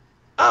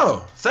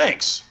Oh,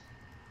 thanks.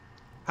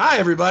 Hi,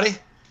 everybody.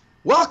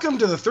 Welcome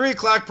to the 3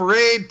 o'clock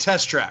parade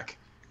test track.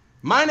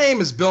 My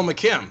name is Bill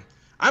McKim.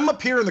 I'm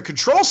up here in the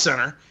control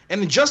center, and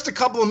in just a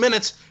couple of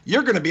minutes,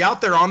 you're going to be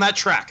out there on that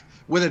track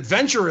with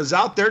adventurers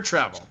out there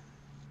travel.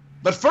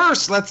 But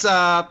first, let's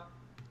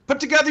put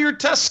together your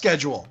test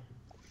schedule.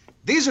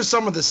 These are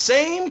some of the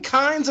same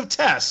kinds of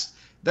tests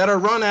that are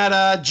run at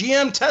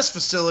GM test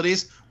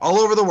facilities all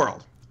over the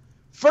world.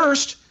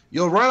 First,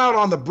 you'll run out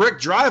on the brick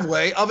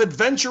driveway of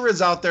Adventurers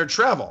Out There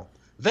Travel.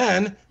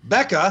 Then,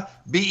 Becca,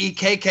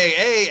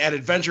 Bekka, at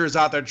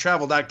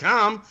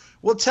adventurersoutthere.travel.com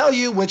will tell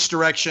you which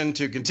direction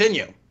to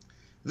continue.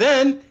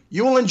 Then,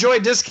 you will enjoy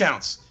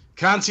discounts,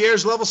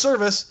 concierge level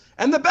service,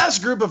 and the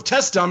best group of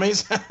test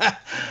dummies,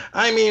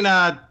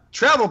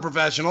 travel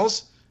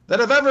professionals, that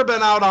have ever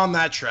been out on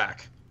that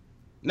track.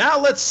 Now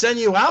let's send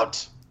you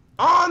out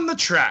on the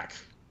track.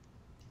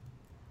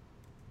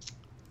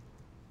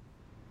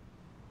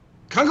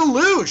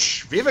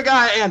 Kungaloosh, Viva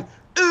Guy, and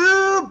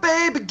ooh,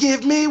 baby,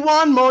 give me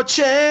one more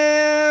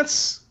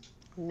chance.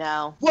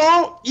 No.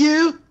 Won't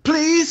you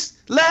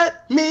please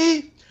let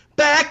me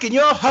back in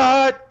your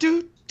heart?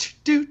 Do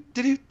do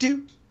do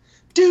do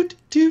do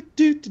do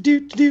do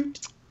do do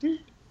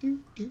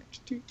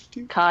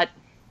do. Cut.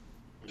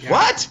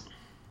 What?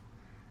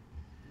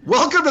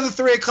 Welcome to the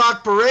 3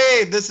 o'clock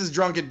parade. This is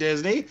Drunken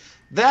Disney.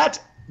 That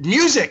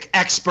music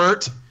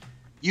expert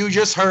you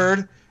just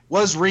heard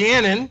was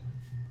Rhiannon.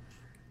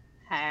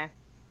 Hey.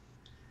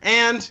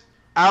 And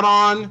out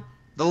on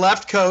the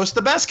left coast,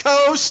 the best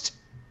coast,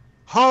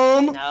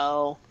 home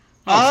No.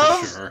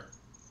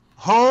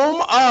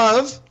 home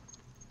of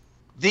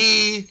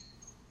the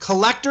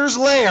Collector's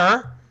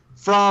Lair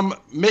from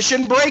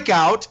Mission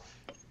Breakout,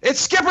 it's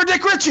Skipper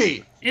Dick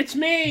Ritchie. It's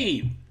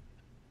me.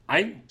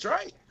 That's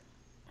right.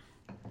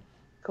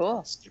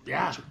 Cool.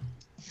 Yeah.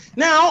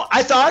 Now,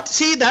 I thought,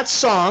 that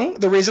song,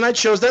 the reason I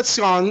chose that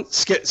song,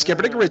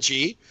 Skipper Dick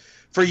Ritchie,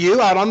 for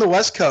you out on the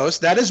West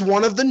Coast, that is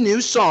one of the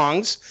new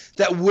songs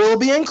that will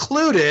be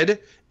included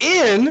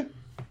in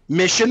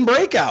Mission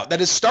Breakout.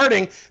 That is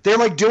starting. They're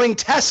like doing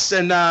tests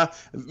and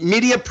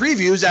media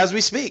previews as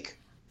we speak.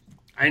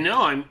 I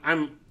know.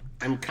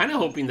 I'm kind of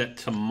hoping that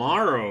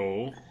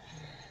tomorrow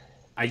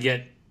I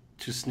get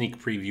to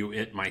sneak preview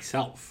it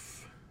myself.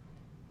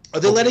 Are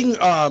they letting?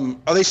 Are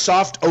they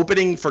soft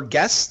opening for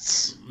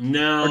guests?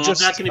 No, Or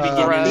just, I'm not going to be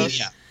getting.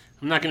 media?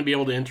 I'm not going to be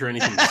able to enter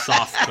anything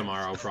soft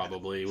tomorrow,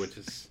 probably, which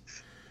is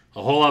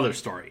a whole other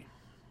story.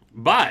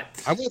 But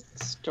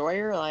Story of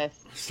your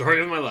life.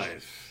 story of my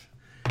life.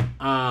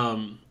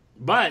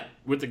 But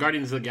with the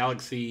Guardians of the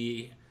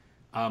Galaxy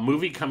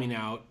movie coming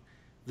out,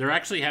 they're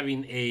actually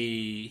having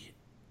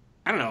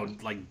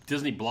like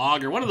Disney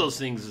Blog or one of those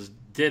things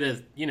did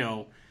a,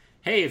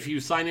 hey, if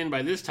you sign in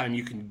by this time,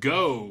 you can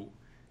go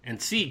and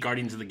see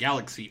Guardians of the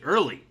Galaxy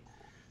early.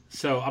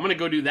 So I'm going to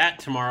go do that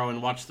tomorrow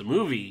and watch the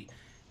movie.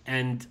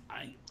 And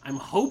I'm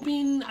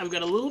hoping, I've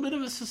got a little bit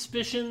of a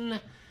suspicion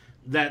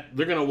that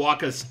they're going to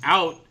walk us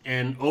out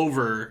and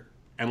over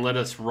and let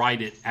us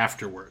ride it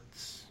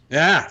afterwards.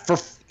 Yeah.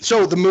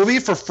 So the movie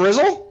for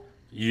Frizzle?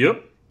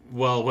 Yep.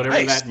 Well, whatever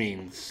Nice. that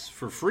means.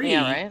 For free.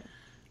 Yeah, right?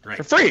 Right.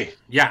 For free.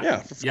 Yeah.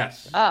 Yeah.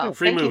 Yes. Oh,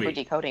 free thank movie. you for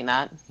decoding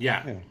that.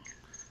 Yeah.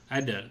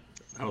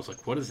 I was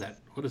like, what is that?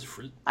 What is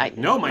frizz? I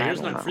No, my hair's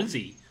don't not know.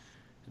 frizzy.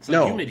 It's not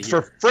No, humid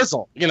for here.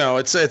 Frizzle.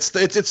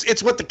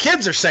 It's what the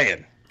kids are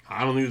saying.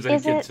 I don't think there's any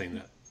Is kids it? saying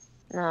that.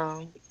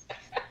 No.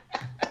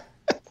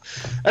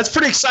 That's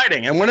pretty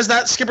exciting. And when is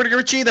that, Skipper Dick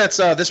Ritchie? That's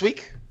this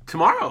week?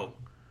 Tomorrow.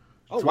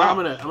 Oh, Tomorrow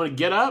wow. I'm gonna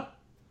get up.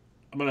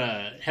 I'm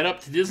gonna head up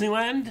to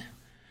Disneyland.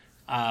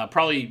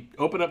 Probably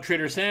open up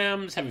Trader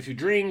Sam's, have a few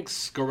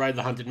drinks, go ride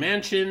the Haunted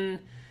Mansion,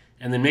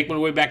 and then make my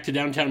way back to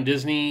downtown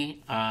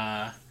Disney.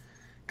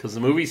 Because the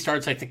movie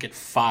starts, I think, at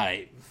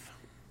 5.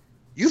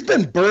 You've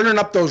been burning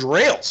up those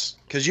rails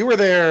because you were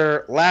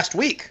there last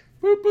week.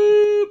 Boop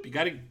boop. You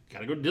gotta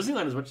go to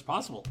Disneyland as much as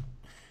possible.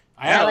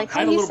 I like how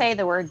had a you little- say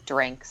the word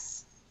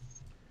drinks.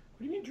 What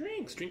do you mean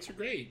drinks? Drinks are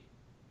great.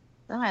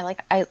 No,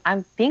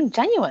 I'm being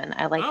genuine.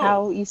 I like Oh.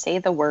 how you say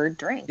the word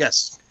drink.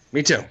 Yes,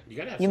 me too. You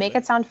gotta have You make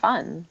something. it sound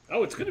fun.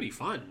 Oh, it's gonna be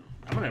fun.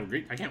 I'm gonna have a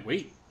great. I can't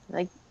wait.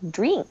 Like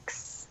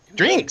drinks.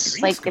 Drinks.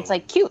 It's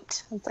like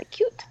cute. It's like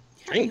cute.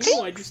 Drinks.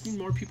 No, I just need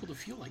more people to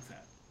feel like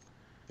that.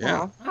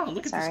 Yeah. Oh, Oh,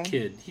 look at sorry. this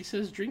kid. He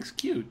says drinks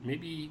cute.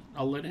 Maybe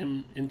I'll let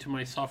him into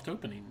my soft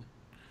opening.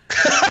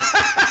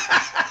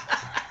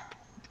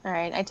 All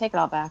right, I take it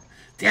all back.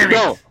 Damn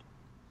it!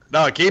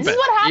 No, keep This it. is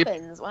what Keep-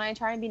 happens when I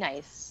try and be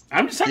nice.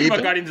 I'm just talking Keep about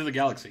it. Guardians of the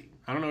Galaxy.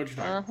 I don't know what you're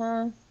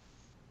talking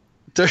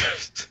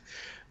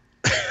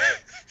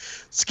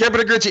Skipper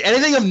Dick Ritchie,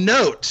 anything of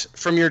note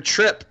from your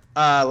trip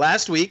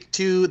last week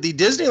to the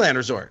Disneyland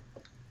Resort?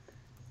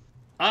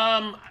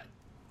 about.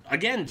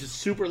 Again, just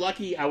super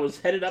lucky. I was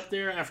headed up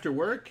there after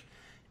work,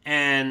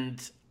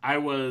 and I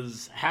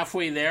was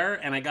halfway there,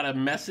 and I got a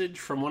message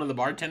from one of the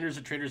bartenders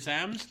at Trader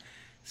Sam's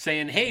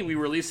saying, "Hey, we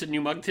released a new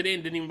mug today,"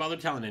 and didn't even bother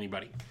telling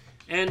anybody.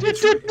 And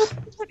it's,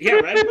 yeah,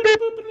 right.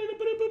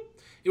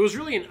 It was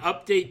really an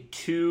update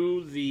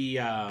to the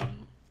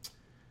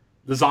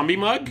zombie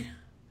mug,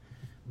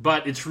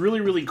 But it's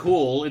really, really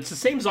cool. It's the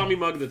same zombie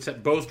mug that's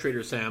at both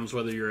Trader Sam's,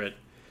 whether you're at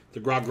the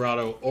Grog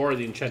Grotto or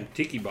the Enchanted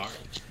Tiki Bar.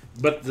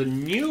 But the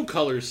new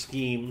color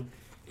scheme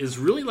is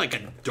really like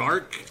a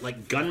dark,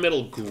 like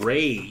gunmetal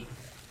gray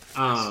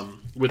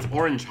with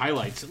orange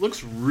highlights. It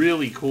looks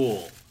really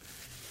cool.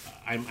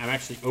 I'm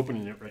actually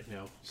opening it right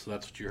now, so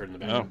that's what you heard in the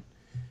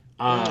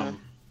background.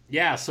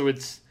 Yeah, so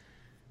it's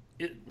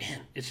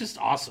just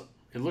awesome.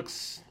 It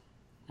looks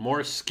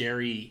more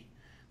scary.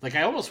 Like,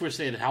 I almost wish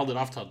they had held it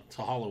off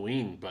to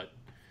Halloween, but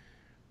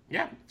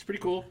yeah, it's pretty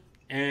cool.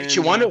 And But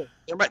you wonder,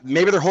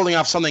 maybe they're holding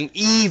off something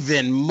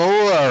even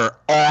more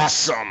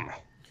awesome.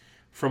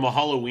 from a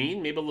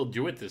Halloween, maybe they'll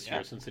do it this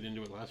year since they didn't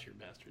do it last year,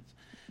 bastards.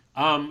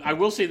 I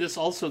will say this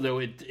also, though.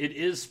 It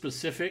is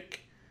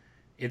specific.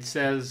 It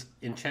says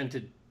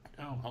Enchanted...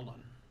 Oh, hold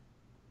on.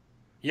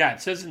 Yeah,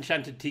 it says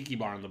Enchanted Tiki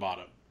Bar on the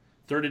bottom.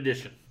 3rd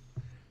edition.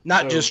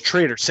 Not just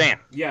Trader Sam.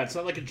 Yeah, it's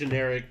not like a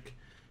generic,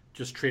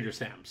 just Trader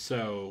Sam's.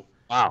 So...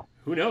 Wow.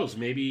 Who knows?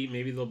 Maybe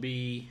there'll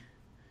be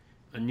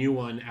a new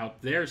one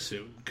out there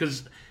soon.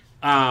 Because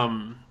part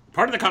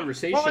of the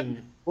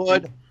conversation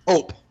Would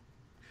hope.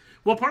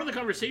 Well, part of the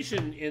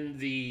conversation in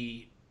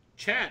the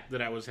chat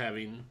that I was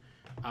having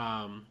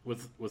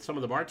with some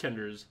of the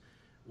bartenders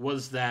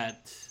was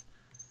that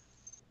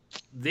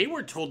they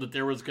were told that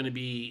there was going to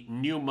be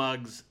new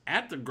mugs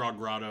at the Grog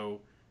Grotto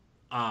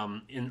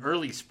in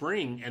early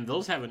spring, and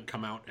those haven't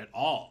come out at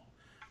all.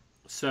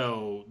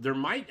 So there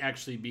might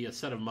actually be a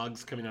set of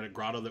mugs coming out at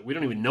Grotto that we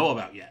don't even know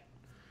about yet.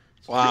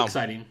 It's pretty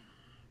exciting.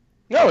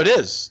 No, it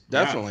is.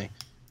 Definitely. Yeah.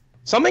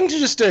 Something to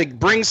just to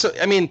bring...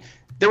 I mean,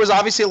 there was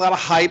obviously a lot of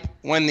hype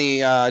when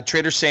the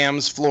Trader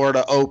Sam's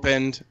Florida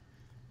opened.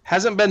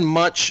 Hasn't been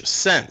much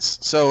since.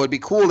 So it'd be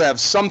cool to have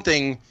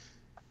something,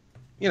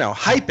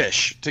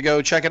 hype-ish to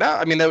go check it out.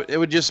 I mean, it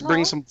would just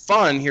bring some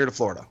fun here to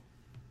Florida.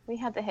 We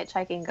had the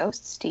Hitchhiking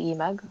Ghosts TE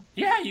mug.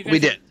 Yeah, you guys we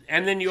did.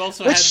 And then you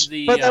also had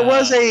the... But that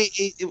was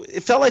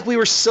it felt like we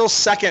were still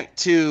second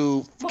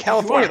to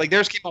California. Like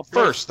theirs came out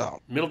first, though.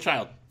 Middle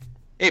Child.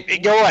 Hey,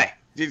 go away.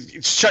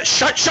 Shut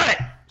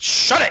it.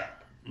 Shut it.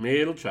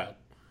 Middle Child.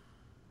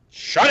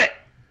 Shut it.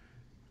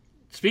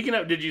 Speaking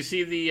of, did you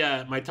see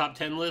the my top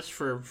 10 list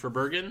for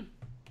Bergen?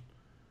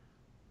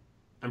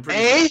 I'm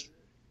pretty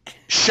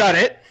shut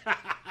it.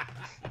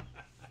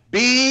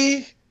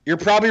 B, you're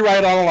probably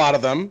right on a lot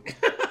of them.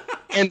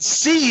 And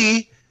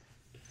C,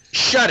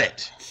 shut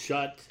it.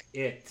 Shut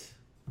it.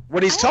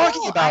 What he's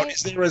talking about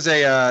is there was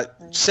a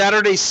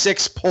Saturday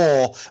 6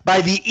 poll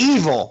by the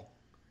evil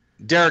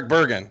Derek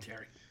Bergen.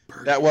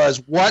 That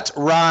was, what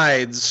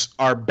rides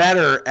are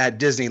better at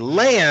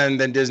Disneyland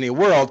than Disney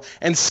World?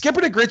 And Skipper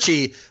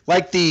DeGritchie,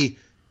 like the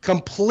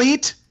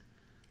complete...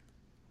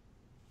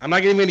 I'm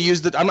not even going to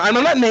use the... I'm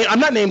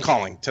not name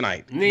calling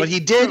tonight. But he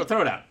did...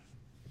 Throw it out.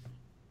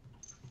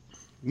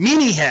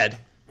 Meanie head.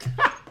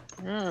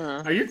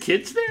 Are your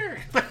kids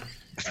there?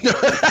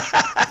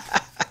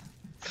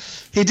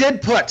 He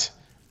did put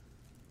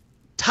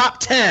top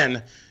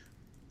 10,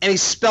 and he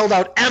spelled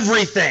out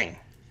everything.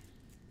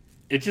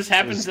 It just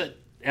happens that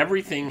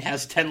everything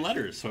has 10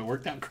 letters, so it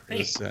worked out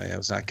great. It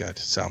was not good.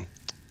 So,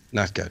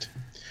 not good.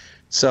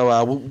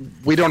 So,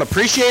 we don't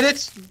appreciate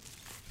it.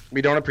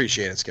 We don't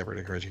appreciate it, Skipper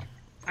DeGritchie.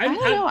 I don't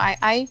know.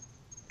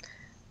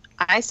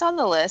 I saw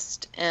the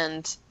list,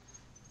 and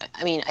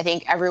I mean, I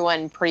think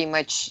everyone pretty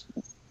much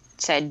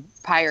said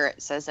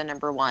Pirates as the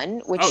number one,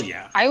 which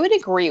I would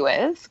agree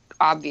with,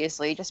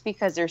 obviously, just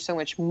because there's so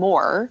much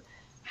more.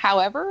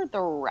 However,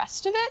 the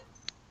rest of it,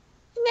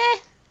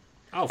 meh.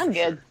 Oh, I'm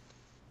good. Sure.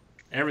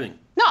 Everything.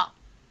 No,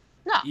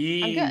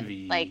 I'm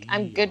good. Like,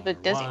 I'm good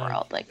with Disney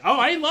World. Like,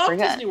 I love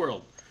Disney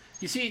World.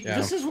 You see,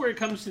 this is where it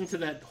comes into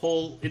that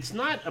whole. It's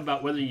not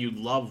about whether you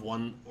love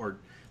one or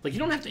like you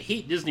don't have to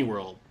hate Disney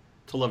World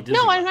to love Disney.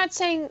 No, World. I'm not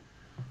saying.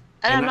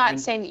 And I'm not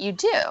saying that you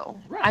do.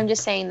 Right. I'm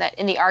just saying that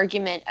in the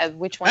argument of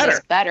which one is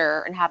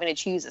better and having to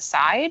choose a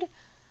side,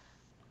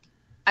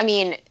 I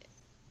mean,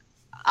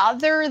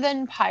 other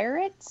than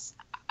Pirates,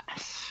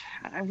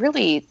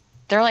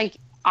 they're like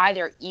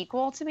either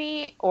equal to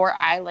me or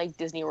I like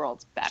Disney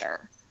World's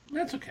better.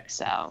 That's okay.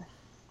 So.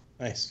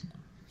 Nice.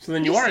 So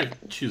then you are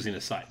choosing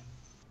a side.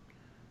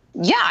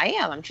 Yeah, I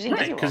am. I'm choosing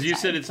Disney World. Because you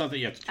said it's not that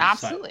you have to choose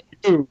Absolutely.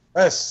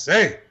 a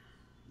side. USA.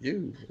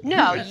 You.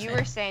 No, you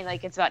were saying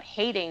like it's about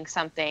hating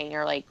something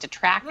or like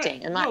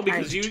detracting. Right. No,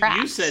 because you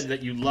said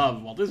that you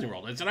love Walt Disney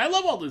World. I said I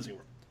love Walt Disney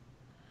World.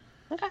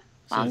 Okay.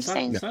 So well,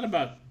 it's not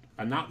about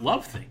a not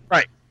love thing.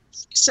 Right.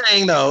 He's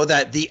saying though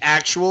that the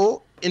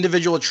actual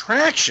individual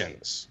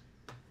attractions.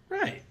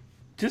 Right.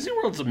 Disney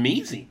World's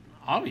amazing.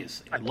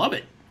 Obviously, I love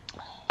it.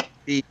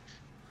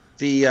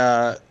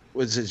 The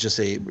was it just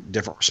a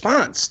different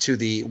response to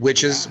the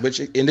which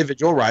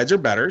individual rides are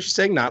better? She's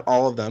saying not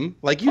all of them,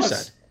 like you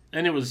said.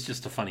 And it was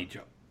just a funny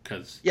joke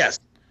because yes,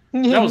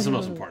 that was the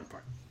most important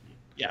part.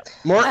 Yeah.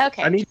 More.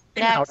 Okay. I need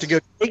you now to go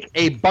take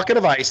a bucket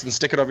of ice and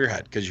stick it over your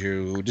head because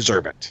you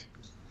deserve it.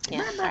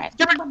 Yeah. All right.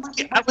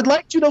 I would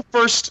like to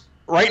first,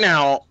 right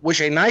now,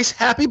 wish a nice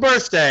happy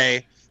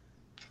birthday,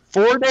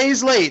 4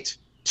 days late,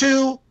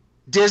 to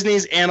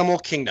Disney's Animal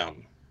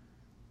Kingdom.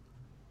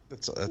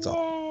 That's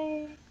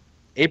all.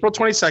 April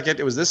 22nd.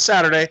 It was this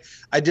Saturday.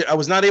 I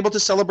was not able to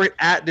celebrate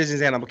at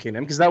Disney's Animal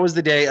Kingdom because that was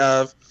the day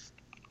of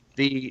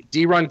the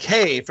D-Run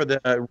K for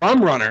the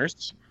Rum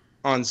Runners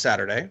on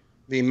Saturday.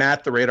 The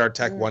Matt the Radar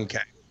Tech 1K,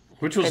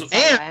 which was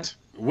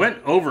went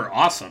over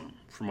awesome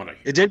from what I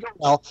hear. It did go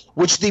well.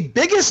 Which the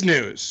biggest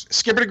news,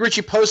 Skipper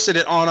DeGricci posted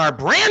it on our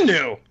brand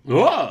new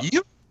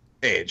YouTube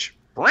page.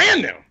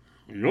 Brand new.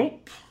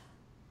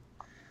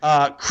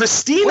 Yep.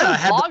 Christina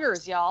had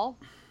vloggers, y'all.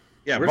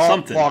 Yeah, we're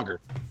something. Vlogger.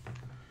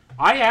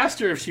 I asked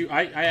her if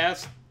I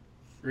asked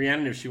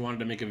Rhiannon if she wanted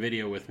to make a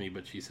video with me,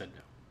 but she said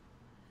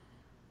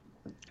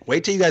no.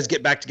 Wait till you guys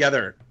get back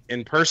together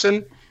in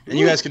person, and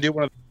you guys can do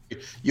one of the,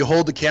 you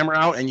hold the camera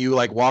out and you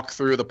like walk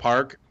through the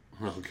park.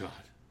 Oh God.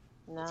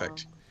 No.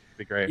 Perfect.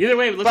 Be great. Either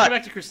way, let's go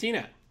back to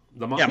Christina.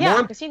 The mom.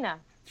 Yeah, Christina.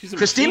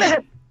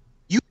 Christina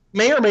you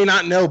may or may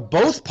not know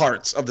both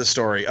parts of the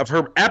story of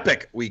her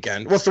epic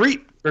weekend. Well, three.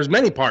 There's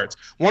many parts.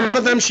 One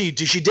of them, she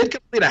did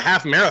complete a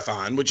half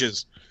marathon, which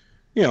is,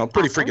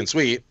 pretty freaking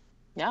sweet.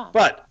 Yeah.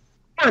 But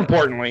more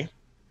importantly,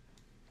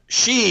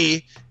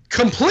 she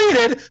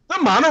completed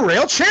the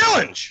monorail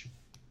challenge.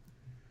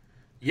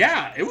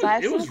 Yeah, it was. I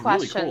have it was some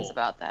really questions cool.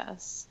 about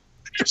this.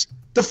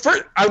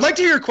 I'd like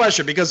to hear your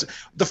question because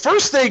the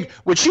first thing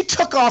when she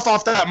took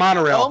off that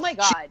monorail. Oh my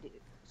God,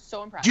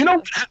 so impressive. Do you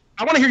know?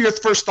 I want to hear your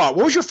first thought.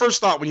 What was your first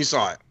thought when you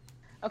saw it?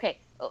 Okay,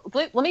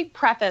 let me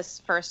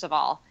preface first of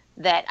all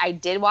that I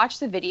did watch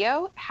the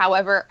video.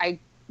 However, I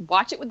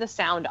watched it with the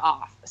sound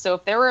off. So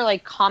if there were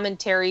like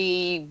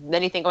commentary,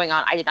 anything going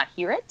on, I did not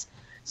hear it.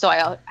 So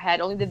I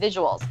had only the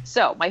visuals.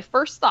 So my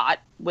first thought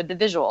with the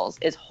visuals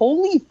is,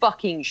 holy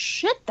fucking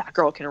shit, that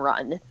girl can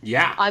run.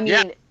 Yeah. I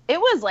mean, it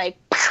was like,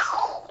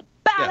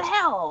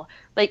 hell.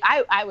 Like,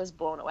 I was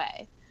blown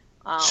away.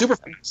 Super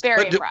fast.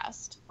 Very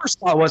impressed. First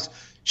thought was,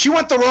 she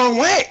went the wrong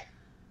way.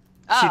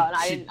 Oh,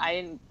 I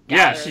didn't.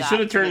 Yeah, she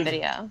should have turned.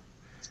 Video.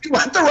 She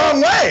went the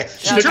wrong way.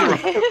 She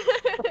turned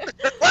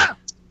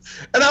left.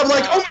 And I'm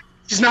like, oh,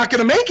 she's not going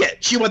to make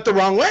it. She went the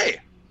wrong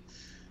way.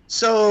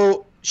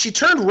 So she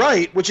turned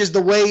right, which is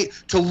the way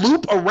to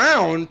loop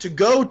around to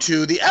go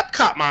to the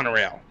Epcot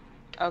monorail.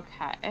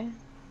 Okay.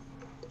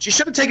 She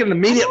should have taken an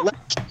immediate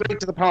left straight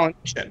to the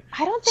Polynesian.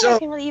 I don't think I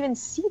can really even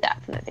see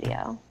that from the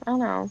video. I don't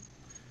know.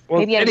 Well,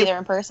 maybe I'd be there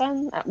in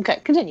person.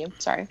 Okay, continue.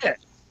 Sorry. Yeah.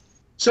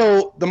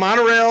 So the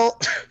monorail,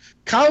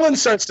 Colin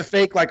starts to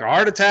fake like a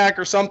heart attack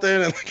or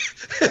something and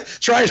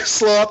try to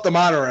slow up the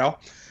monorail.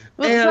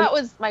 Well, that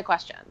was my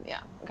question. Yeah.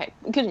 Okay.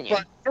 Continue.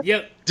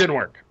 Didn't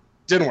work.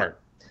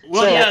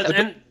 Well, so,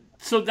 and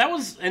so that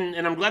was, and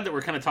I'm glad that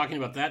we're kind of talking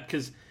about that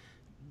because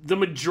the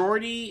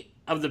majority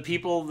of the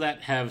people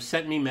that have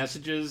sent me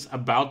messages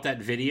about that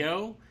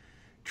video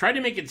tried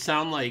to make it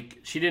sound like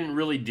she didn't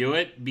really do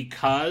it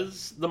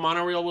because the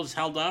monorail was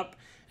held up.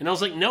 And I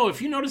was like, no,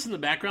 if you notice in the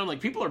background, like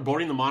people are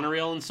boarding the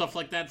monorail and stuff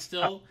like that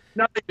still.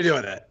 Nothing to do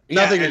with it.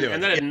 Nothing to do with it.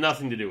 And that had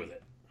nothing to do with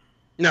it.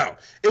 No,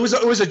 it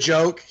was a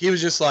joke. He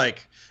was just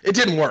like, it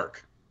didn't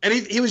work. And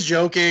he was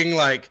joking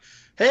like,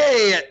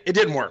 hey, it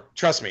didn't work.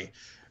 Trust me.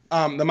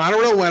 The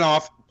monorail went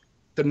off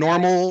the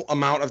normal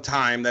amount of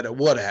time that it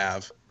would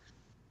have.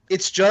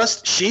 It's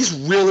just, she's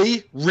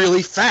really,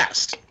 really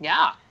fast.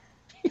 Yeah.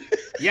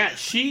 Yeah,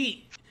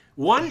 she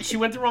went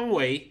the wrong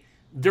way.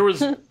 There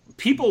was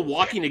people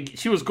walking.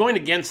 She was going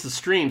against the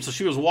stream, so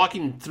she was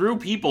walking through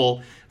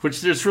people,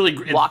 which there's really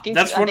walking.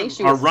 That's what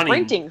are running,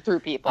 sprinting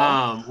through people.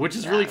 Which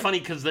is really funny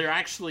because they're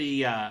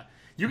actually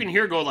you can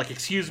hear her go like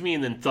excuse me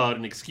and then thud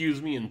and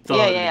excuse me and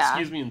thud and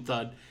excuse me and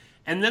thud,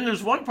 and then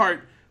there's one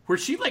part where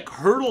she like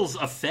hurdles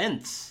a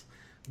fence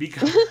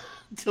because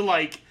to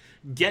like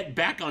get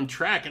back on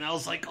track, and I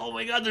was like, oh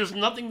my God, there's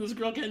nothing this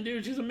girl can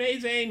do. She's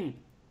amazing.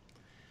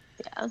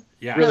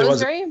 Yeah. Really, it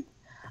was very.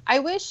 I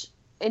wish,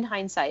 in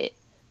hindsight,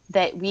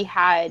 that we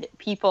had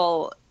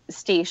people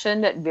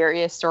stationed at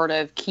various sort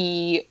of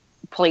key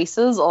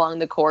places along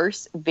the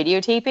course,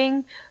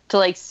 videotaping to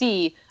like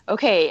see,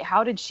 okay,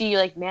 how did she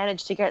like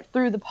manage to get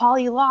through the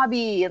Poly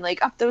lobby and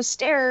like up those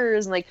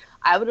stairs, and like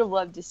I would have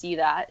loved to see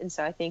that. And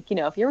so I think,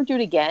 if you ever do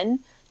it again,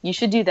 you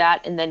should do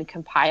that and then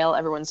compile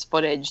everyone's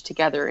footage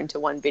together into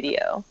one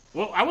video.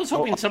 Well, I was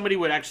hoping somebody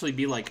would actually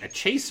be like a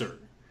chaser.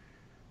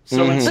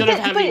 So instead of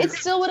having, but it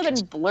still would have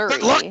been blurry.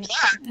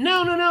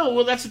 No.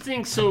 Well, that's the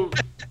thing. So,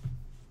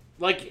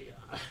 like,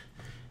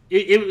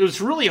 it was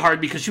really hard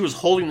because she was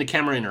holding the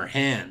camera in her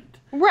hand.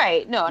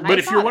 Right. No. And but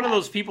if you're one of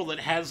those people that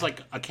has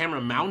like a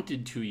camera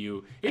mounted to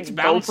you, it's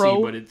like bouncy,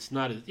 GoPro. But it's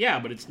not as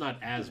but it's not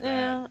as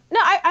bad. No,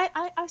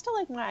 I still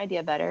like my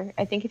idea better.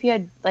 I think if you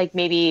had like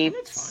maybe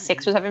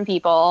 6 or 7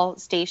 people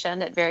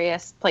stationed at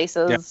various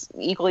places,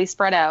 equally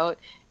spread out.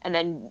 And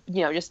then,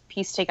 just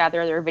piece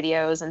together their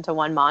videos into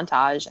one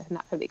montage. I think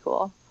that could be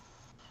cool.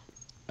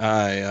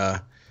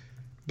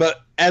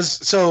 But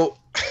so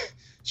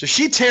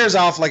she tears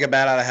off like a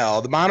bat out of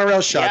hell. The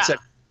monorail shuts it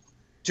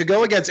to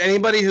go against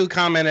anybody who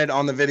commented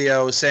on the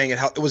video saying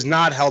it was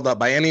not held up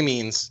by any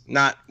means,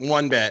 not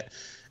one bit.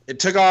 It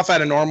took off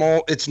at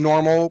its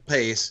normal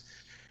pace.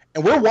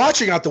 And we're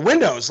watching out the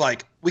windows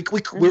like, we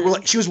were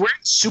like, she was wearing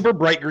a super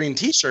bright green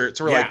T-shirt,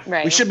 so we're like,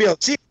 we should be able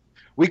to see her.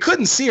 We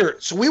couldn't see her,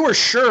 so we were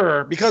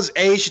sure because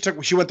A,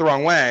 she went the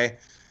wrong way,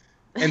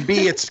 and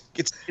B, it's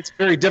a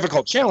very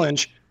difficult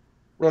challenge.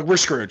 We're like, we're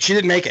screwed. She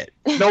didn't make it.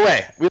 No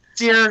way. We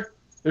see her.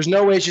 There's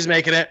no way she's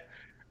making it.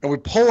 And we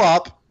pull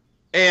up,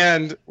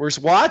 and we're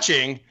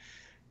watching,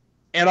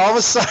 and all of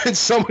a sudden,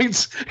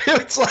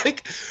 it's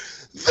like,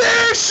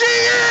 there she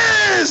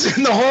is!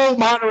 And the whole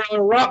monorail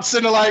erupts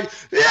into like,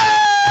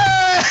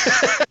 yeah!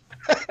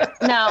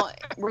 Now,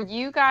 were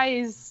you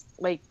guys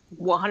like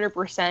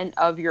 100%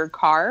 of your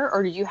car,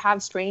 or did you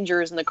have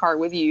strangers in the car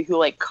with you who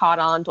like caught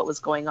on to what was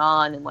going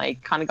on and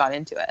like kind of got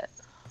into it?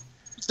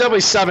 It's definitely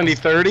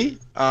 70-30.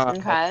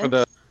 Okay. For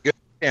the good.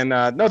 And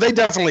no, they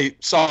definitely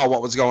saw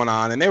what was going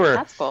on, and they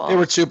were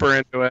super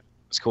into it.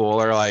 It was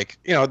cool. Or like,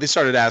 they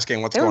started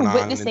asking what's going on.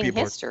 They were witnessing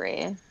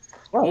history.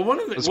 Well, one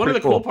of the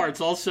cool parts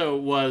also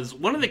was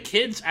one of the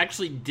kids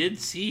actually did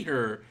see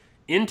her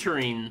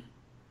entering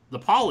the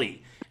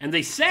Poly, and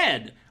they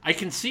said, "I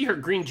can see her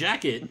green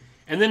jacket,"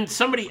 and then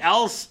somebody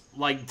else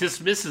like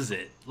dismisses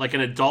it, like an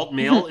adult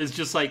male is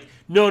just like,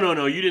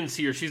 "No, you didn't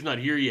see her. She's not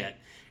here yet."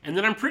 And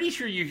then I'm pretty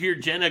sure you hear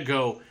Jenna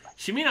go,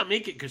 "She may not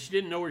make it because she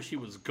didn't know where she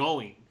was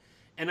going,"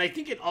 and I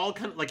think it all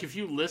kind of like if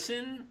you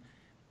listen,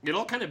 it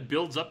all kind of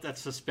builds up that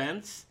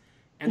suspense.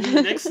 And then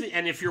the next thing,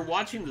 and if you're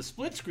watching the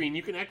split screen,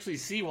 you can actually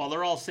see while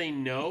they're all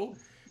saying no,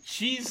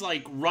 she's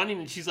like running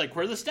and she's like,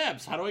 "Where are the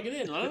steps? How do I get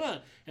in?" Blah, blah, blah.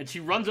 And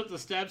she runs up the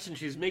steps and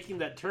she's making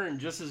that turn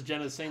just as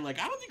Jenna's saying, like,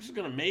 "I don't think she's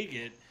going to make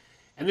it."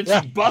 And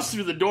then she busts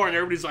through the door and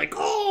everybody's like,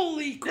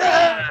 "Holy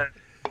crap!"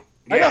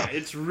 Yeah,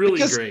 it's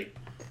really great.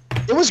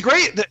 It was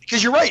great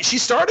because you're right. She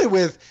started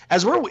with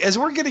as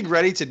we're getting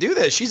ready to do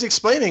this, she's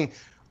explaining,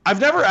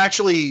 I've never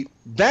actually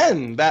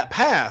been that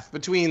path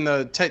between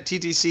the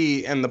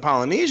TTC and the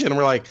Polynesian, and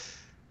we're like,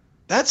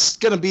 that's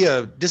going to be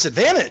a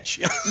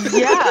disadvantage.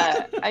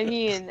 Yeah, I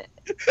mean,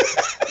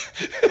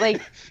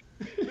 like,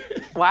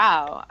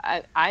 wow.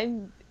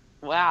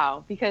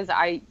 Wow, because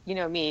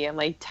me, I'm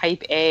like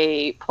type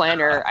A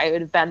planner. I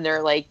would have been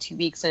there like 2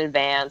 weeks in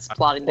advance,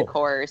 plotting the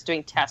course,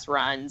 doing test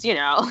runs,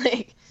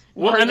 like.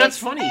 Well, and that's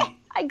funny.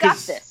 I got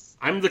this.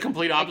 I'm the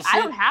complete opposite.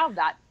 I don't have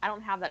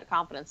that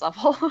confidence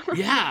level.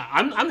 Yeah,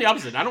 I'm the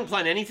opposite. I don't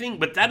plan anything,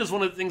 but that is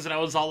one of the things that I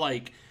was all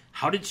like,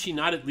 how did she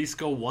not at least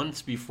go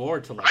once before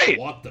to like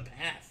walk the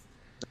path?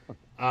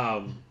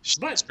 She's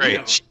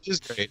great. She's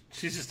great.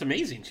 She's just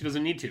amazing. She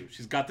doesn't need to.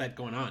 She's got that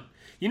going on.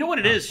 You know what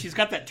it is? She's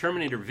got that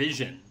Terminator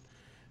vision.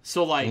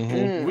 So like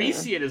we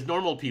see it as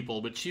normal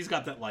people, but she's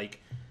got that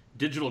like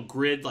digital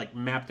grid like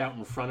mapped out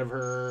in front of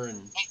her,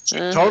 and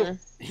totally.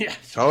 Yeah,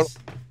 it's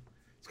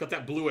got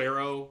that blue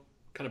arrow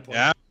kind of point.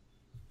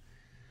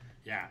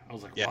 Yeah. I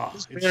was like, wow,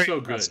 it's so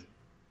impressive.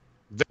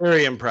 Good.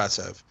 Very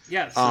impressive.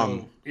 Yeah.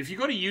 So if you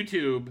go to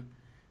YouTube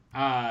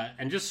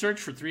and just search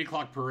for 3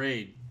 O'Clock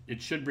Parade,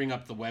 it should bring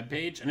up the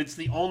webpage, and it's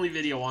the only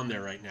video on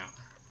there right now.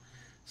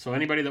 So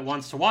anybody that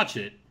wants to watch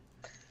it,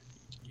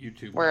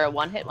 YouTube. We're a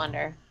one-hit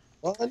wonder.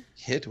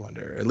 One-hit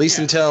wonder. At least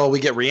until we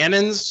get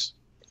Rhiannon's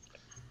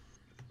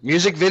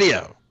music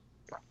video.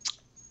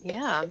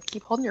 Yeah,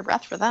 keep holding your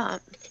breath for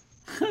that.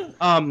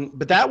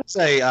 But that was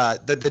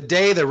the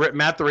day the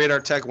Matt the Radar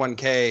Tech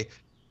 1K,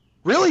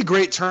 really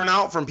great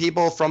turnout from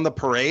people from the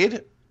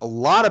parade. A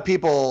lot of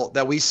people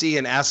that we see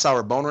in Ask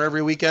Sour Boner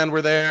every week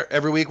were there.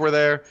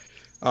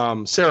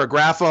 Sarah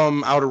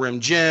Graffam, Outer Rim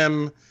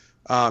Jim,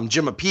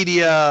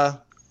 Jimapedia,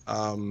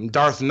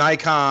 Darth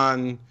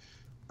Nikon,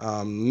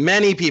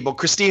 many people,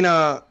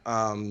 Christina,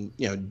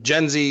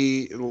 Gen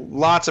Z,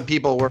 lots of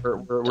people were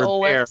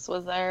Joel there. Whips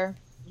was there.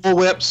 Joel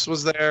Whips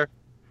was there.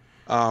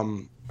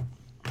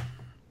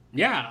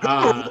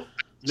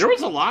 There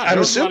was a lot. There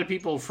was a lot of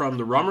people from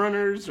the Rum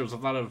Runners. There was a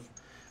lot of.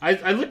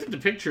 I looked at the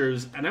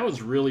pictures and I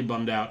was really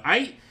bummed out.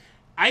 I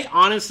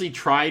honestly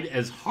tried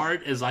as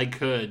hard as I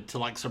could to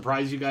like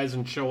surprise you guys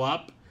and show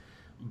up,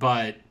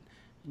 but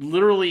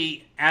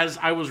literally as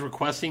I was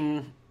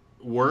requesting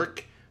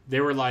work, they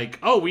were like,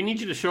 "Oh, we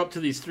need you to show up to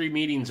these 3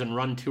 meetings and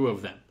run 2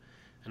 of them,"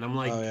 and I'm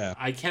like,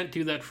 "I can't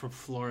do that from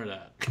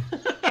Florida."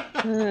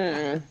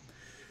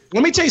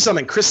 Let me tell you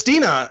something,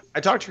 Christina. I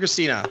talked to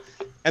Christina.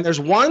 And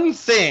there's one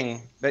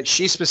thing that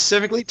she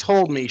specifically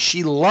told me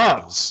she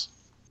loves,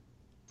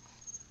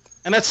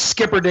 and that's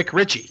Skipper Dick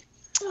Ritchie.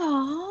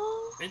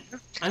 Aww.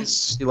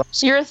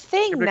 You're a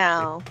thing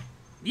now.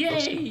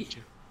 Yay!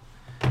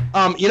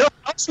 You know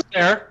who else was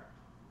there?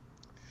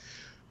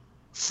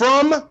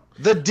 From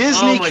the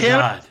Disney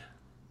Canada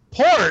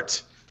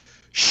port,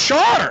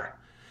 Shar.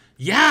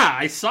 Yeah,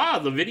 I saw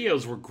the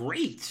videos were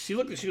great. She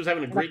looked like she was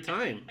having a great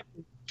time.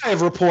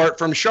 Live report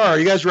from Shar. Are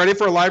you guys ready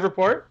for a live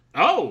report?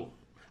 Oh.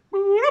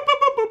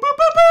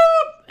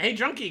 Hey,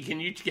 Junkie, can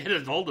you get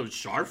a hold of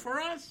Shar for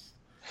us?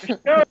 Here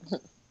we go.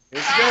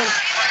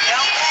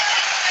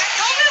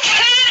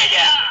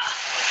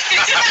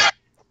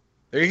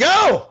 There you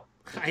go.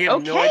 I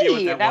have no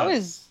idea what that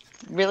was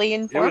really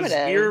informative.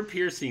 It was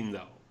ear-piercing,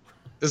 though.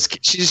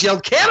 She just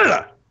yelled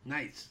Canada.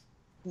 Nice.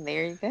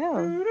 There you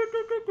go.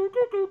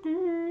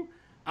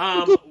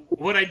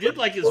 What I did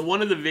like is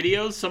one of the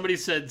videos, somebody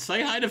said,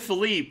 say hi to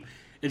Philippe.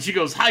 And she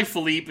goes, hi,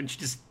 Philippe. And she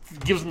just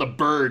gives him the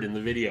bird in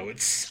the video.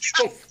 It's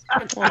so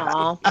funny.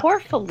 Aw, poor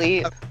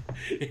Philippe.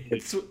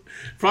 It's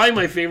probably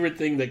my favorite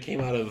thing that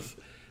came out of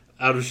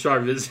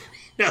Char visiting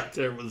out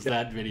there was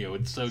that video.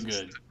 It's so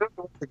good.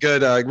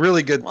 Good,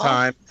 really good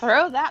time.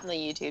 Throw that in the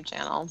YouTube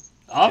channel.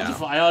 I'll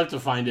have to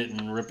find it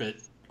and rip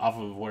it off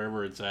of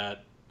wherever it's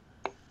at.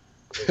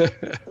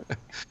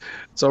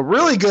 So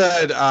really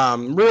good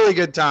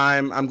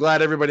time. I'm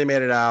glad everybody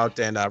made it out,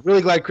 and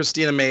really glad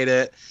Christina made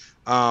it.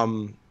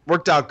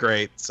 Worked out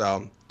great.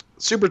 So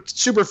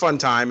super fun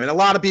time, and a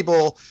lot of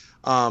people,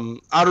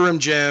 Outer Rim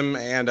Jim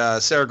and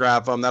Sarah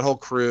Graffam, that whole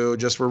crew,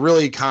 just were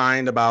really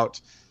kind about,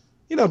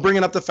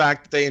 bringing up the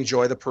fact that they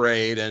enjoy the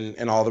parade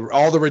and all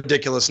the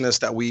ridiculousness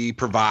that we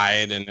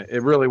provide, and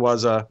it really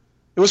was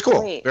it was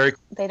cool. Wait, very.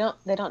 They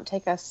don't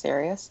take us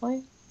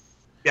seriously.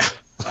 Yeah,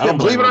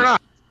 believe it or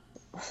not.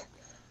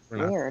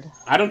 Weird.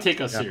 I don't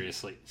take us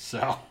seriously,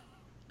 so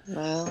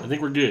I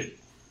think we're good.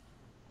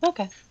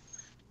 Okay.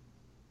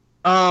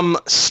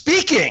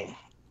 Speaking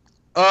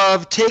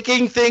of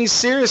taking things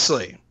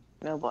seriously.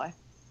 Oh boy.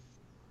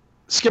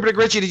 Skipper Dick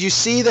Ritchie, did you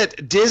see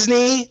that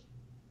Disney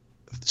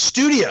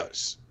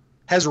Studios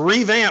has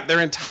revamped their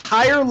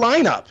entire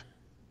lineup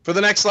for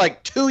the next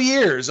 2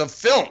 years of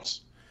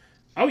films?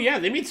 Oh yeah,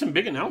 they made some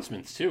big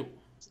announcements too.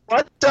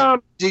 What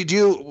do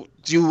you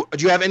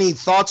have any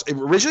thoughts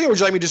originally, or would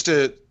you like me just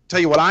to tell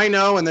you what I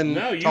know and then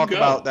talk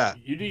about that?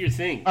 You do your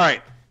thing. All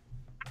right.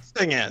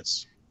 Thing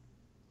is,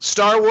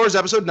 Star Wars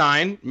Episode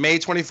 9, May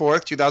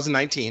 24th,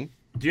 2019.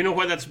 Do you know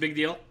why that's a big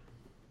deal?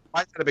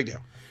 Why is that a big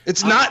deal?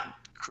 It's not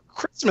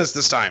Christmas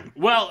this time.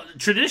 Well,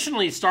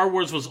 traditionally, Star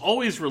Wars was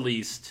always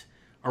released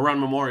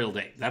around Memorial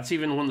Day. That's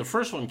even when the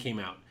first one came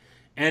out.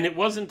 And it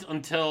wasn't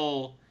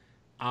until,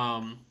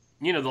 the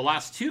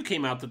last two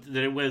came out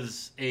that it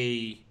was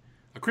a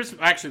Christmas...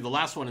 Actually, the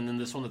last one and then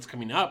this one that's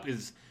coming up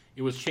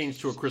it was changed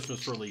to a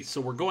Christmas release.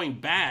 So we're going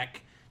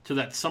back to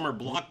that summer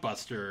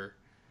blockbuster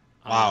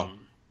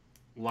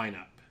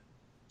lineup.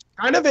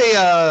 Kind of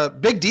a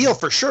big deal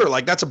for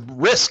sure. That's a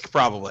risk,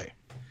 probably.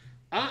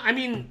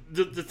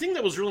 The thing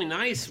that was really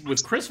nice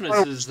with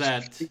Christmas is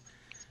that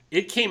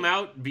it came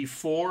out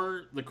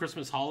before the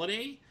Christmas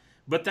holiday,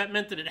 but that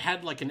meant that it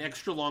had an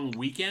extra long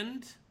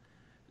weekend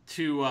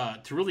to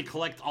really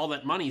collect all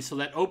that money. So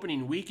that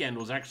opening weekend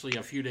was actually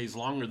a few days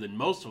longer than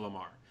most of them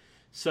are.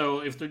 So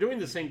if they're doing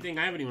the same thing,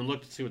 I haven't even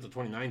looked to see what the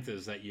 29th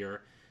is that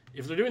year.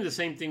 If they're doing the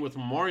same thing with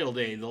Memorial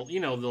Day,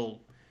 they'll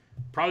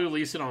probably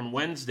release it on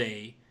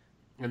Wednesday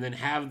and then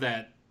have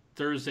that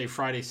Thursday,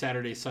 Friday,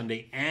 Saturday,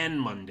 Sunday,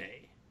 and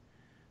Monday.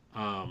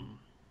 Yeah.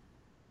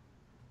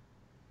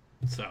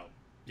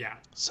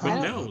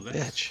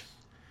 Bitch.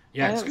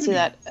 Yeah, I don't see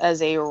that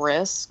as a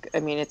risk. I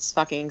mean, it's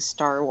fucking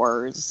Star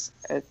Wars.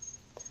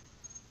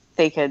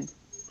 They could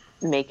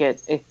make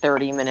it a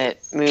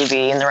 30-minute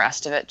movie and the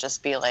rest of it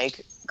just be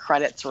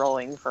credits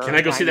rolling for. Can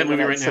I go see that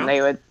movie right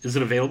now? Is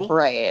it available?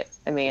 Right.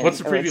 I mean, what's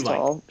the preview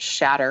like?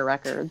 Shatter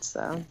records.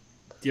 So.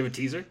 Do you have a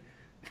teaser?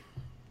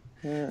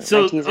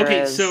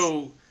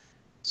 So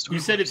you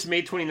said it's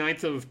May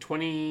 29th of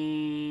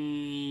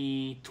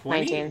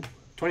 2020?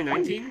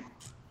 2019?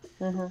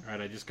 Mm-hmm. All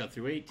right, I just got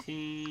through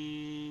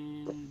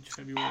 18,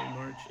 February,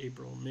 March,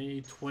 April,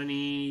 May.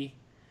 27th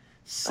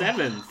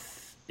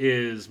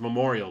is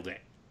Memorial Day.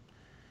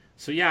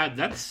 So yeah,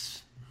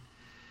 that's,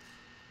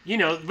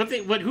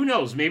 but who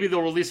knows? Maybe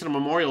they'll release it on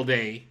Memorial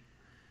Day.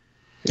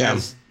 Yeah.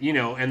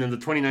 And then the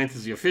 29th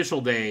is the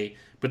official day,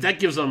 but that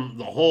gives them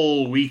the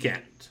whole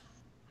weekend.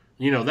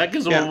 That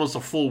gives them almost a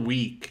full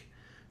week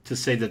to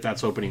say that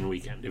that's opening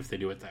weekend if they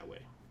do it that way.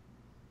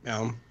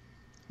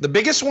 The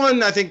biggest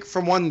one, I think,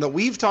 from one that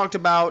we've talked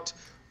about,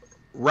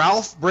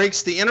 Ralph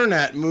Breaks the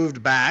Internet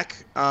moved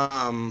back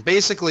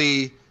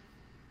basically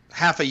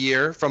half a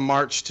year from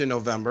March to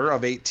November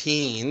of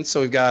 2018.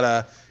 So we've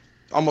got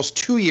almost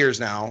 2 years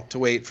now to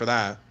wait for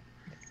that.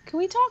 Can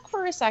we talk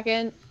for a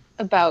second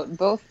about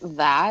both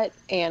that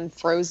and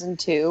Frozen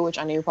 2, which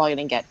I know you're probably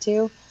going to get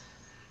to?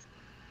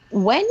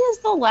 When is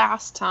the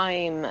last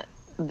time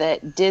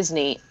that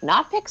Disney,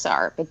 not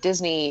Pixar, but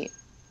Disney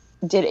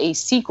did a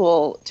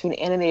sequel to an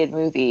animated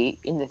movie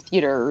in the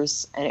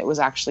theaters and it was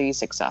actually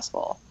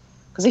successful?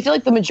 Because I feel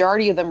like the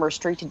majority of them were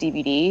straight to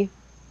DVD.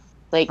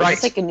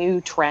 It's a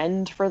new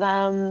trend for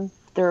them.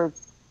 They're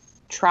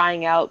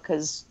trying out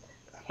because,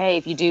 hey,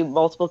 if you do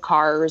multiple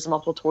Cars,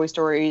 multiple Toy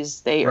Stories,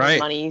 they earn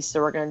money,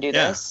 so we're going to do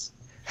this.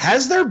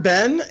 Has there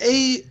been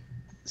a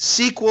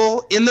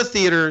sequel in the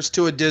theaters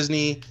to a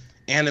Disney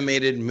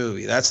animated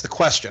movie? That's the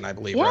question, I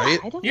believe, right?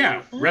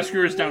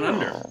 Rescuers Down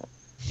Under.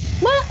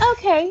 Well,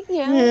 okay,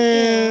 yeah,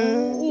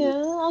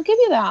 I'll give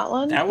you that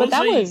one. That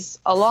was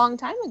a long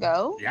time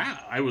ago. Yeah,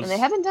 and they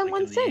haven't done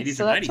one since,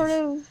 so that's sort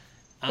of,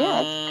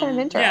 it's kind of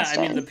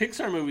interesting. Yeah, I mean, the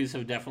Pixar movies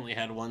have definitely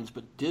had ones,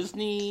 but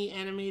Disney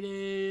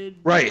animated,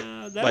 right?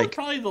 That was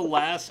probably the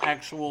last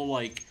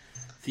actual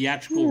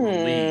theatrical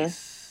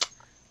release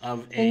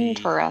of a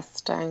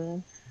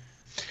interesting.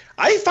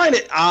 I find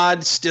it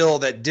odd still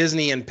that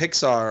Disney and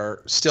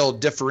Pixar still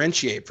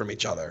differentiate from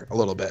each other a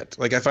little bit.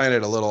 Like, I find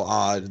it a little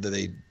odd that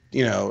they,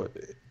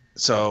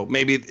 so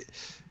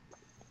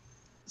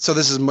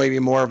this is maybe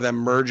more of them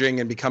merging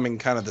and becoming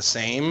kind of the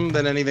same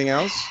than anything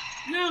else?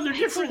 No, they're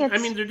different. I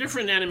mean, they're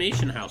different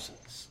animation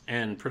houses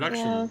and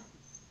production. Yeah.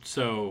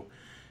 So,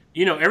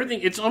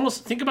 everything, it's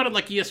almost, think about it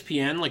like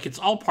ESPN. Like, it's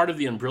all part of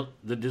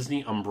the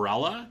Disney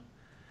umbrella.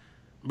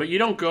 But you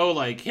don't go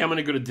like, hey, I'm going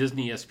to go to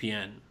Disney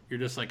ESPN. You're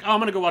just like, oh, I'm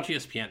going to go watch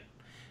ESPN.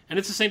 And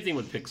it's the same thing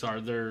with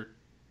Pixar. They're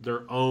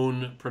their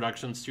own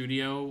production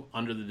studio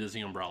under the Disney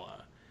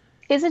umbrella.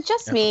 Is it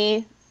just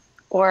me,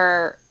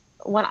 or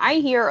when I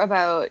hear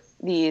about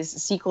these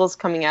sequels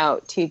coming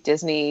out to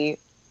Disney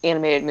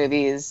animated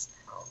movies,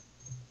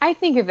 I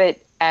think of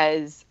it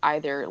as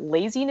either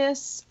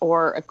laziness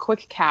or a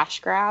quick cash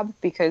grab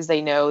because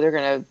they know they're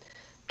going to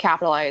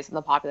capitalize on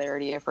the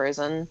popularity of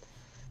Frozen.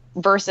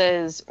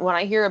 Versus when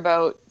I hear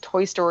about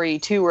Toy Story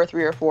 2 or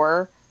 3 or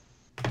 4,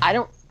 I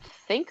don't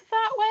think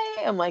that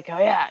way. I'm like, oh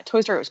yeah,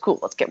 Toy Story was cool.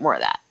 Let's get more of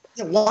that.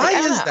 Yeah, why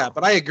is that?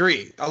 But I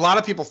agree. A lot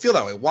of people feel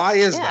that way. Why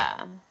is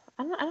that?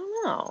 I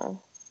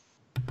don't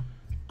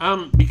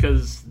know.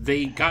 Because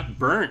they got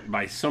burnt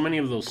by so many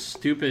of those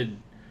stupid,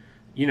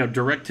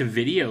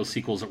 direct-to-video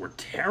sequels that were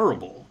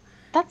terrible.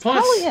 That's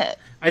probably it.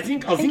 I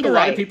think a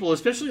lot of people,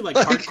 especially like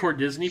hardcore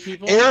Disney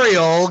people.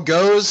 Ariel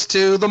goes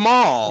to the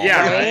mall.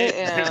 Yeah, right?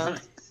 Yeah.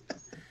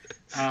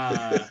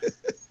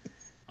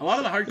 A lot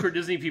of the hardcore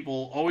Disney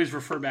people always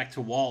refer back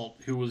to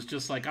Walt, who was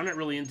just like, I'm not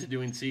really into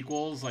doing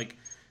sequels. Like,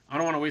 I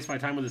don't want to waste my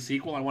time with a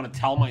sequel. I want to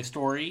tell my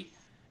story,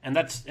 and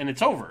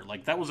it's over.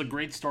 Like, that was a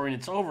great story, and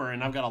it's over,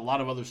 and I've got a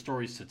lot of other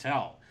stories to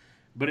tell.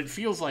 But it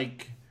feels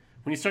like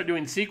when you start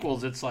doing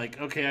sequels, it's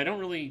like, okay, I don't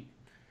really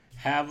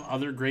have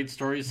other great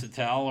stories to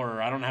tell,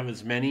 or I don't have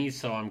as many,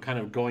 so I'm kind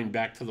of going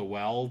back to the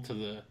well,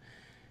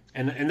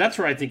 and that's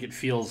where I think it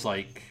feels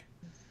like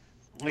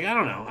I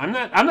don't know.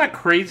 I'm not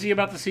crazy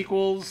about the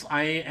sequels.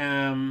 I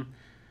am,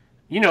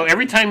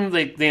 every time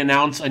they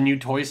announce a new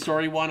Toy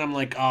Story one, I'm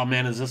like, oh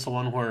man, is this the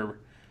one where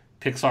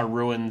Pixar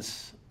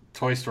ruins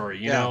Toy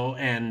Story? You know,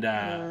 and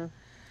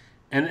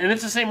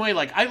it's the same way.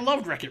 Like, I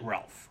loved Wreck-It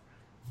Ralph,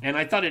 and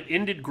I thought it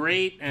ended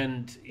great,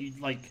 and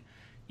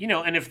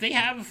and if they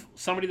have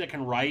somebody that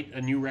can write a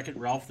new Wreck-It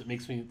Ralph that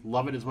makes me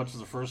love it as much as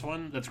the first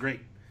one, that's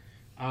great.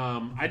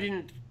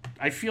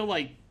 I feel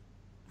like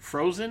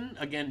Frozen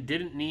again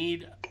didn't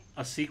need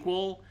a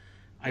sequel.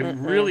 I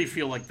really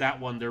feel like that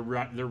one they're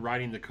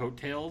riding the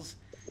coattails.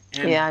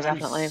 And yeah,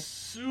 definitely. I'm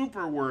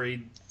super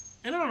worried,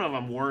 and I don't know if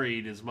I'm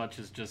worried as much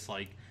as just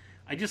like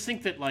I just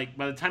think that like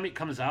by the time it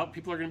comes out,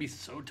 people are going to be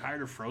so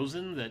tired of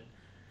Frozen that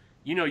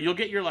you'll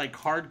get your like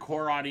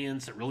hardcore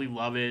audience that really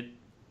love it,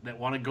 that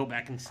want to go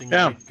back and sing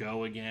Let It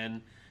Go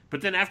again.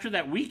 But then after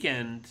that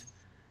weekend,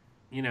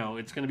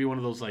 it's going to be one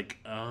of those like,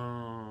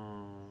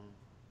 oh.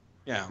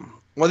 Yeah.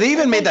 Well, they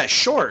even made that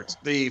short,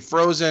 the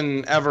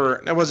Frozen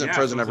Ever. It wasn't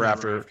Frozen Ever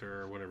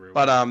After or whatever.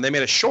 But they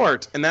made a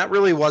short, and that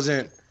really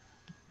wasn't.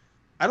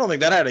 I don't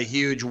think that had a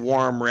huge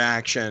warm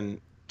reaction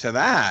to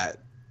that.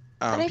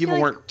 People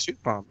weren't too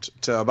pumped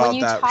about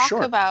that short. When you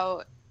talk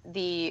about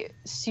the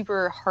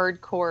super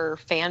hardcore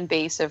fan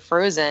base of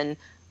Frozen,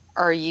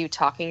 are you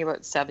talking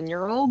about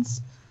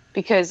 7-year-olds?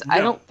 Because no. I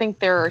don't think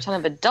there are a ton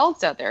of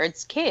adults out there.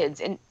 It's kids,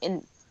 and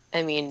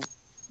I mean,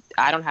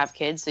 I don't have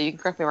kids, so you can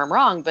correct me if I'm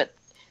wrong, but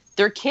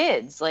they're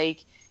kids.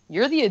 Like,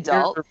 you're the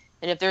adult,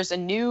 and if there's a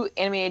new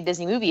animated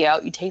Disney movie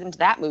out, you take them to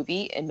that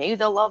movie, and maybe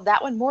they'll love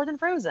that one more than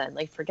Frozen.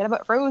 Like, forget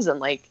about Frozen.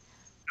 Like,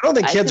 I don't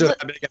think kids are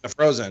that big into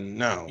Frozen.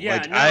 No. Yeah,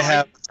 like, no,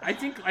 I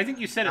think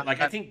you said it.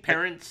 Like, I think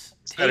parents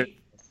take.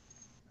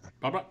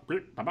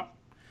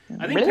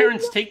 I think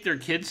parents take their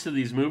kids to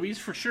these movies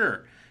for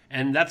sure,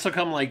 and that's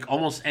become like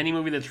almost any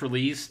movie that's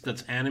released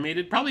that's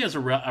animated probably has a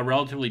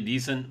relatively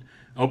decent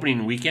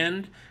opening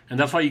weekend, and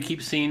that's why you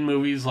keep seeing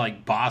movies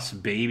like Boss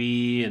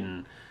Baby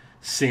and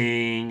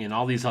Sing and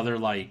all these other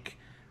like,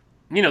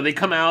 they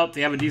come out,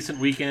 they have a decent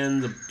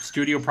weekend, the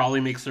studio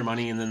probably makes their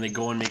money, and then they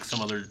go and make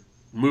some other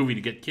movie to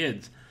get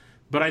kids.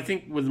 But I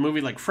think with a movie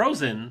like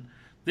Frozen,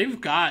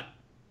 they've got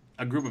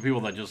a group of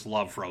people that just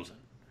love Frozen,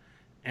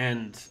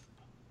 and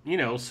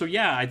so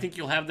yeah, I think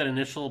you'll have that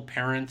initial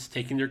parents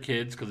taking their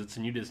kids because it's a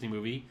new Disney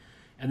movie,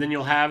 and then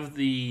you'll have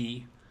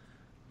the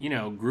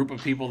group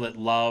of people that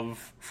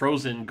love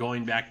Frozen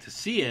going back to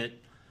see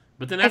it.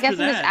 But then after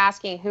that, I'm just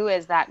asking, who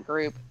is that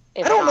group?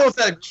 I don't know if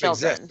that group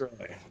exists.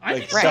 Really. I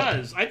think it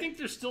does. I think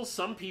there's still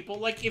some people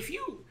like if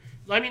you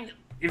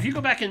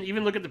go back and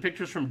even look at the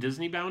pictures from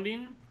Disney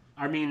Bounding.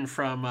 I mean,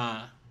 from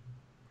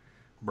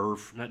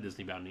Burf, not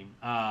Disney Bounding.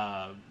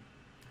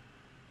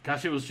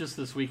 Gosh, it was just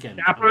this weekend.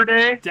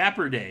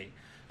 Dapper Day.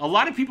 A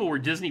lot of people were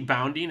Disney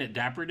Bounding at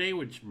Dapper Day,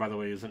 which, by the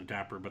way, isn't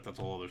Dapper, but that's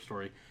a whole other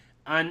story.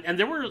 And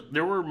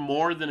there were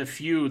more than a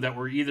few that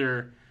were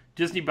either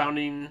Disney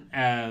Bounding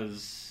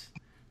as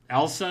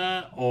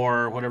Elsa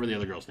or whatever the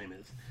other girl's name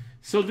is.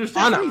 So there's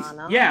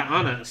Anna. Yeah,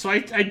 Anna. So I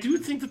do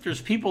think that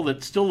there's people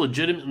that still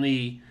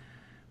legitimately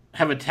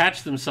have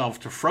attached themselves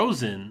to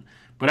Frozen,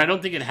 but I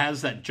don't think it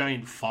has that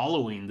giant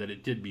following that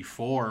it did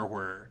before,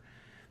 where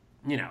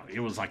it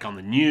was like on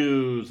the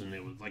news, and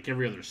it was like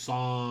every other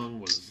song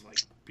was like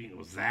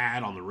was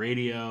that on the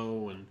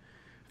radio, and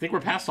I think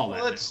we're past all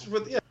that. It's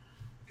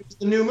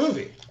the new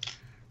movie,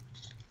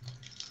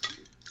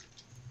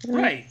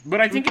 right?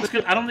 But I think it's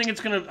gonna. I don't think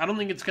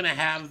it's gonna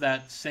have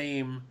that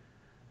same.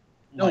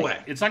 No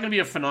way. It's not gonna be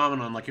a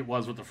phenomenon like it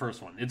was with the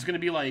first one. It's gonna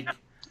be like.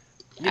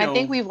 I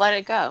think we've let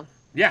it go.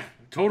 Yeah,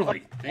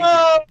 totally. Thank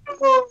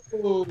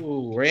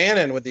you.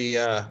 Rhiannon with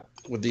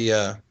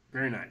the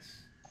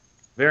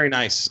very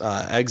nice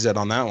exit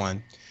on that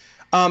one.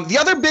 The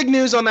other big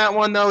news on that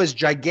one, though, is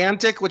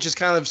Gigantic, which is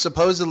kind of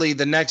supposedly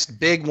the next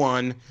big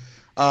one,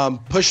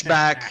 pushed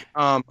back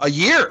a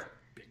year.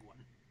 Big one.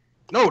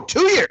 No,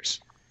 2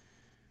 years.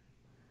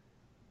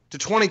 To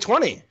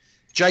 2020.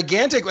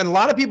 Gigantic, and a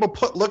lot of people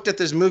looked at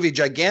this movie,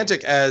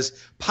 Gigantic,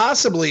 as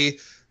possibly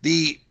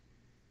the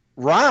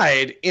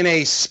ride in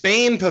a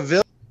Spain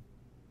pavilion.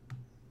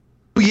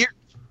 2 years.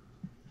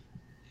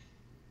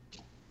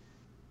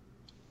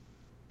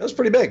 That was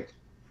pretty big.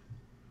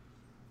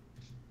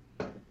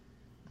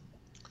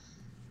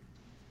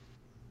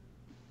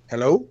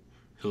 Hello?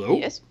 Hello?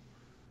 Yes.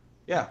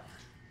 Yeah.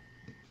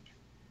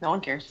 No one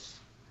cares.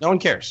 No one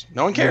cares.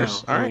 No one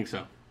cares. No, all right. I think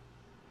so.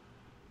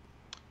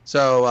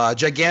 So,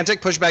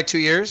 Gigantic pushed back 2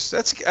 years.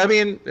 It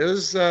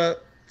was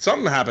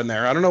something happened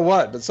there. I don't know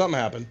what, but something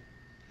happened.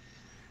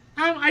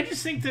 I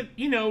just think that,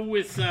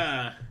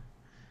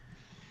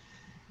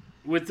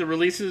 with the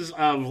releases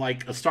of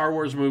like a Star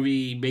Wars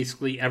movie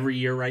basically every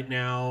year right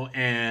now,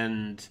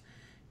 and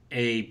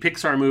a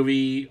Pixar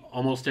movie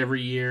almost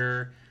every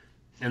year,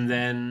 and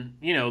then,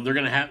 they're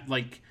going to have,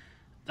 like,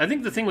 I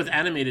think the thing with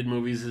animated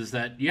movies is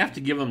that you have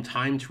to give them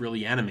time to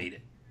really animate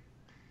it.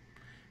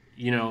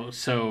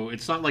 So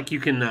it's not like you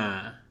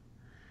can't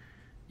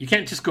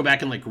just go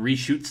back and, like,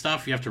 reshoot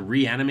stuff. You have to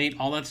reanimate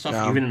all that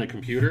stuff, even in a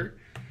computer.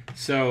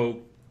 So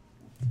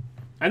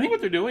I think what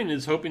they're doing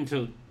is hoping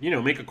to,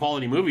 make a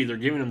quality movie. They're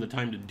giving them the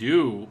time to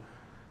do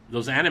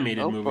those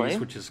animated movies,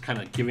 which is kind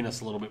of giving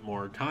us a little bit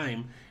more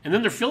time. And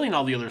then they're filling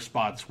all the other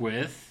spots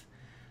with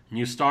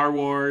new Star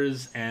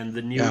Wars and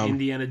the new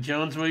Indiana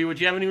Jones movie,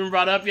 which you haven't even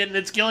brought up yet, and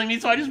it's killing me,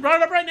 so I just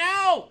brought it up right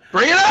now.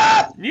 Bring it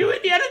up! New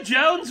Indiana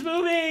Jones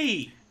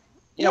movie!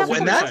 Yeah,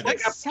 when that got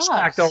pushed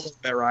back a little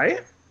bit,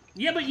 right?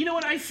 Yeah, but you know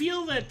what? I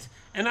feel that,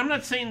 and I'm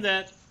not saying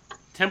that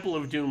Temple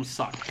of Doom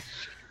sucked.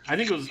 I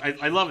think it was,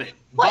 I love it.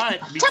 What?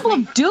 But Temple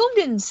of Doom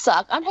didn't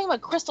suck. I'm talking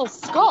about Crystal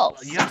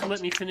Skulls. You have to let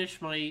me finish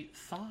my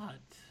thought.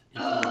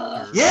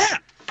 Yeah!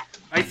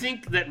 I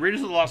think that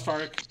Raiders of the Lost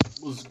Ark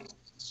was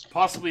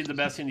possibly the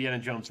best Indiana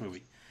Jones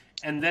movie.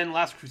 And then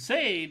Last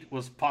Crusade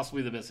was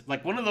possibly the best.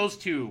 Like, one of those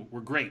two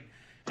were great.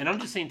 And I'm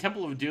just saying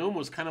Temple of Doom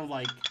was kind of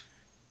like,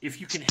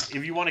 if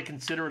you want to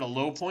consider it a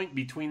low point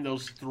between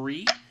those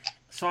three.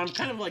 So I'm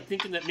kind of like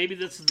thinking that maybe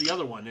this is the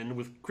other one. And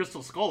with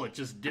Crystal Skull, it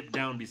just dipped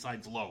down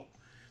besides low.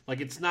 Like,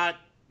 it's not,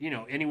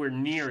 anywhere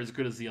near as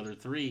good as the other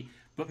three.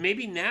 But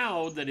maybe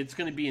now that it's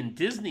going to be in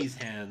Disney's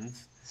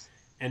hands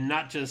and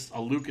not just a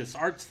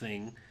LucasArts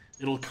thing,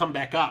 it'll come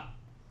back up.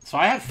 So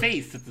I have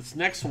faith that this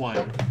next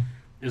one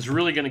is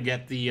really going to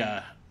get the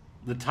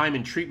time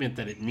and treatment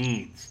that it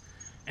needs.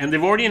 And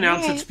they've already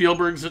announced that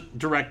Spielberg's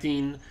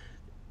directing,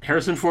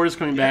 Harrison Ford is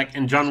coming back,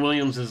 and John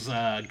Williams is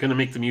going to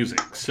make the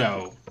music.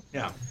 So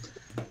yeah,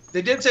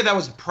 they did say that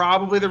was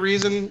probably the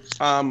reason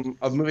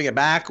of moving it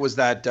back, was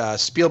that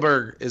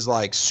Spielberg is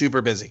like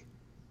super busy.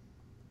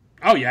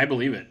 Oh yeah, I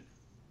believe it.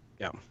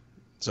 Yeah,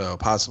 so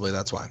possibly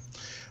that's why.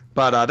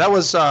 But that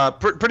was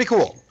pretty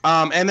cool.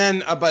 And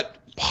then, but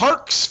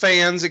Parks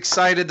fans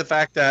excited the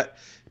fact that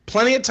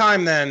plenty of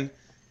time then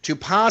to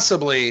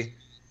possibly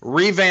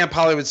revamp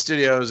Hollywood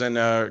Studios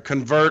and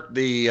convert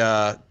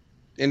the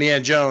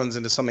Indiana Jones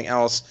into something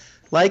else,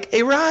 like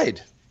a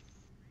ride.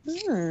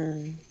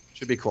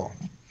 Should be cool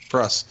for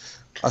us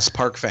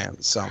Park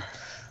fans. So, all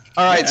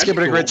right, Skip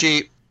it, cool.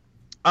 Richie.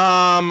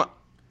 I'm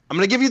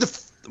going to give you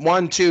the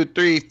 1, 2,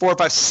 3, 4,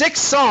 5, 6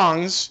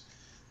 songs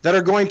that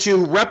are going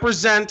to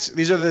represent.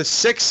 These are the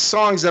 6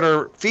 songs that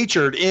are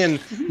featured in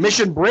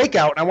Mission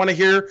Breakout. I want to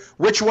hear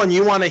which one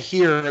you want to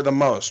hear the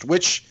most,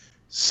 which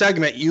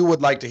segment you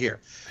would like to hear.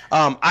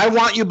 I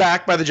Want You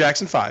Back by the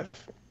Jackson 5.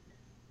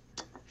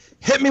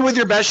 Hit Me With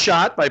Your Best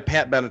Shot by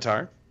Pat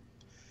Benatar.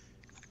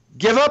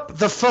 Give Up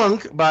the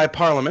Funk by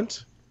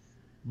Parliament.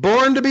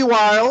 Born to Be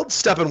Wild,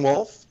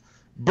 Steppenwolf.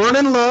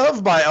 Burnin'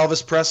 Love by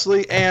Elvis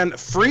Presley. And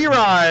Free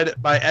Ride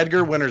by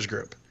Edgar Winters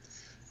Group.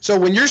 So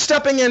when you're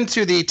stepping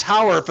into the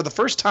tower for the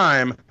first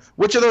time,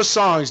 which of those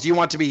songs do you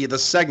want to be the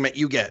segment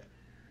you get?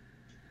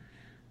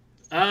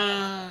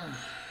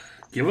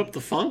 Give Up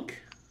the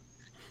Funk?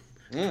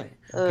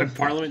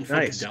 Parliament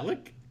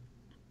Funkadelic?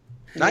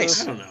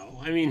 Nice. I don't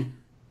know. I mean,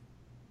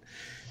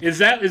 is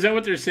that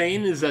what they're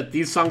saying? Is that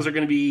these songs are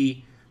going to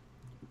be,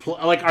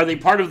 like, are they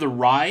part of the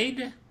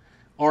ride?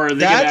 Or are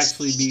they going to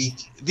actually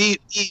be...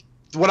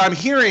 What I'm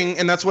hearing,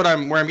 and that's where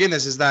I'm getting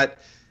this, is that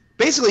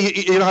basically,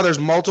 you know how there's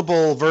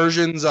multiple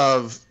versions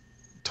of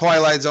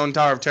Twilight Zone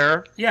Tower of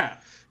Terror? Yeah.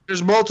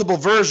 there's multiple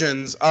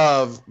versions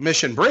of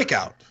Mission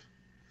Breakout.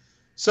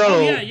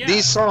 So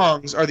these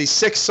songs are these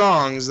 6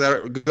 songs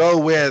that go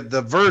with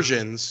the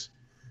versions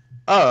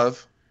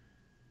of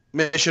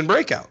Mission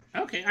Breakout.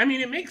 Okay, I mean,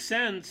 it makes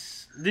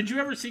sense. Did you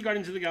ever see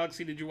Guardians of the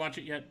Galaxy? Did you watch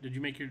it yet? Did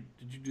you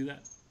do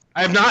that?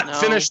 I have not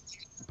finished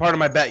part of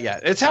my bet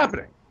yet. It's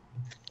happening.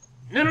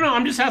 No.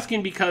 I'm just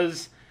asking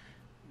because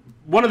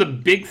one of the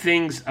big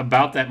things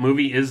about that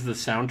movie is the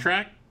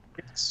soundtrack.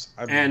 Yes.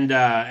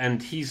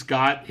 And he's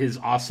got his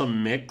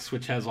awesome mix,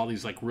 which has all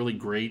these like really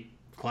great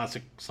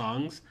classic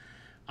songs.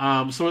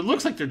 So it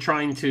looks like they're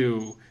trying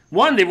to...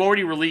 One, they've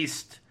already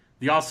released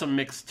the Awesome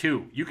Mix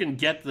 2. You can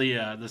get the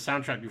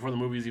soundtrack before the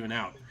movie's even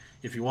out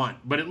if you want.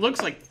 But it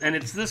looks like... And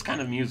it's this kind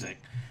of music.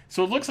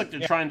 So it looks like they're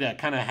trying to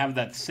kind of have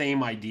that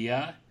same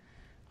idea.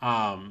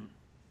 Where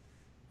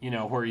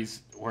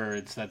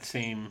it's that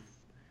same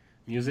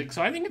music.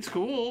 So I think it's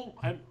cool.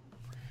 I'm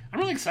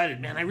really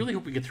excited, man. I really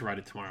hope we get to ride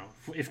it tomorrow.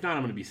 If not,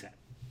 I'm going to be sad.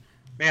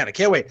 Man, I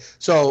can't wait.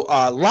 So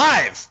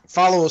live.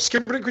 Follow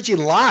Skipper and Richie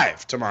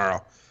live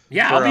tomorrow.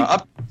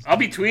 Yeah, I'll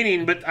be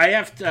tweeting, but I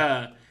have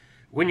to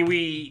when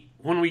we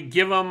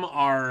give them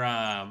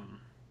our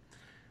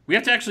we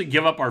have to actually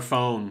give up our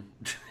phone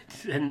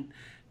and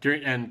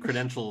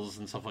credentials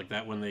and stuff like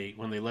that when they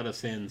let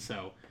us in.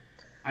 So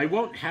I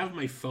won't have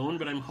my phone,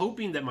 but I'm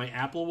hoping that my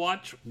Apple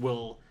Watch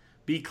will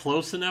be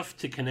close enough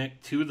to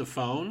connect to the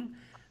phone,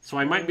 so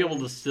I might be able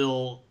to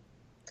still.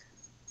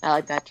 I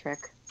like that trick.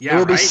 Yeah, it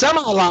will be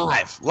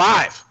semi-live.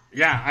 Live.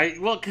 Yeah,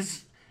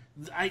 because.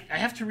 I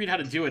have to read how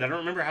to do it. I don't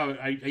remember how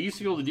I used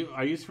to be able to do.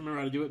 I used to remember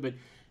how to do it, but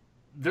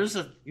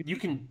you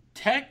can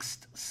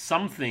text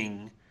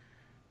something,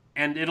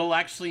 and it'll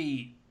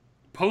actually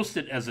post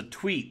it as a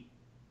tweet.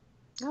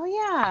 Oh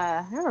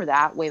yeah, I remember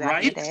that way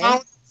back in the day.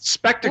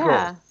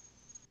 Spectacle.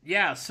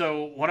 Yeah.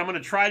 So what I'm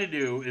going to try to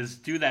do is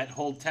do that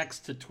whole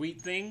text to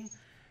tweet thing,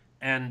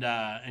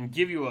 and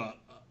give you a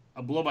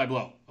blow by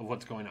blow of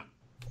what's going on.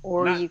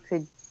 Or you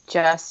could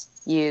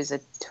just use a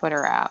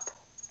Twitter app.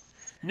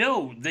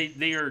 No,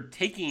 they are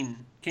taking.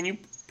 Can you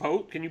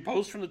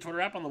post from the Twitter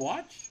app on the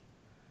watch?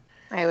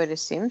 I would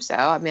assume so.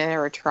 I mean, I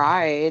never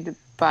tried,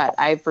 but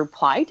I've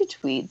replied to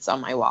tweets on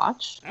my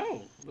watch.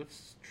 Oh,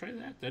 let's try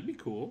that. That'd be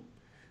cool.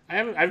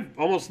 I've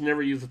almost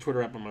never used the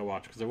Twitter app on my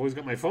watch because I've always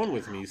got my phone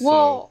with me. So.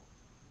 Well,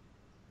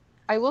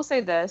 I will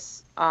say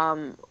this: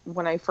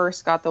 when I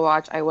first got the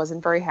watch, I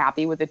wasn't very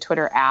happy with the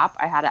Twitter app.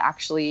 I had to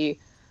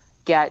actually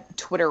get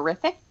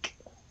Twitterific.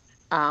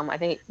 I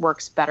think it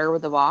works better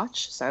with the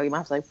watch, so you might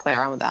have to play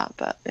around with that.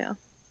 But yeah.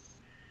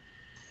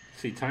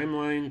 See,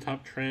 timeline,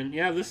 top trend.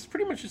 Yeah, this is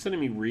pretty much just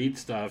letting me read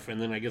stuff,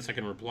 and then I guess I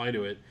can reply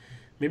to it.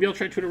 Maybe I'll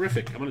try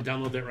Twitterific. I'm going to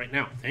download that right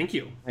now. Thank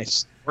you.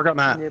 Nice. Work on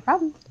that. No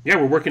problem. Yeah,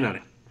 we're working on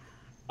it.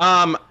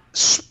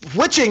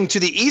 Switching to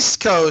the East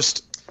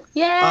Coast.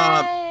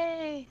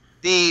 Yay!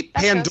 The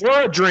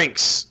Pandora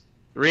drinks.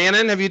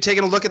 Rhiannon, have you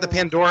taken a look at the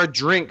Pandora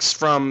drinks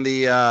from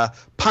the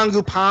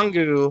Pangu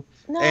Pangu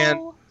and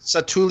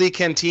Satuli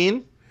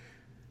Canteen?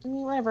 I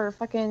mean, whatever.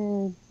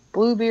 Fucking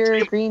blue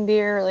beer, green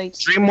beer, like...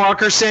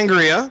 Dreamwalker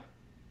Sangria.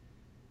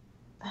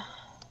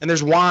 And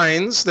there's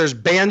wines. There's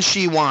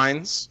Banshee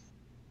wines.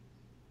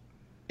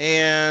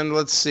 And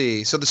let's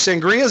see. So the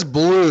Sangria is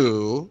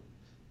blue.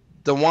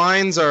 The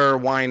wines are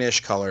wine-ish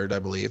colored, I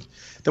believe.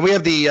 Then we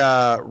have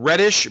the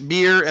reddish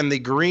beer and the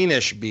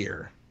greenish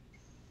beer.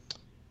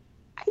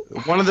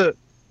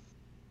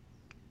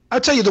 I'll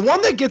tell you, the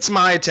one that gets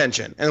my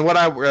attention and what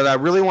I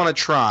really want to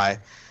try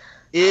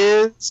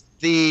is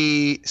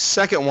the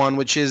second one,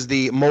 which is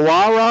the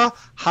Moara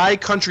High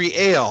Country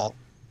Ale,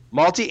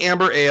 malty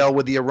amber ale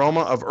with the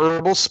aroma of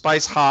herbal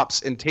spice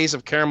hops and taste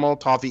of caramel,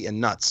 toffee,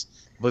 and nuts.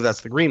 I believe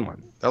that's the green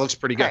one. That looks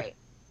pretty good. Right.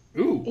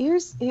 Ooh.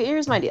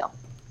 Here's my deal.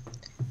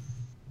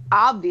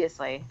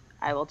 Obviously,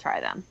 I will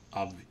try them.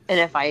 Obviously. And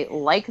if I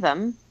like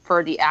them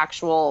for the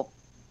actual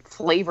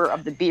flavor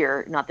of the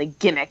beer, not the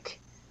gimmick,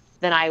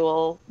 then I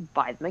will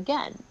buy them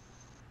again.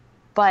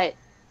 But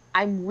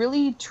I'm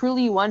really,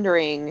 truly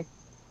wondering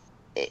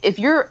if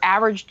you're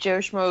average Joe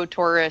Schmo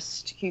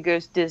tourist who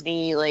goes to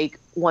Disney like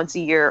once a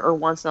year or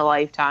once in a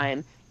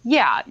lifetime,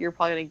 yeah, you're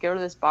probably going to go to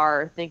this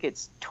bar, think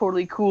it's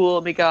totally cool,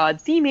 oh my god,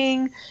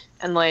 theming,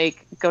 and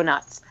like go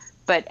nuts.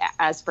 But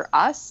as for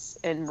us,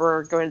 and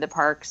we're going to the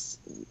parks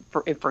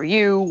for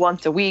you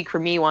once a week, for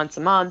me once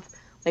a month,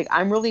 like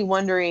I'm really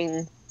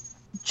wondering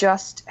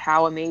just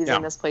how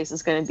amazing this place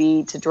is going to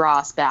be to draw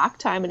us back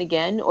time and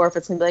again, or if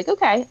it's going to be like,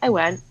 okay, I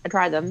went, I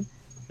tried them.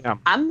 Yeah.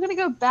 I'm going to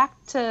go back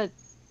to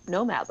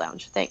Nomad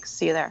Lounge. Thanks.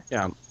 See you there.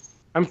 Yeah.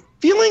 I'm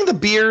feeling the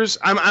beers.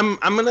 I'm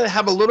going to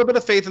have a little bit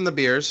of faith in the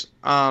beers.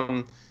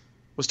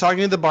 Was talking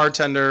to the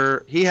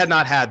bartender. He had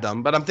not had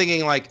them, but I'm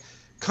thinking like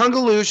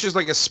Kungaloosh is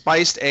like a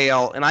spiced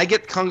ale, and I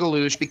get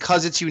Kungaloosh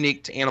because it's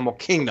unique to Animal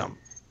Kingdom.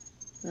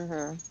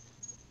 Mm-hmm.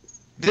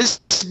 This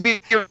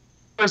beer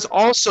is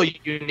also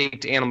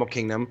unique to Animal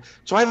Kingdom,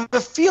 so I have a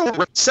feeling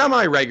I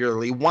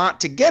semi-regularly want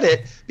to get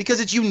it because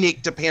it's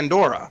unique to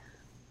Pandora,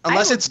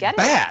 unless it's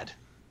bad.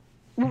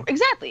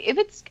 Exactly. If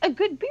it's a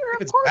good beer,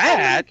 of course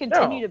I would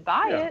continue to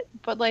buy it.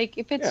 But like,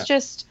 if it's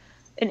just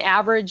an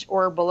average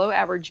or below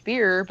average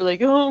beer, be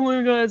like, oh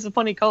my god, it's a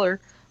funny color.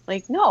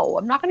 Like, no,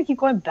 I'm not going to keep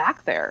going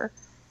back there.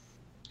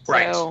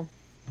 Right. So,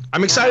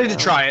 I'm excited to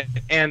try it,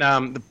 and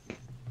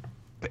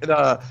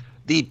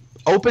the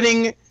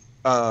opening,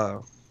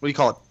 what do you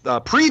call it?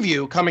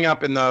 Preview coming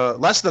up in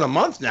less than a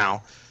month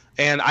now,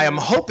 and I am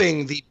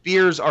hoping the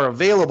beers are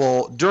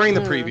available during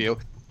the preview.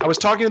 I was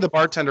talking to the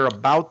bartender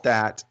about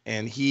that,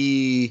 and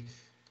he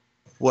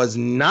was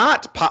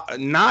not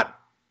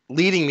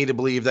leading me to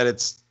believe that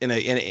it's in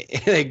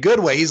a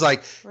good way. He's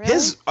like, really?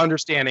 His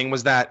understanding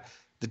was that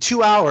the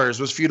 2 hours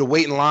was for you to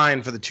wait in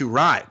line for the 2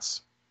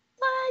 rides.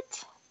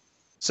 What?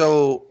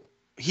 So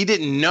he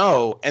didn't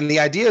know, and the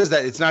idea is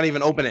that it's not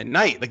even open at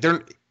night. Like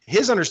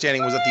his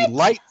understanding was that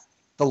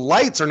the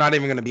lights are not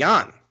even going to be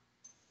on.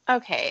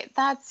 Okay,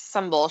 that's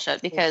some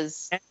bullshit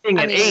because ending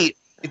at 8.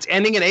 It's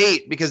ending at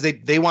 8 because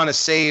they want to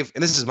save.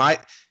 And this is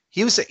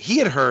he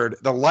had heard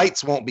the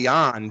lights won't be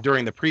on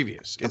during the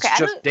previews. It's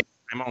just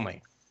daytime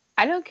only.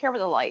 I don't care about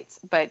the lights,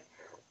 but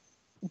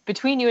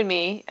between you and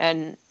me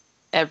and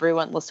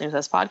everyone listening to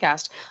this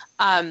podcast,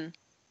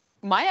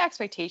 my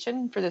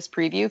expectation for this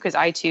preview, because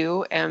I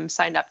too am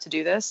signed up to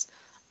do this,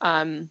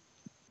 I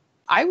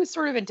was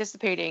sort of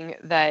anticipating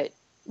that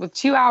with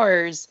 2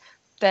 hours,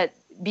 that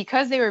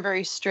because they were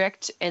very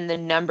strict in the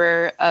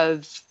number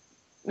of,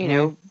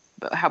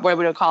 what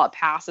would I call it,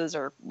 passes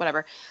or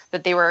whatever,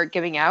 that they were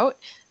giving out,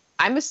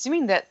 I'm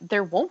assuming that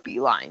there won't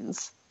be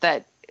lines,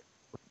 that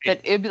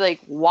it'd be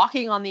like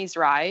walking on these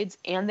rides,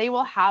 and they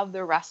will have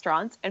the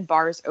restaurants and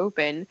bars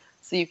open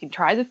so you can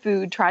try the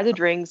food, try the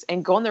drinks,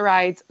 and go on the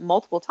rides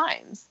multiple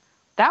times.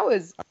 That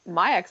was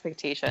my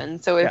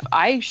expectation. So if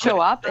I show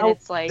up and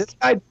it's like, this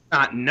guy did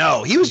not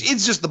know.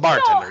 It's just the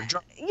bartender. No,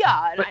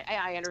 yeah, and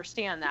I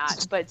understand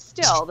that, but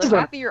still, the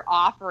fact that you're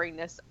offering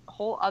this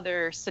whole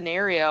other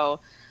scenario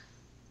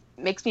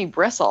makes me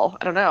bristle.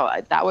 I don't know.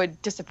 That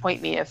would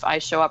disappoint me if I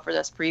show up for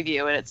this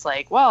preview and it's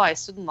like, well, I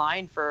stood in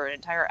line for an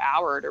entire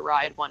hour to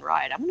ride one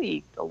ride. I'm gonna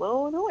be a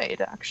little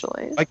annoyed,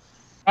 actually. Like,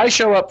 I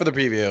show up for the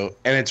preview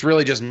and it's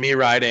really just me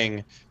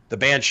riding the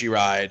Banshee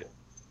ride,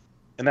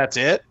 and that's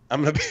it.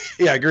 I'm gonna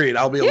be agreed.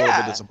 I'll be a little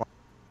bit disappointed.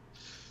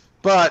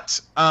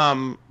 But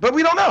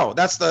we don't know.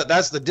 That's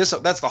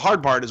the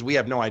hard part, is we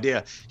have no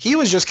idea. He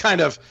was just kind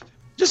of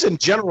just in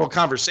general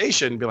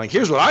conversation, being like,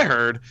 here's what I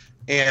heard.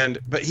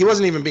 But he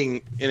wasn't even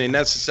being in a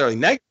necessarily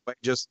negative way.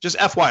 Just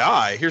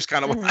FYI, here's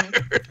kind of what I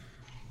heard.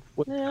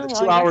 Yeah,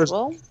 2 hours.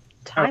 Well,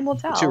 time will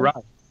tell. 2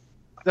 rides.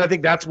 I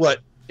think that's what,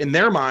 in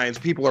their minds,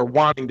 people are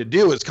wanting to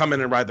do, is come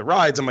in and ride the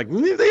rides. I'm like,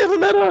 they haven't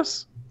met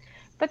us.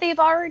 But they've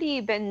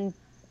already been,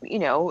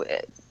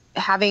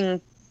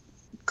 having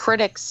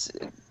critics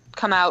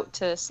come out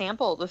to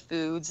sample the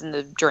foods and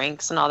the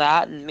drinks and all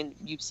that. And I mean,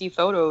 you see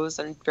photos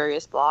on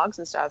various blogs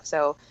and stuff.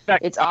 So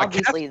it's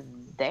obviously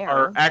there.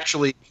 Are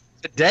actually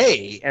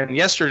today and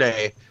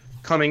yesterday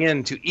coming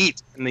in to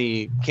eat in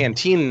the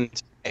canteen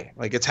today.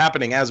 Like, it's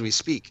happening as we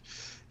speak,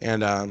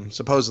 and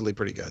supposedly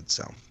pretty good.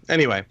 So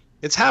anyway,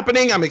 it's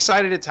happening. I'm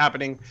excited it's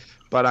happening,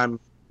 but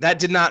that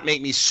did not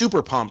make me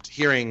super pumped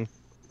hearing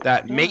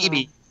that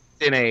maybe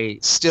in a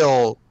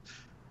still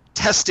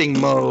testing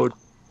mode.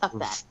 Fuck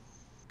that.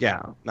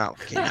 Yeah, not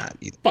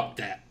either. Fuck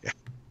that.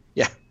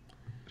 Yeah.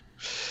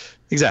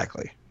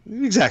 Exactly,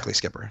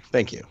 Skipper.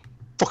 Thank you.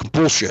 Fucking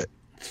bullshit.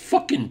 It's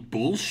fucking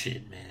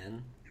bullshit,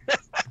 man.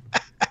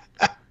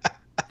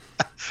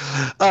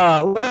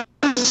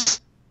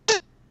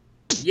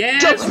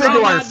 Yes, jump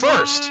into our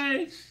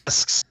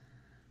first.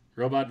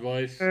 Robot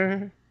voice.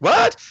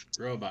 What?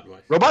 Robot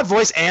voice. Robot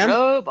voice and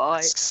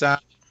robot.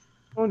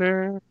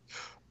 Boner.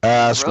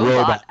 Ask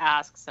robot.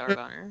 Asks our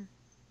boner.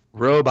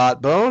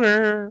 Robot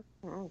boner.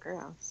 Oh,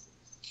 gross.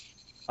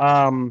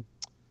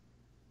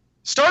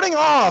 Starting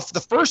off, the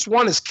first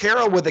one is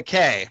Kara with a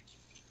K.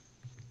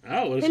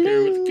 Oh, what does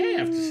Kara with a K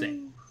have to say?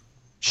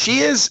 She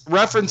is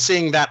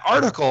referencing that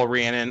article,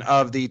 Rhiannon,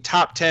 of the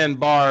top 10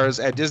 bars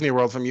at Disney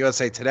World from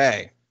USA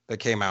Today that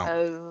came out.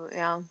 Oh,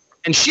 yeah.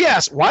 And she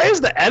asked, why is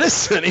the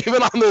Edison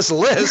even on this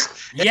list?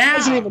 Yeah. It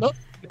doesn't even open.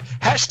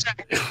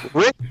 Hashtag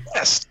ring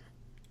list.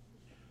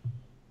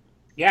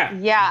 Yeah.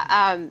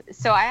 Yeah.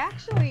 So I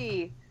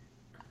actually,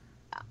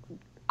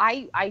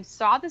 I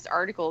saw this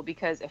article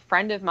because a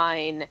friend of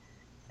mine,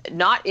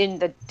 not in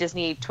the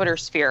Disney Twitter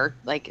sphere,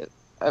 like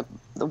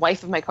the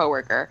wife of my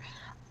coworker,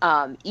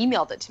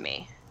 emailed it to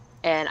me,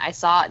 and I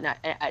saw it,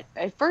 and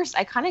at first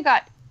I kind of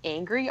got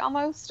angry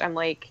almost. I'm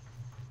like,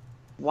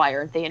 why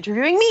aren't they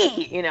interviewing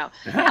me?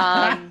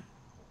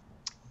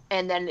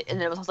 And then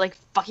it was like,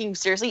 fucking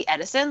seriously,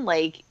 Edison?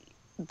 Like,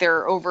 there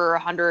are over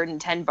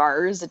 110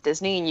 bars at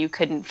Disney, and you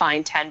couldn't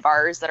find 10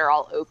 bars that are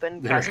all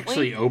open. They're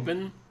actually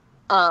open?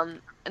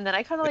 And then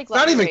I kind of like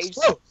let my rage.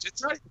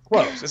 It's not even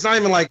close. It's not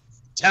even like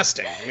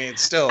testing. I mean,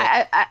 it's still.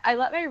 I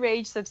let my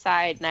rage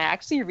subside, and I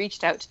actually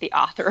reached out to the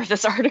author of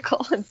this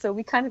article, and so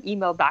we kind of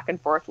emailed back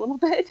and forth a little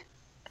bit.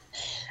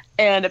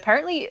 And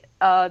apparently,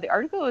 the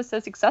article was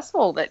so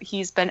successful that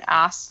he's been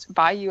asked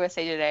by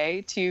USA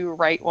Today to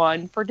write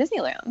one for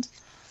Disneyland.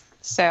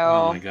 So,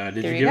 oh my god!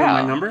 Did you give him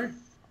my number?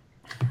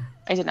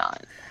 I did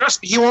not.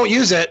 Trust me, he won't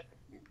use it.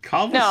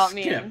 Call the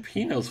Skip.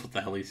 He knows what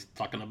the hell he's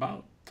talking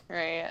about.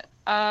 Right.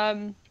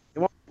 My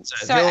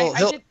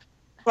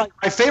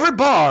favorite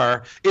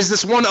bar is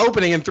this one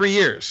opening in 3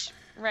 years.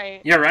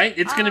 Right. Yeah, right?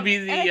 It's going to be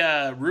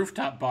the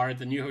rooftop bar at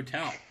the new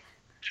hotel.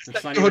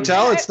 It's not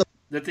hotel? It's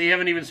that they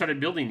haven't even started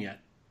building yet.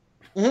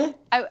 Mm-hmm.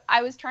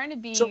 I was trying to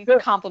be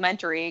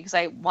complimentary because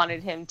I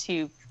wanted him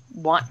to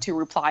want to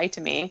reply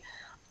to me.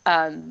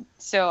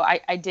 So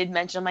I did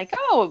mention, I'm like,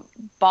 oh,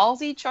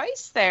 ballsy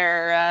choice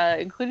there,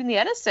 including the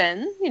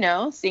Edison,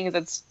 seeing as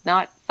it's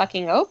not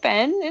fucking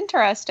open.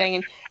 Interesting.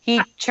 And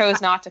he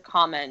chose not to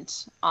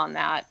comment on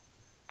that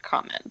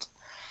comment.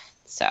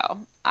 So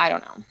I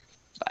don't know.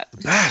 But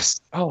the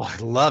best. Oh, I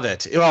love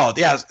it. Oh,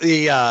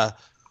 yeah.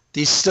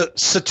 The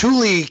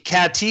Satuli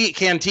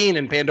Canteen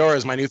in Pandora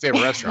is my new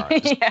favorite restaurant.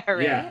 Yeah,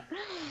 right. Yeah.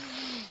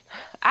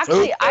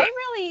 Actually,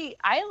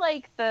 I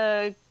like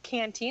the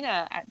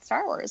cantina at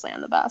Star Wars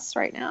Land the best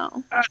right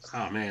now.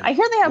 Oh man! I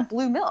hear they have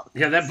blue milk.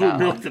 Yeah, that blue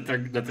milk that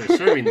they're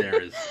serving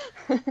there is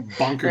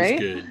bonkers right?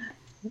 Good.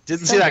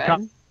 Didn't see that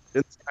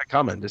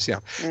coming. Just No.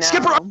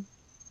 Skipper,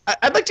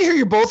 I'd like to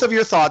hear both of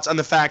your thoughts on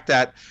the fact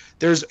that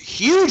there's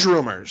huge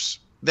rumors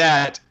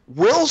that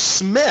Will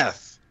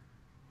Smith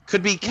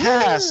could be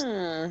cast.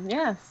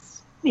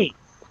 Yes.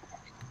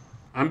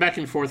 I'm back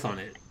and forth on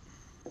it.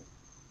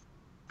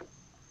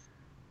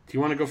 Do you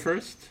want to go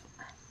first?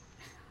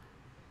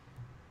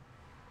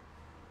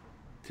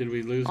 Did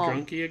we lose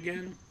Drunky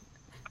again?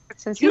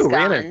 Since he's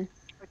gone.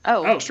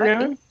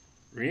 Rhiannon?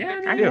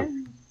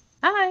 Rhiannon?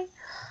 Hi.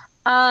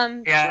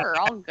 Sure,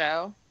 I'll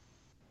go.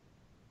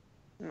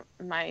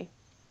 Am I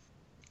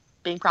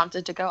being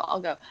prompted to go?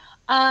 I'll go.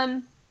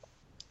 I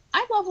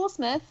love Will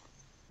Smith.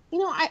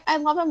 I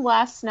love him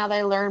less now that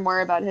I learn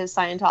more about his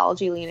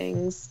Scientology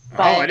leanings.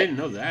 But, I didn't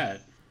know that.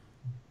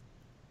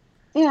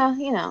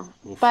 Yeah,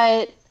 Oof.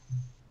 But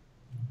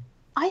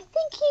I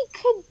think he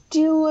could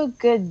do a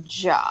good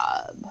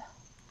job.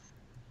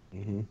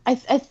 Mm-hmm. I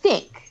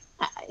think.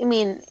 I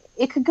mean,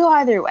 it could go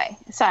either way.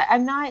 So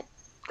I'm not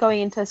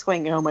going into this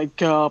going, oh my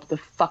God, what the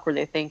fuck were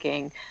they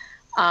thinking?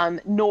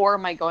 Nor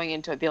am I going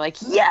into it being like,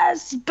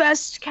 yes,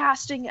 best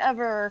casting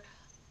ever.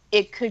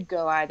 It could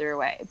go either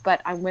way.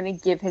 But I'm going to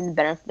give him the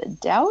benefit of the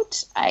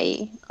doubt.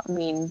 I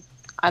mean,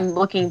 I'm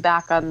looking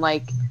back on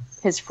like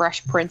his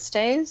Fresh Prince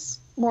days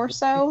more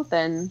so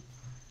than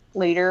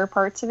later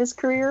parts of his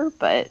career.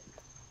 But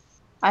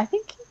I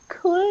think he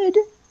could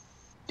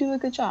do a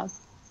good job.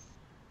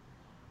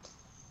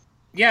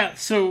 Yeah,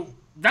 so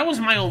that was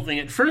my own thing.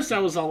 At first I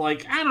was all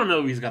like, I don't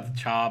know if he's got the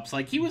chops.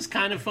 Like, he was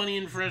kind of funny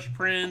in Fresh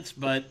Prince,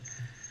 but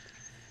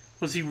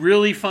was he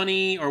really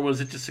funny, or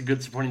was it just a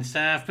good supporting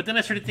staff? But then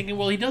I started thinking,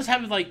 well, he does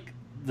have, like,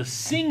 the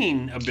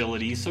singing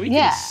ability, so he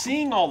can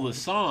sing all the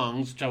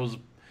songs, which I was...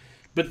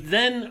 But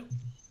then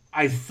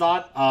I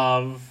thought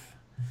of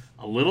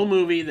a little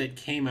movie that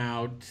came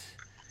out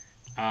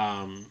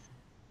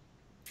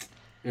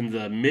in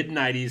the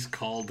mid-90s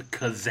called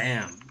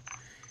Kazam.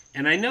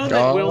 And I know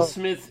that Will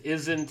Smith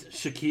isn't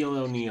Shaquille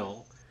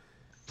O'Neal,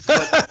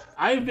 but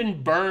I've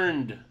been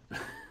burned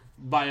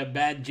by a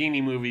bad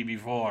genie movie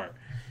before.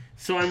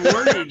 So I'm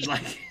worried,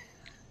 like...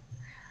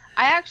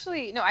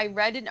 I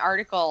read an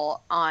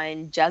article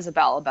on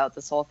Jezebel about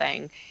this whole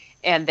thing,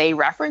 and they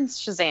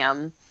referenced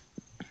Shazam,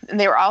 and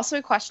they were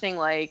also questioning,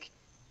 like,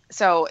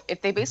 so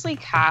if they basically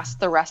cast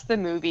the rest of the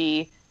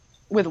movie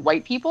with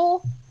white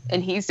people,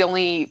 and he's the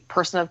only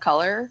person of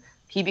color,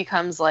 he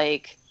becomes,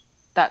 like,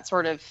 that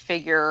sort of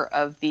figure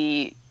of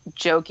the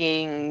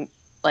joking,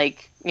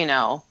 like,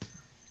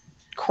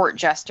 court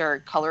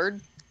jester colored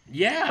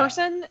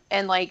person,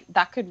 and, like,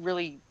 that could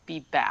really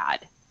be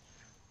bad.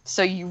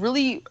 So you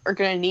really are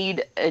going to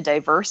need a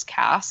diverse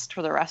cast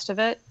for the rest of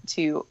it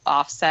to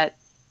offset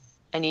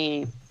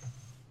any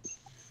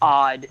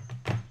odd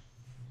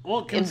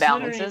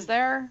imbalances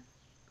there.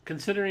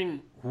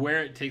 Considering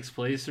where it takes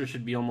place, there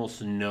should be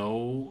almost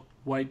no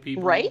white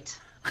people. Right?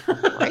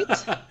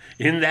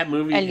 In that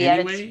movie, and yet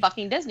it's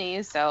fucking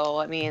Disney, so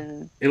I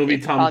mean, it'll be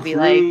Tom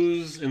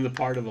Cruise in the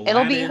part of Aladdin.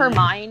 It'll be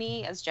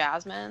Hermione as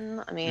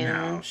Jasmine. I mean,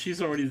 no, she's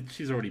already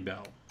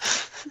Belle,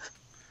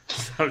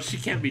 so she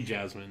can't be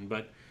Jasmine.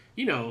 But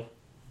they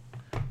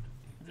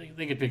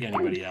could pick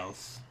anybody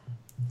else.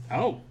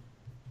 Oh,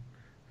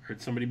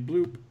 heard somebody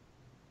bloop.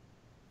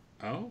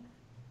 Oh,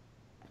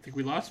 I think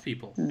we lost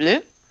people.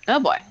 Bloop. Oh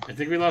boy. I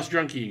think we lost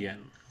Drunky again.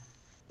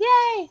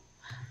 Yay.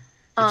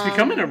 It's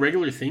becoming a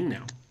regular thing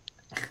now.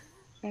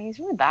 Yeah, he's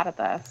really bad at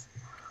this.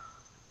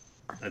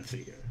 Let's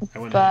see here. I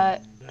went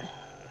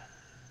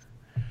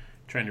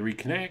trying to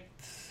reconnect.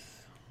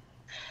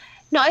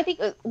 No, I think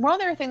one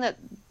other thing that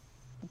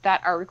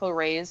article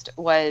raised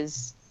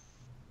was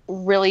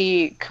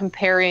really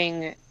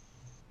comparing.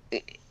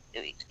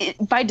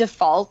 By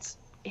default,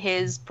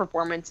 his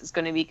performance is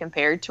going to be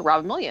compared to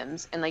Robin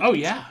Williams, and like,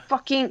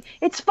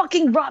 it's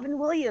fucking Robin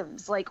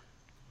Williams. Like,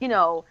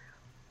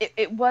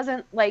 it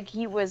wasn't like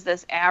he was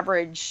this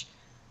average,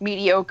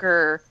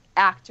 mediocre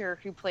actor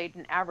who played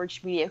an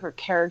average, mediocre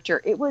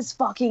character. It was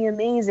fucking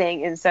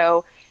amazing. And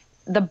so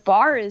the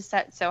bar is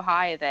set so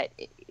high that,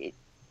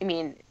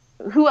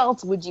 who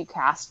else would you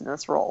cast in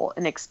this role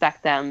and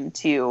expect them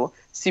to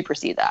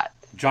supersede that?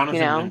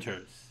 Jonathan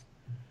Winters.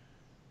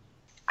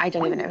 I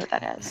don't even know who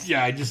that is.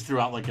 Yeah, I just threw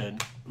out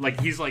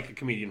he's like a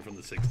comedian from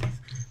the 60s.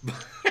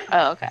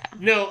 Oh, okay.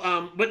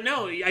 No, but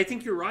no, I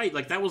think you're right.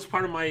 Like, that was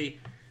part of my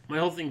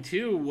whole thing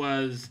too,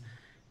 was,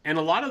 and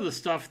a lot of the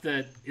stuff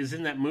that is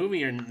in that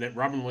movie and that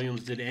Robin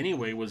Williams did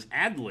anyway was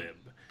ad lib.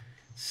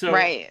 So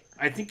right.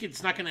 I think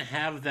it's not going to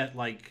have that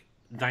like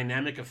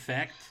dynamic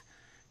effect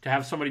to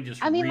have somebody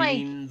just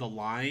reading the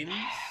lines.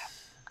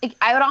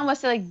 I would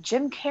almost say like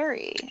Jim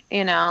Carrey,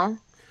 you know?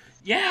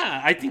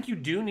 Yeah, I think you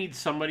do need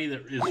somebody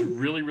that is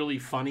really, really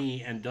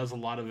funny and does a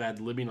lot of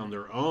ad-libbing on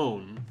their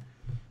own,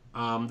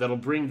 that'll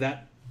bring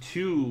that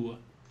to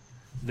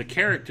the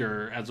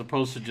character as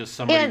opposed to just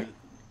somebody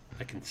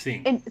that can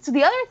sing. And so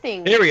the other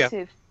thing... Here we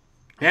go.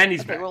 And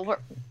he's back. Well,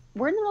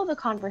 we're in the middle of a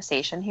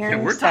conversation here,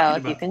 we're so talking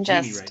if about you can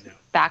just right now.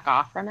 Back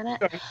off for a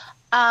minute. Okay.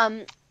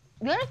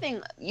 The other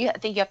thing I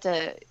think you have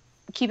to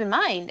keep in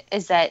mind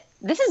is that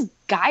this is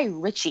Guy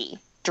Ritchie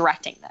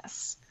directing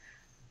this.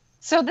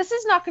 So this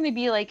is not going to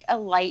be like a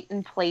light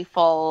and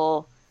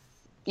playful,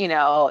 you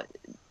know,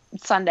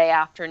 Sunday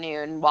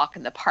afternoon walk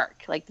in the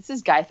park. Like, this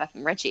is Guy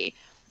fucking Ritchie.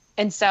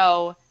 And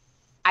so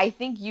I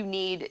think you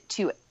need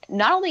to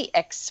not only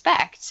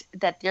expect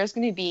that there's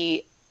going to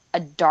be a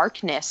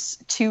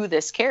darkness to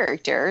this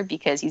character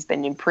because he's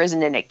been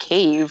imprisoned in a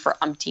cave for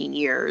umpteen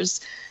years,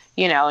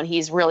 you know, and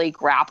he's really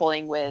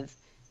grappling with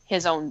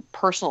his own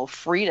personal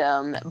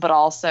freedom, but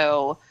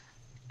also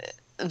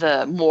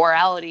the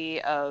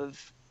morality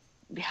of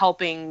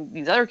helping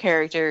these other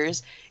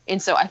characters.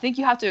 And so I think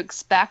you have to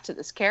expect that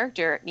this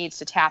character needs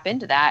to tap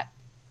into that.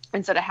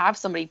 And so to have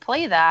somebody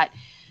play that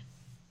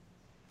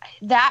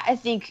I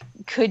think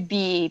could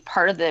be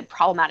part of the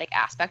problematic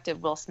aspect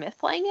of Will Smith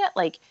playing it.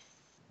 Like,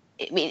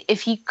 I mean,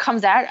 if he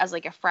comes at it as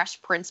like a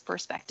Fresh Prince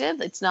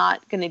perspective, it's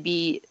not going to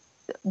be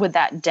with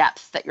that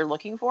depth that you're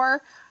looking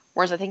for.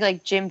 Whereas I think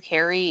like Jim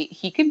Carrey,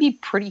 he can be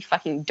pretty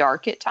fucking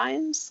dark at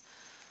times.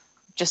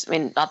 Just, I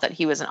mean, not that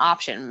he was an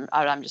option.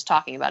 I'm just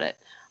talking about it.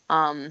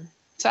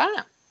 So I don't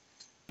know.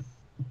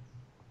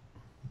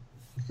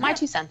 My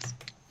 2 cents.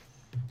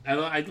 I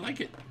like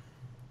it.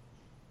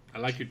 I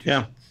like your 2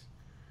 cents.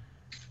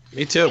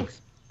 Me too. Thanks.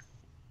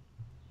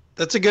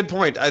 That's a good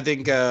point. I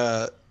think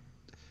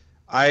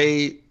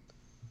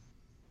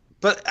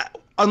but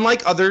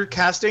unlike other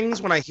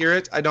castings, when I hear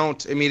it, I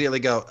don't immediately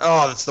go,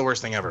 "Oh, that's the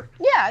worst thing ever."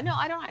 Yeah, no,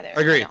 I don't either.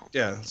 Agreed.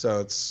 Yeah.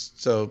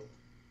 So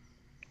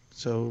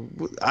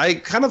I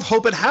kind of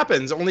hope it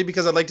happens, only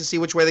because I'd like to see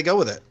which way they go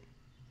with it.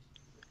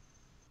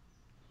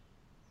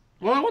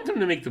 Well, I want them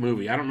to make the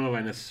movie. I don't know if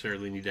I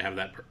necessarily need to have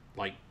that,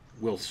 like,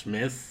 Will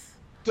Smith.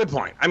 Good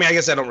point. I mean, I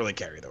guess I don't really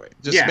care either way.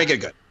 Just make it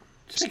good.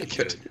 Just make it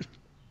good.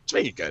 Just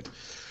make it good.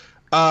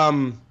 I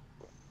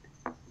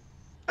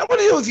want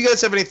to know if you guys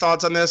have any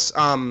thoughts on this.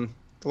 The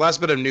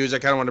last bit of news I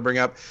kind of want to bring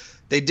up.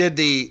 They did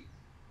the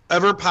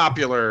ever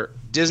popular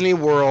Disney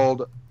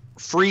World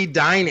free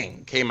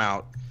dining came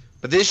out.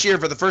 But this year,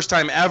 for the first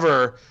time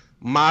ever,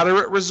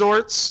 moderate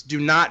resorts do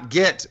not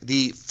get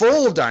the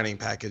full dining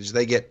package.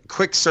 They get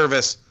quick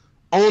service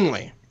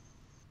only.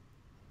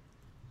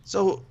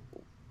 So,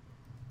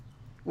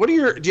 do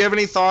you have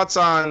any thoughts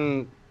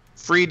on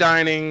free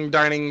dining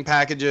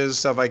packages,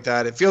 stuff like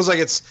that? It feels like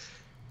it's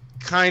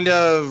kind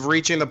of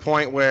reaching the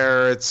point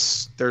where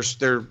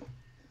they're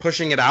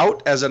pushing it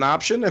out as an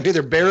option. I mean,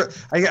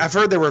 I've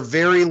heard there were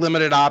very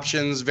limited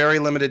options, very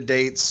limited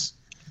dates,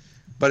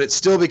 but it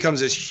still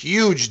becomes this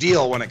huge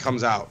deal when it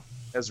comes out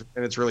and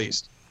it's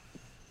released.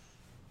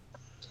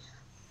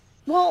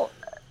 Well,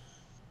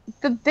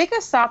 the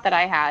biggest thought that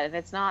I had, and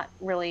it's not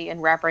really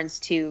in reference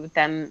to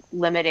them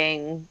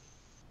limiting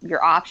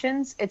your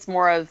options, it's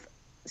more of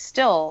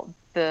still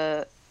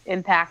the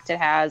impact it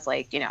has.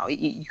 Like, you know,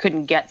 you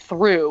couldn't get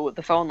through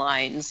the phone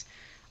lines.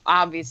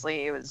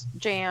 Obviously, it was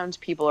jammed.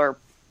 People are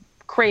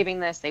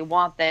craving this. They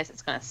want this.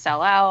 It's going to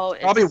sell out.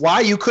 Probably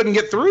why you couldn't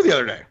get through the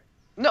other day.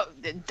 No,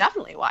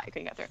 definitely why I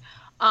couldn't get through.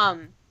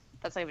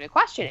 That's not even a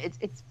question.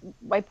 It's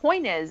my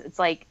point is, it's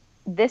like,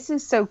 this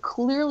is so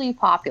clearly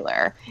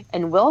popular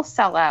and will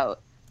sell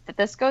out that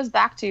this goes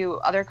back to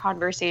other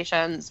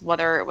conversations,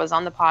 whether it was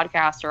on the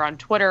podcast or on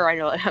Twitter. I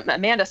know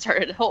Amanda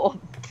started a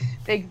whole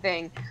big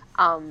thing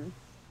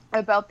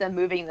about them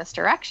moving this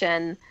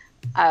direction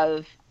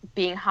of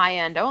being high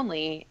end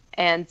only.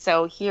 And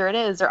so here it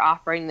is, they're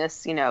offering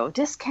this, you know,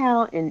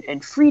 discount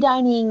and free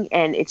dining,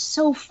 and it's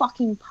so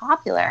fucking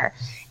popular.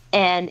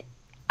 And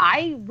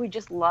I would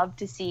just love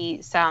to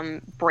see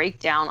some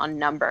breakdown on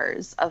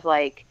numbers of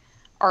like,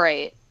 all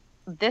right,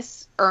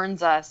 this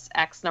earns us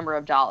X number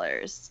of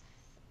dollars.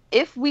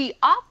 If we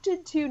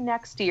opted to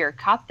next year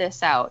cut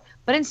this out,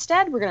 but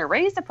instead we're going to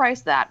raise the price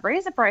of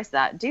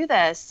that, do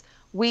this,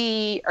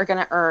 we are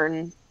going to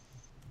earn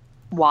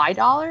Y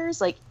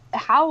dollars. Like,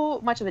 how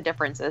much of a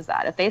difference is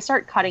that? If they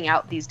start cutting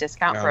out these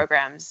discount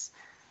programs,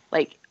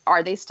 like,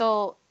 are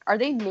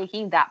they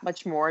making that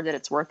much more that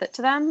it's worth it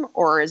to them?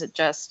 Or is it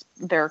just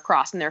they're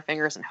crossing their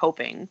fingers and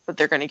hoping that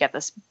they're going to get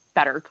this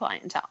better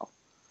clientele?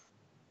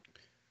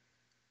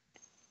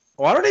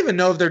 Well, I don't even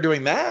know if they're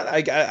doing that.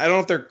 I don't know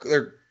if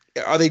they're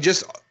are they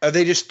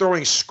just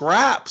throwing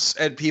scraps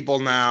at people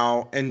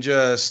now and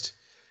just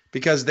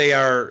because they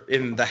are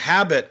in the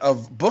habit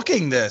of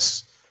booking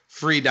this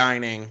free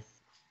dining.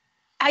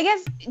 I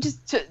guess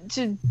just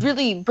to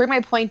really bring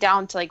my point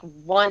down to like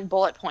one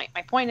bullet point.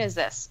 My point is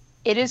this.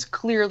 It is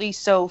clearly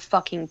so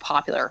fucking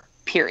popular,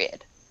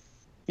 period.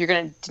 You're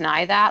going to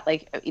deny that?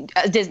 Like,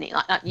 Disney,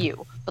 not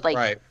you. But, like,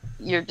 right.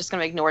 You're just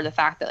going to ignore the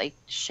fact that, like,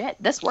 shit,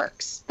 this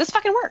works. This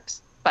fucking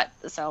works. But,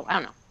 so, I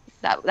don't know.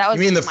 That was. You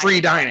mean the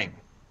free dining?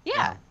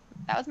 Yeah.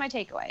 That was my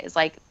takeaway. Is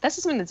like, this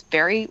is something that's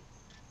very,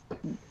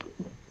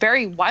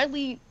 very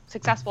widely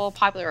successful,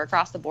 popular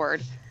across the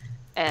board.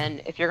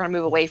 And if you're going to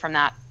move away from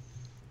that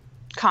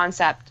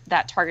concept,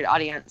 that target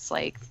audience,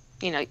 like,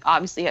 you know,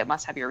 obviously it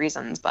must have your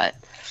reasons, but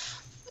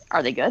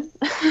are they good?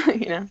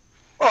 You know?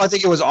 Well, I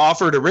think it was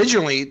offered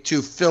originally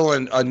to fill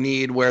in a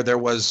need where there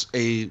was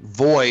a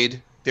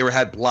void. They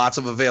had lots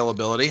of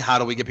availability. How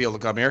do we get people to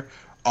come here?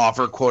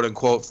 Offer quote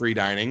unquote free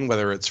dining,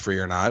 whether it's free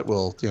or not.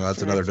 Well, you know,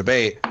 that's another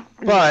debate.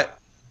 But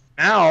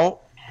now,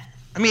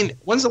 I mean,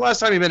 when's the last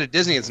time you've been at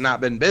Disney? It's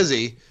not been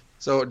busy.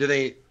 So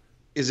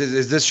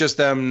is this just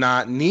them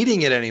not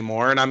needing it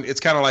anymore? And it's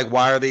kind of like,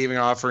 why are they even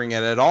offering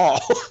it at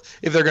all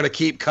if they're going to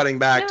keep cutting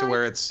back to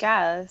where it's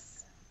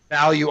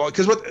value?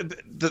 Because what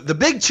the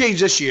big change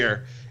this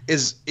year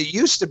is it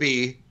used to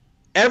be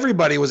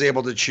everybody was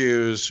able to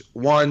choose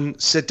one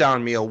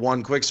sit-down meal,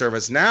 one quick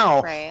service.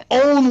 Now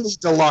only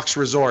deluxe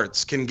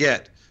resorts can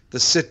get the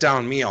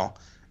sit-down meal.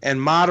 And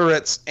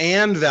moderates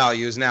and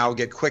values now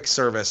get quick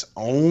service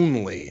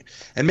only.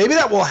 And maybe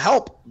that will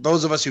help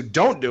those of us who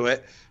don't do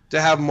it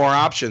to have more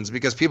options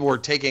because people were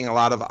taking a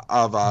lot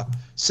of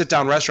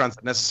sit-down restaurants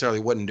that necessarily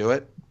wouldn't do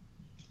it.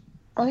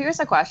 Well, here's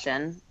a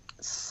question.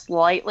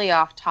 Slightly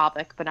off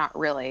topic, but not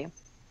really.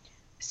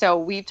 So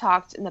we've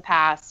talked in the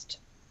past,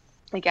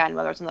 again,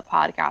 whether it's on the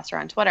podcast or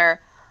on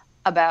Twitter,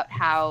 about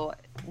how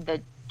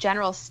the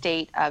general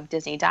state of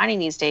Disney dining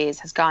these days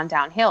has gone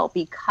downhill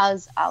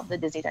because of the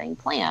Disney dining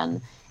plan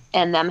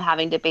and them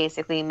having to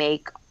basically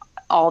make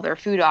all their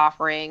food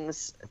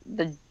offerings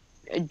the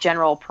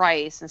general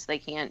price since they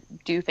can't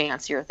do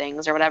fancier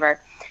things or whatever.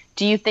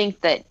 Do you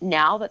think that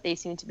now that they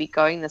seem to be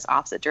going this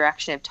opposite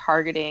direction of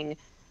targeting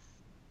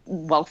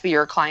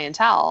wealthier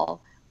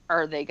clientele,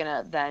 are they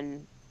going to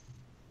then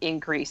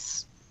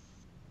increase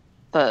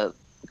the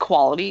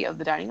quality of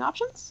the dining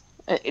options?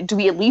 Do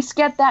we at least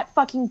get that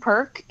fucking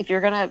perk? If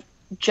you're going to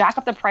jack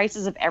up the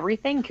prices of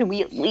everything, can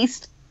we at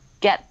least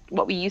get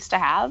what we used to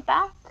have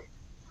back?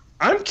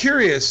 I'm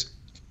curious,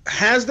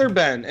 has there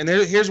been, and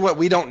here's what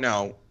we don't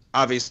know,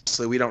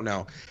 obviously we don't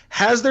know,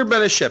 has there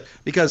been a shift?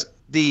 Because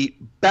the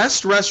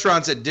best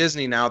restaurants at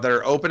Disney now that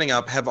are opening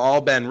up have all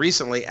been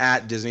recently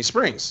at Disney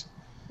Springs.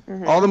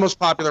 Mm-hmm. All the most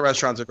popular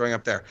restaurants are going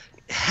up there.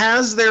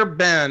 Has there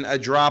been a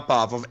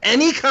drop-off of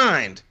any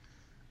kind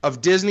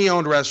of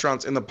Disney-owned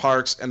restaurants in the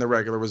parks and the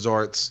regular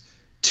resorts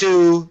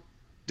to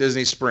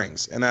Disney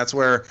Springs? And that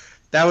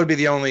would be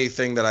the only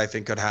thing that I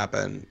think could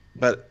happen.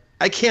 But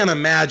I can't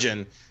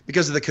imagine,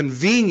 because of the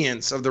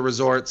convenience of the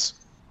resorts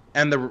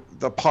and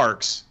the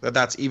parks,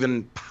 that's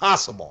even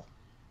possible.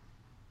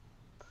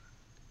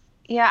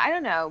 Yeah, I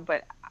don't know,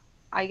 but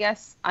I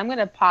guess I'm going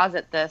to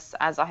posit this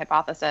as a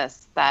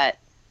hypothesis that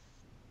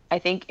I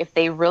think if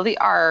they really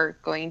are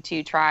going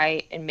to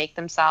try and make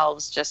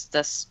themselves just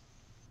this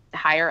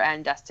higher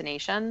end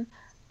destination,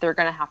 they're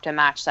going to have to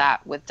match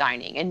that with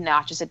dining, and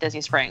not just at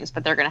Disney Springs,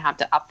 but they're going to have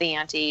to up the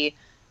ante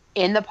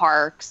in the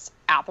parks,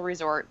 at the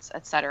resorts,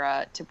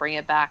 etc., to bring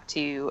it back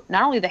to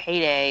not only the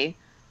heyday,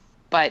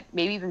 but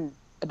maybe even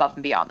above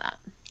and beyond that.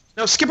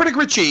 Now, Skipper Dick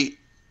Ritchie,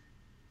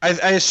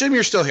 I assume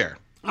you're still here.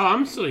 Oh,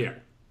 I'm still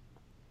here.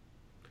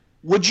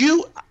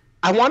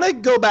 I want to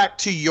go back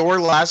to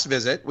your last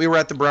visit. We were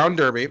at the Brown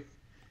Derby.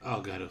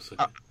 Oh, God, it was so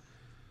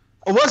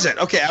good. Was it?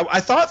 Okay, I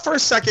thought for a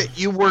second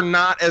you were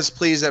not as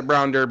pleased at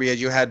Brown Derby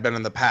as you had been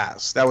in the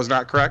past. That was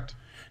not correct?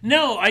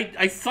 No,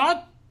 I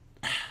thought...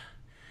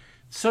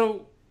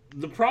 So,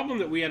 the problem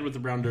that we had with the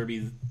Brown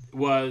Derby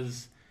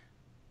was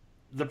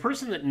the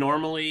person that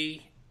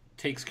normally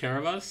takes care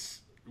of us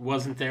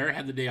wasn't there,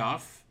 had the day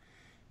off.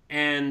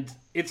 And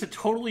it's a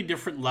totally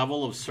different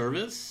level of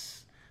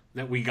service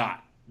that we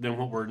got than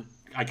what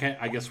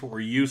we're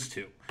used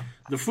to.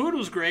 The food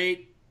was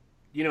great,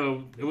 you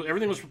know,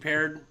 everything was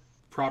prepared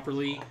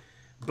properly,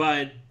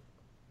 but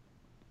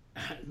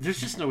there's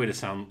just no way to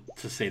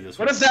say this.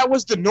 What if that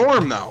was the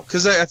norm, though?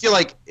 Because I feel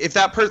like if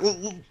that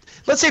person,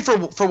 let's say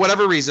for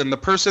whatever reason, the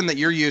person that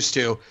you're used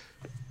to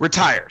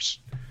retires,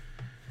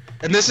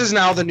 and this is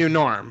now the new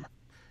norm,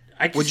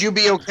 would you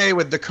be okay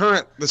with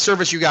the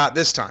service you got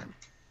this time?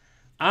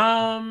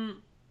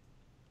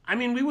 I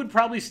mean, we would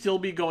probably still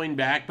be going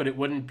back, but it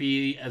wouldn't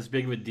be as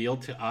big of a deal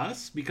to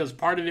us because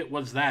part of it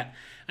was that.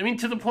 I mean,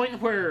 to the point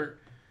where,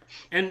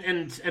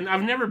 and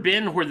I've never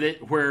been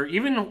where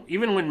even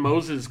when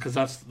Moses, because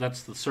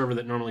that's the server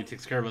that normally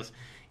takes care of us,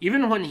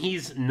 even when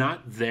he's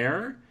not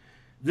there,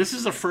 this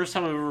is the first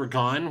time I've ever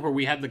gone where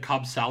we had the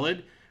Cobb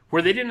salad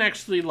where they didn't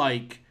actually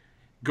like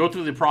go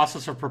through the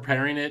process of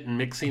preparing it and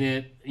mixing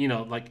it. You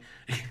know, like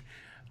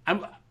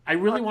I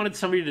really wanted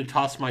somebody to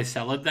toss my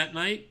salad that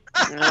night.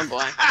 Oh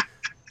boy.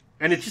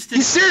 And it just didn't...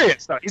 He's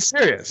serious, though. He's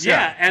serious.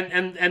 Yeah,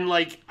 and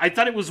like, I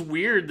thought it was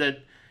weird that,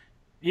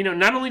 you know,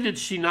 not only did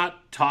she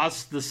not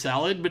toss the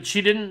salad, but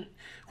she didn't,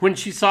 when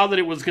she saw that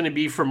it was going to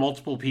be for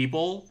multiple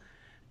people,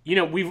 you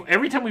know,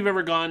 every time we've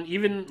ever gone,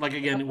 even, like,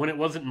 again, when it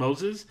wasn't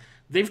Moses,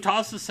 they've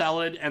tossed the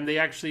salad and they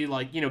actually,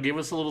 like, you know, gave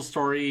us a little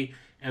story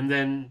and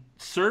then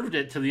served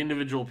it to the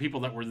individual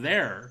people that were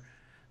there,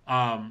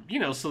 you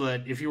know, so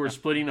that if you were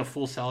splitting a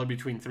full salad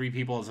between 3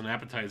 people as an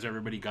appetizer,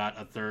 everybody got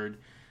a third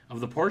of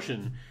the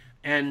portion.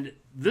 And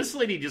this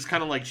lady just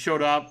kind of like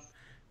showed up,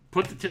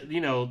 put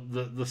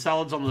the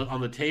salads on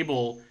the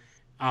table,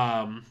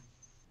 and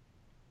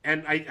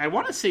I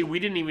want to say we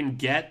didn't even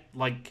get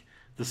like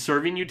the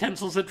serving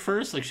utensils at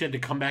first. Like she had to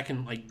come back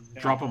and like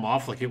drop them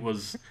off, like it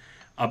was,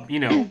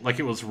 like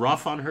it was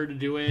rough on her to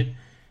do it.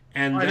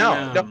 And I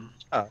then,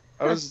 know.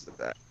 I was,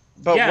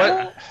 but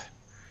yeah, what?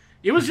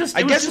 It was just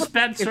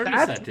bad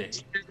service that day.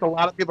 A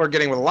lot of people are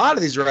getting with a lot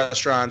of these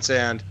restaurants,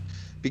 and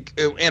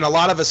a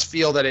lot of us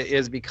feel that it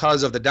is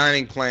because of the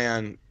dining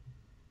plan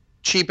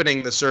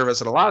cheapening the service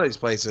at a lot of these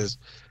places.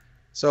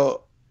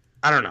 So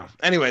I don't know.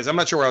 Anyways, I'm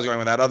not sure where I was going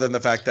with that, other than the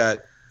fact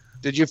that,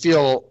 did you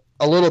feel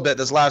a little bit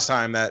this last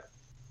time that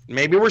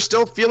maybe we're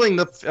still feeling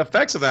the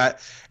effects of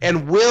that?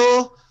 And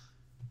will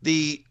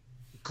the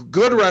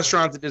good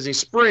restaurants at Disney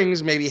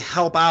Springs maybe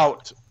help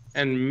out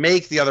and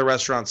make the other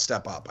restaurants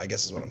step up, I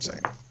guess is what I'm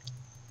saying.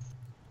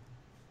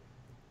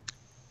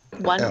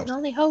 One can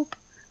only hope.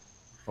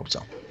 Hope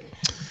so.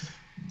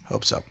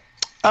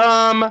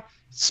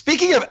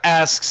 Speaking of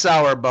Ask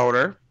Sour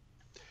Boner,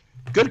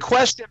 good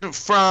question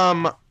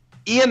from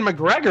Ian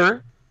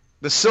McGregor.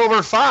 The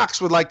Silver Fox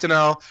would like to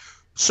know,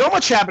 so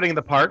much happening in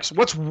the parks.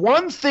 What's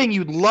one thing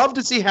you'd love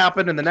to see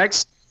happen in the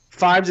next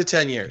 5 to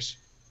 10 years?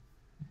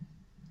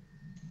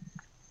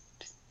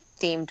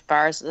 Themed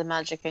bars of the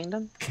Magic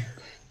Kingdom.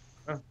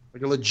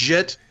 Like a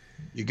legit,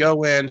 you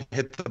go in,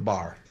 hit the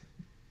bar.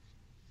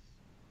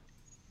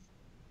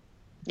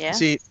 Yeah.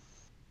 See,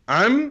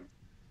 I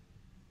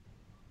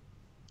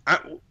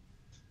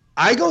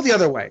go the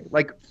other way.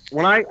 Like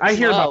when I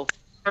hear about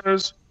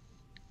bars,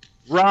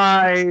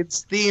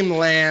 rides, theme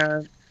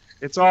land,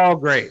 it's all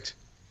great.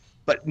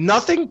 But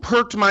nothing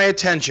perked my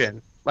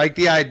attention like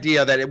the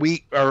idea that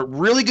we are a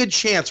really good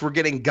chance we're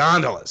getting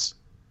gondolas.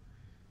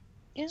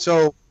 Yeah.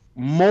 So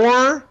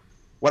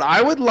what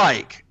I would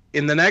like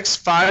in the next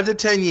 5 to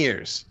 10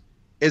 years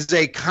is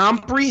a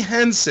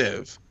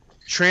comprehensive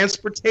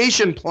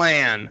transportation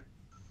plan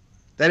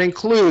that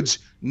includes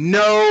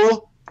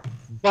no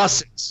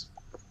buses.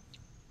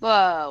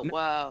 Whoa.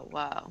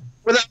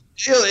 Without,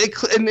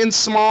 in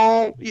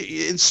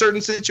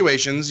certain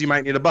situations, you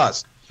might need a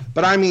bus.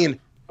 But I mean,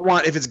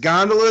 if it's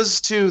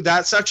gondolas to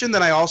that section,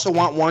 then I also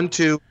want one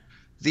to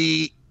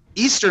the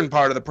eastern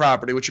part of the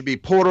property, which would be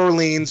Port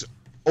Orleans,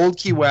 Old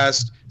Key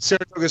West,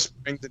 Saratoga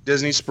Springs,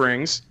 Disney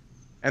Springs.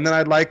 And then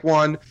I'd like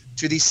one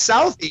to the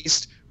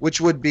southeast, which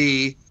would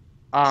be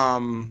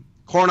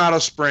Coronado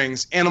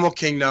Springs, Animal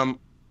Kingdom,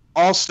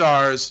 All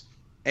Stars,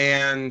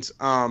 and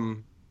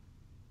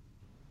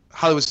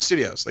Hollywood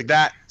Studios. Like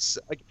that.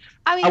 Like,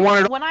 I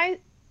mean,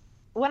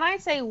 when I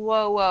say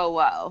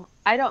whoa,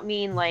 I don't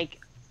mean like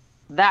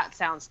that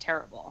sounds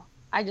terrible.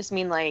 I just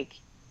mean like,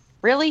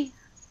 really?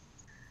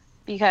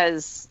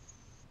 Because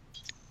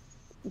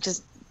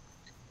just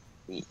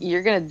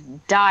you're gonna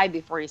die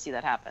before you see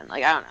that happen.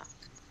 Like, I don't know.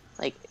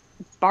 Like,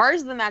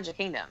 bars of the Magic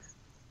Kingdom,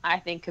 I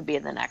think could be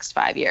in the next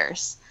 5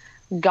 years.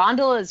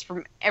 Gondolas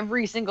from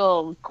every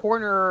single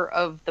corner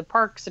of the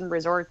parks and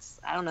resorts.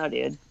 I don't know,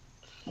 dude.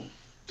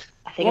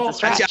 I think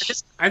it's a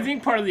stretch. I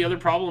think part of the other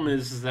problem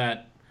is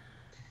that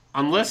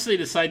unless they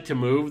decide to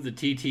move the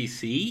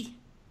TTC,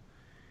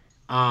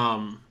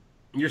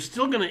 you're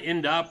still going to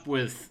end up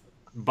with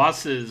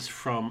buses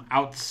from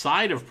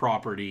outside of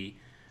property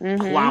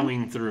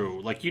plowing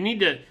through. Like,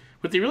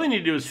 what they really need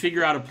to do is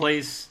figure out a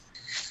place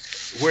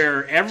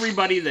where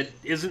everybody that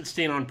isn't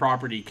staying on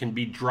property can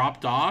be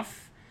dropped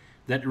off,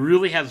 that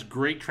really has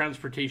great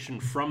transportation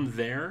from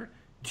there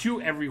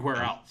to everywhere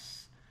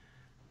else.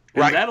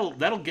 And right.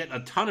 That'll get a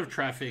ton of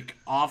traffic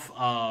off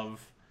of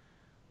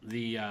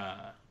the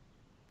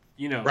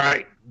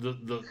right.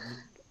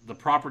 the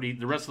property,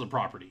 the rest of the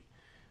property.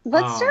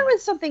 Let's start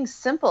with something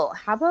simple.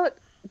 How about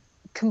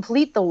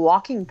complete the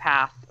walking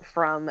path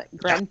from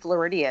Grand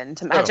Floridian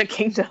to Magic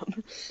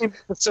Kingdom?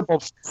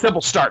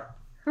 Simple start.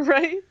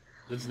 Right?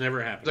 That's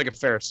never happened. It's like a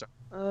fair start.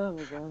 Oh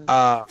my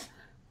god.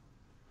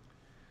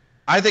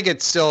 I think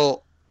it's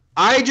still.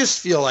 I just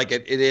feel like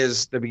it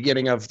is the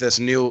beginning of this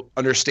new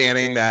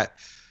understanding that,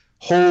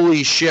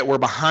 holy shit, we're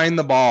behind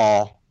the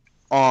ball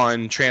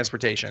on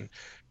transportation.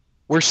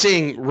 We're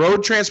seeing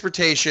road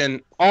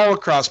transportation all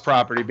across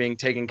property being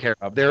taken care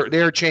of.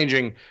 They're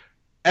changing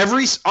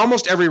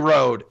almost every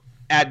road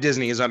at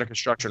Disney is under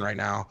construction right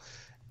now.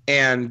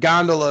 And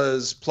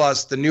gondolas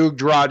plus the new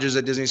garages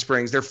at Disney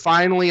Springs, they're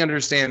finally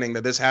understanding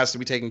that this has to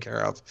be taken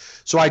care of.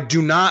 So I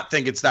do not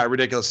think it's that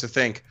ridiculous to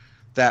think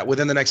that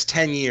within the next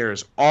 10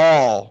 years,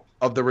 all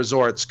of the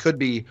resorts could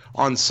be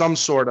on some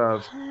sort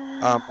of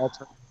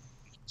alternative.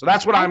 So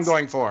that's what I'm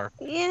going for.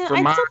 Yeah,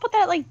 I'd still put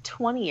that like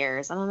 20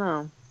 years. I don't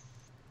know.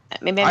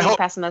 Maybe I'm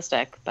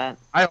pessimistic, but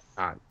I hope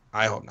not.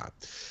 I hope not.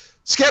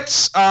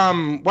 Skips,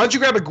 why don't you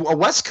grab a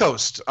West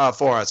Coast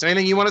for us?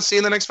 Anything you want to see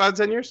in the next 5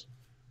 to 10 years?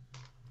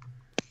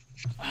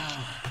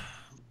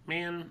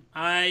 Man,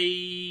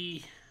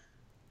 I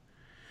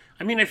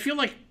mean, I feel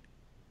like.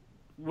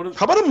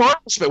 How about a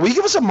Marvel spin? Will you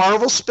give us a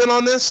Marvel spin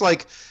on this?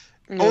 Like,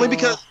 only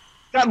because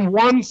we've gotten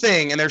one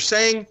thing, and they're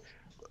saying,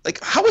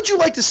 like, how would you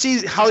like to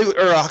see Hollywood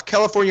or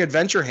California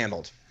Adventure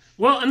handled?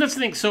 Well, and that's the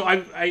thing. So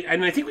I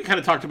think we kind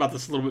of talked about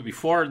this a little bit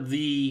before.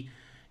 The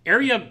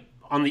area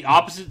on the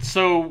opposite,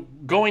 so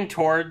going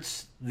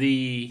towards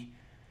the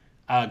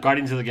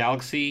Guardians of the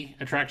Galaxy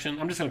attraction,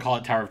 I'm just going to call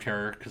it Tower of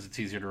Terror because it's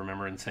easier to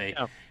remember and say.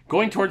 Oh.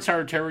 Going towards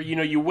Tower of Terror,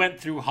 you went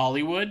through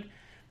Hollywood,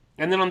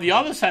 and then on the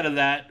other side of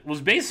that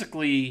was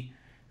basically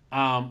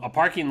a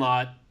parking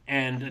lot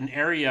and an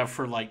area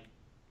for like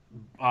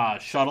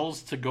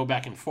shuttles to go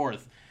back and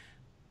forth.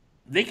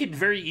 They could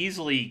very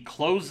easily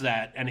close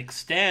that and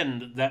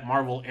extend that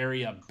Marvel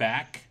area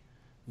back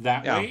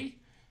that way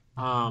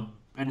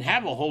and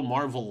have a whole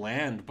Marvel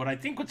land. But I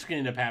think what's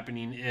going to end up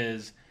happening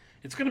is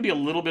it's going to be a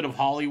little bit of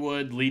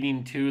Hollywood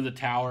leading to the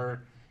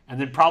tower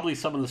and then probably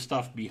some of the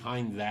stuff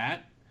behind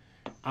that.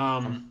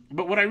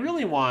 But what I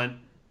really want,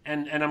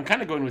 and I'm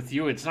kind of going with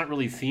you, it's not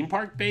really theme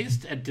park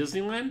based at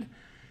Disneyland.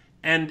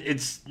 And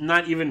it's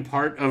not even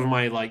part of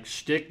my like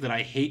shtick that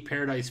I hate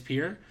Paradise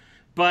Pier.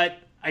 But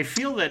I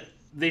feel that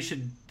they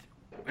should,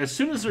 as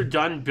soon as they're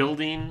done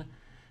building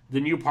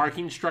the new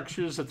parking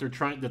structures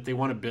that they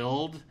want to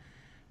build,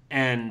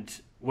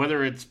 and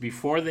whether it's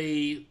before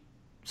they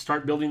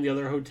start building the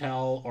other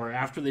hotel or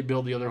after they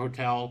build the other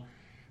hotel,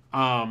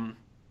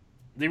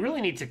 they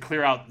really need to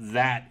clear out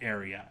that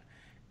area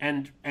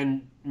and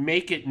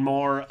make it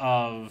more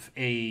of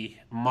a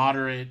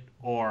moderate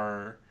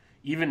or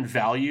even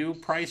value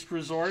priced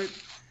resort,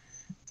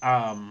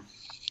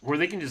 where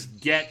they can just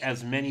get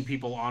as many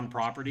people on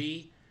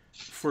property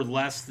for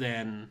less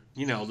than,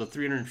 the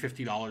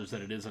 $350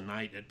 that it is a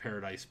night at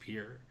Paradise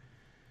Pier.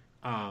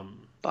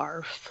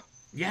 Barf.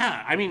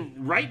 Yeah, I mean,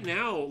 right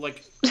now,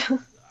 like,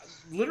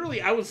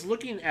 literally, I was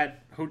looking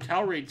at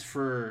hotel rates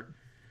for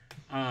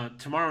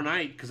tomorrow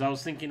night because I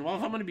was thinking, well,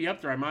 if I'm going to be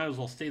up there, I might as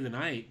well stay the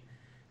night.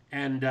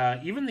 And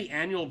even the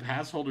annual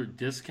pass holder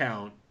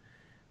discount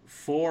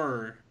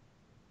for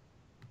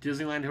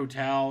Disneyland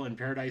Hotel and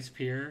Paradise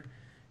Pier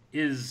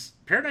is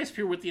Paradise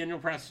Pier with the annual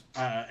pass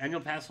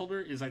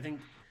holder is, I think,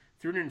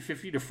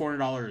 $350 to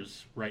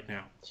 $400 right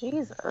now.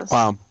 Jesus.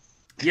 Wow.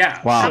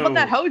 Yeah. Wow. How about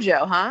that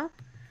Hojo, huh?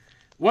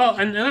 Well,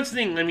 and that's the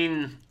thing. I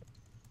mean,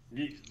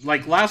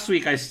 like last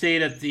week, I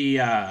stayed at the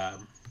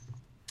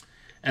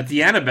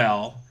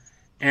Annabelle,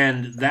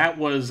 and that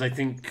was, I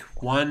think,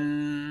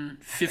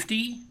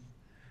 $150.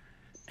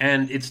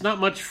 And it's not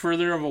much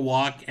further of a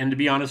walk. And to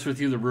be honest with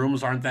you, the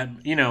rooms aren't that,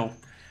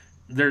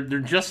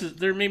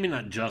 they're maybe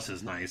not just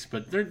as nice,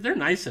 but they're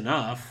nice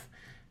enough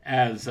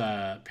as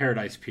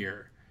Paradise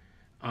Pier.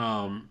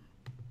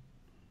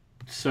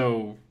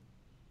 So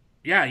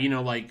yeah,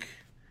 like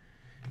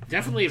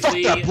definitely if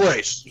they that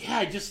place. Yeah,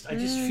 I just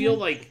feel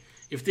like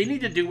if they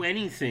need to do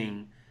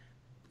anything,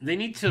 they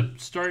need to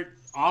start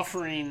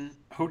offering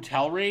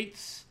hotel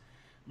rates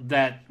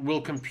that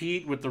will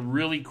compete with the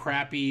really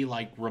crappy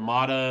like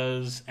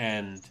Ramadas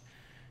and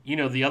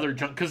the other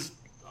junk, because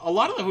a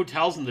lot of the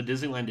hotels in the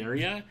Disneyland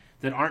area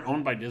that aren't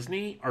owned by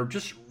Disney are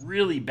just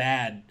really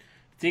bad.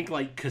 Think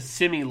like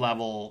Kissimmee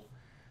level,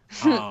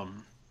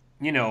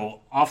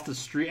 off the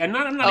street. And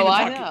I'm not even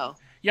talking. I know.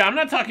 Yeah, I'm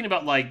not talking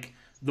about like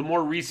the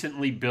more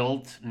recently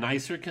built,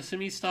 nicer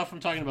Kissimmee stuff.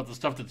 I'm talking about the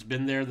stuff that's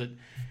been there that,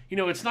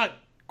 it's not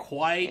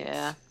quite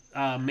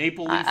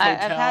Maple Leaf Hotel.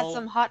 I've had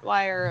some hot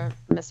wire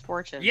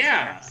misfortunes.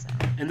 Yeah, there, so.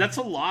 And that's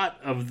a lot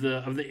of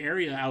the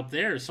area out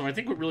there. So I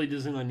think what really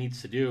Disneyland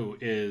needs to do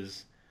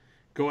is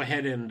go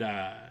ahead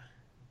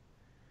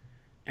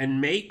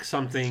and make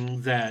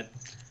something that,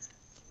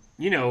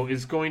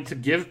 is going to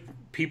give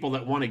people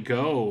that want to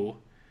go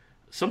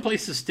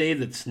someplace to stay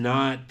that's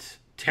not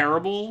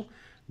terrible,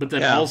 but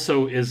that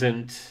also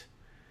isn't.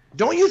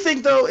 Don't you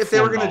think, though, if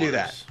they were going to do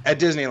that at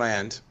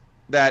Disneyland,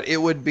 that it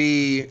would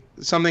be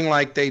something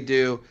like they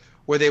do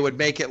where they would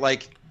make it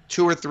like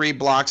 2 or 3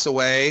 blocks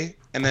away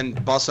and then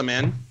bus them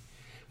in?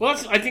 Well,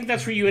 I think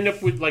that's where you end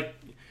up with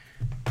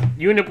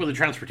a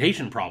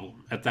transportation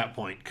problem at that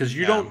point, because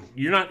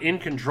you're not in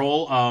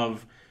control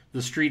of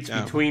the streets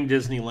between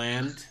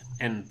Disneyland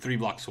and 3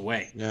 blocks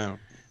away. Yeah.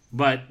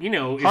 But,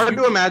 hard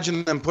to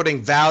imagine them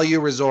putting value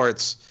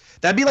resorts.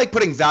 That'd be like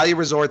putting value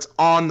resorts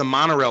on the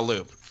monorail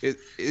loop. It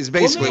is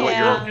basically what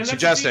you're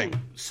suggesting.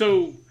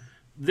 So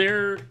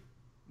there's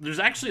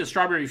actually a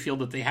strawberry field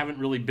that they haven't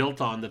really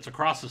built on that's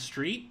across the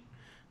street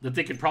that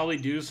they could probably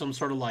do some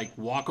sort of like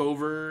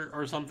walkover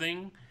or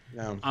something.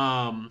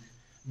 Yeah.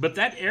 But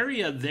that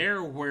area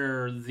there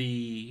where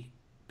the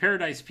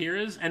Paradise Pier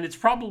is, and it's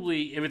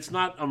probably, if it's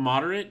not a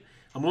moderate,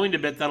 I'm willing to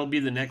bet that'll be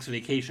the next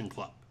vacation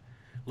club.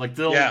 Like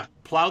they'll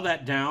plow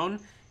that down,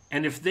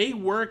 and if they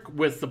work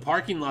with the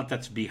parking lot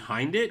that's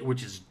behind it,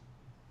 which is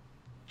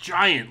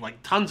giant,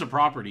 like tons of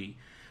property,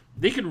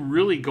 they could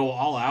really go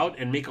all out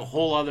and make a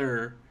whole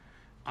other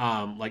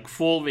like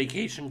full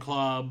vacation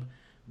club.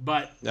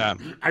 But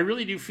I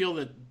really do feel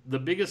that the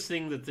biggest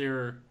thing that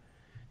they're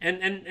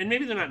and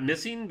maybe they're not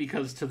missing,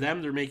 because to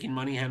them they're making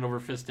money hand over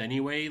fist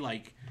anyway,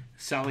 like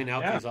selling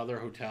out these other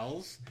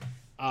hotels,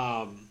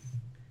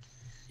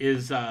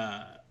 is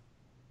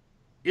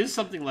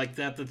something like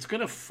that that's going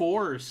to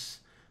force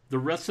the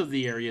rest of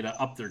the area to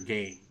up their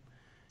game.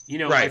 You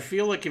know, I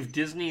feel like if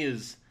Disney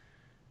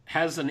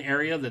has an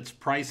area that's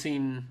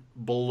pricing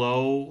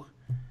below,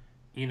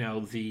 you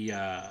know, the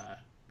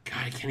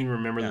God, I can't even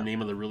remember the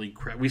name of the really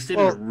we stayed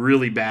in a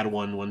really bad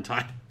one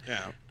time.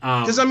 Yeah.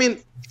 Because I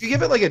mean, if you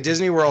give it like a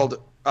Disney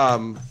World,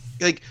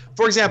 like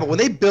for example, when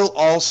they built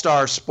All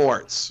Star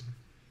Sports,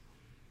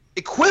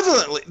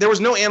 equivalently, there was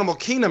no Animal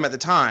Kingdom at the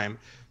time.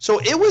 So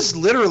it was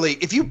literally,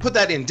 if you put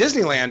that in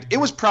Disneyland, it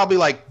was probably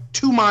like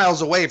 2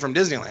 miles away from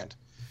Disneyland.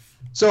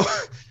 So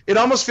it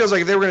almost feels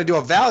like if they were going to do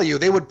a value,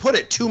 they would put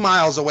it 2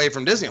 miles away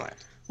from Disneyland.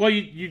 Well,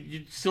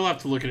 you still have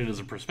to look at it as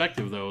a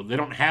perspective, though. They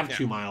don't have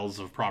 2 miles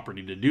of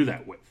property to do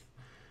that with.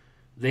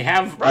 They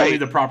have only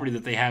the property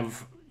that they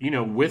have, you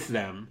know, with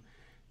them.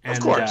 And,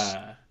 of course.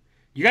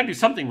 You got to do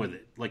something with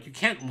it. Like, you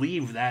can't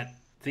leave that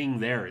thing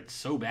there. It's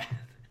so bad.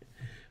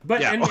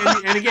 But and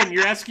again,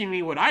 you're asking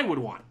me what I would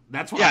want.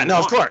 That's what I want.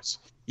 Of course.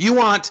 You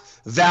want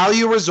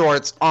value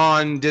resorts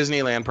on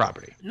Disneyland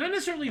property. Not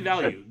necessarily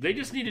value. They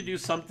just need to do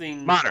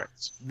something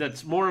moderate.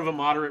 That's more of a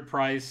moderate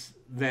price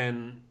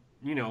than,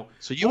 you know.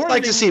 So you would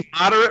like to see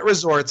moderate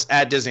resorts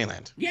at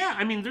Disneyland? Yeah,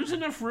 I mean, there's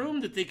enough room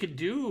that they could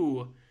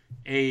do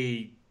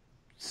a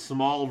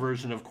small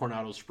version of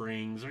Coronado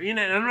Springs, or, you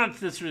know, I'm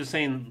not necessarily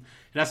saying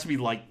it has to be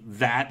like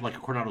that, like a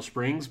Coronado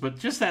Springs, but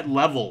just that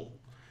level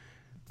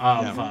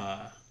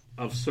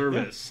of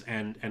service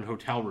and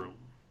hotel room.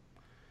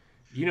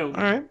 You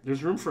know,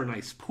 there's room for a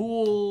nice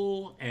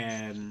pool,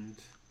 and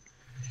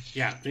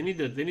they need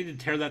to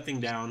tear that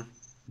thing down,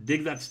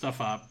 dig that stuff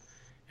up,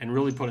 and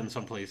really put in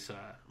someplace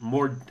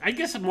more. I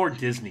guess more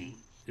Disney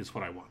is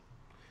what I want.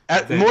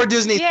 More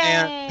Disney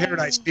than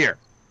Paradise Pier.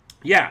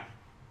 Yeah.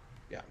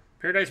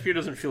 Paradise Pier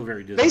doesn't feel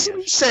very Disney. Basically,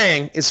 what you're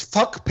saying is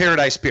fuck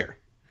Paradise Pier.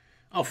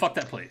 Oh, fuck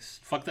that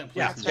place. Fuck that place.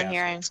 Yeah, that's what I'm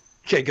hearing.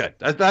 Okay, good.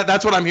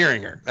 That's what I'm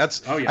hearing here. I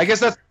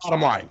guess that's the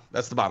bottom line.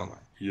 That's the bottom line.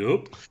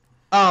 Yep.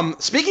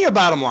 Speaking of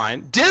bottom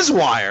line,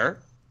 Dizwire,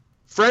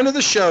 friend of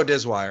the show,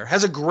 Dizwire,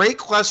 has a great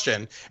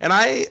question, and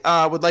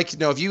I would like to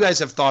know if you guys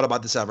have thought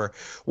about this ever.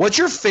 What's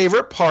your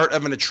favorite part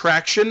of an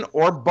attraction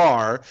or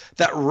bar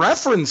that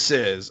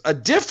references a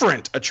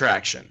different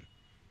attraction?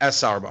 As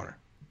Sourboner.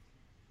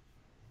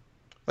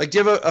 Like, do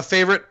you have a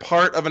favorite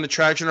part of an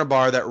attraction or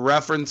bar that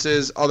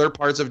references other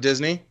parts of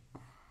Disney?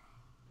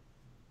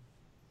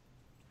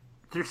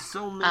 There's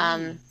so many.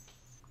 I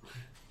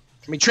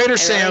mean, Trader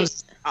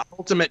Sam's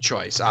ultimate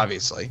choice,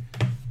 obviously.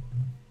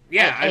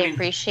 Yeah, I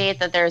appreciate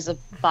that there's a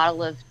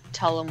bottle of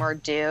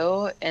Tullamore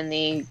Dew in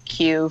the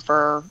queue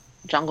for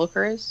Jungle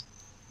Cruise.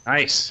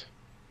 Nice.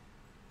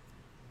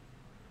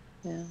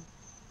 Yeah.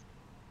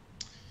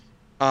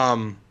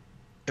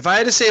 If I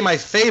had to say my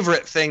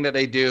favorite thing that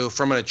they do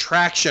from an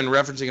attraction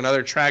referencing another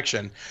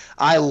attraction,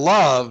 I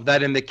love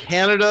that in the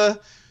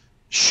Canada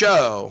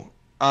show,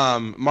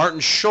 Martin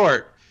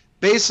Short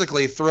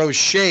basically throws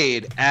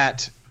shade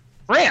at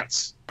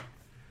France.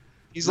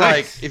 He's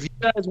like, if you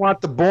guys want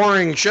the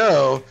boring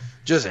show,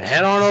 just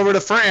head on over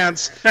to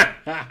France.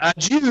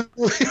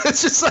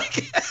 It's just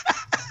like,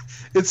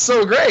 it's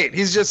so great.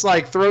 He's just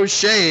like throws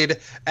shade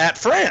at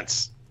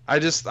France.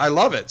 I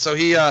love it. So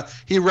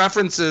he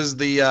references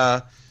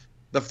the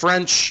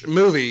French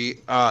movie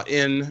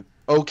in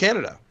O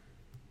Canada.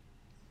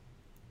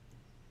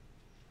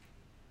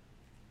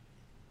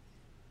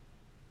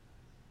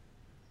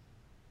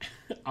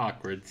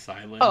 Awkward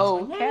silence.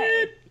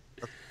 Okay.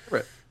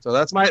 So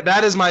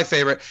that is my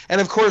favorite, and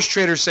of course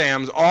Trader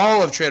Sam's.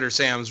 All of Trader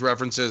Sam's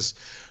references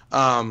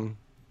Adventureland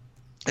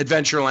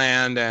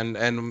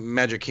and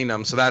Magic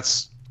Kingdom. So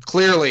that's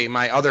clearly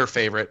my other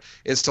favorite,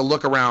 is to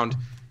look around.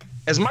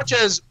 As much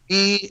as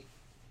me,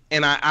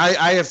 and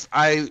I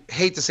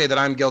hate to say that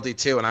I'm guilty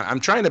too, and I'm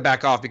trying to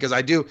back off because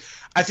I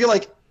feel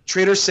like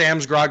Trader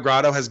Sam's Grog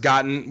Grotto we've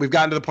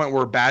gotten to the point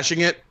where we're bashing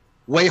it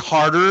way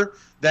harder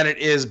than it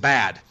is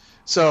bad.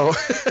 So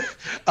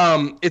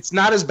it's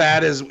not as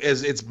bad as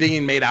it's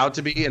being made out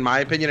to be, in my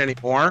opinion,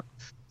 anymore.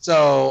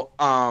 So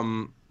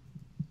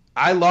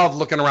I love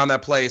looking around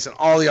that place and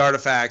all the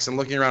artifacts and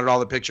looking around at all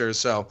the pictures.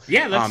 So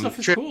yeah, that stuff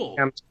is cool.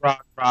 Grog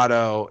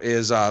Grotto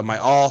is my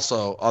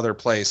also other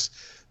place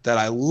that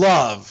I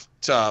love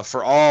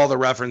for all the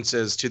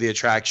references to the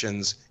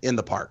attractions in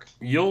the park.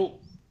 You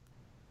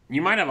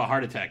might have a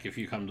heart attack if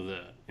you come to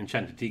the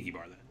Enchanted Tiki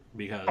Bar then,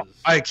 because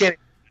I can't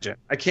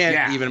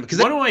even, because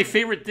one of my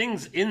favorite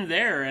things in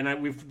there,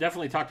 and we've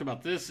definitely talked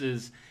about this,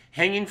 is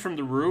hanging from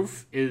the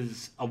roof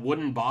is a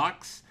wooden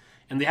box,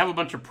 and they have a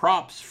bunch of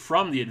props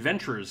from the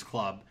Adventurers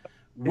Club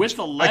with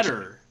a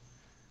letter,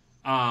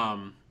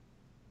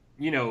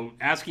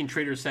 asking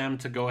Trader Sam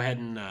to go ahead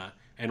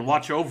and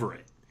watch over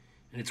it,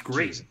 and it's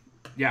great. Jeez.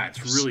 Yeah,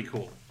 it's really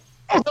cool.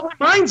 Oh, that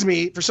reminds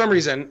me, for some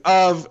reason,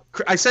 of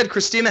I said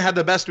Christina had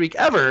the best week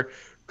ever.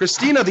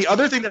 Christina, the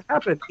other thing that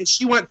happened is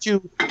she went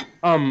to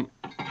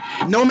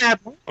Nomad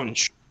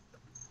Lounge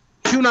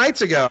 2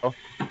 nights ago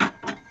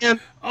and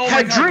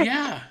had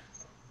drinks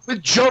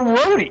with Joe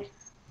Rohde.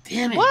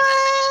 Damn it!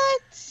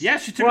 What? Yeah,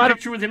 she took a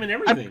picture with him and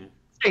everything.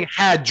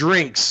 Had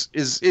drinks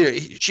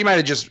she might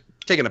have just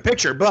taken a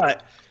picture,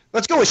 but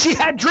let's go with she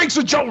had drinks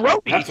with Joe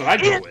Rohde. That's what I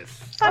go with.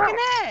 Fucking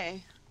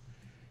A.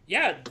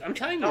 Yeah, I'm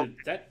telling you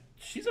that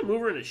she's a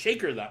mover and a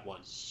shaker. That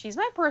one. She's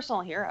my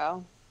personal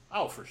hero.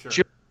 Oh, for sure.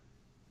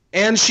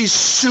 And she's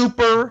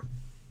super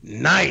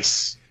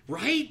nice.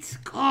 Right?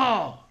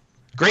 Oh.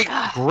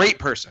 Great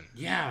person.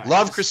 Yeah.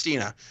 Love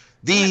Christina.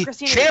 The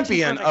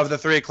champion of the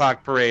 3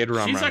 o'clock parade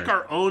rum She's runner. like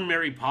our own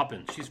Mary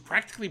Poppins. She's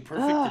practically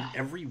perfect in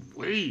every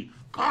way.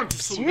 God, I'm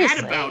just so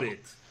mad about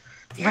it.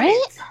 Damn right?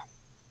 It.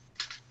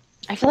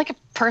 I feel like a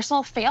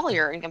personal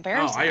failure in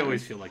comparison. Oh, I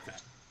always feel like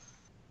that.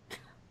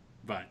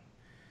 But,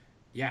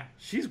 yeah,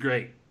 she's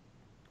great.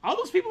 All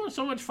those people are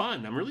so much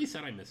fun. I'm really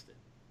sad I missed it.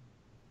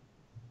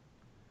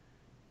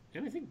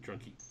 And I think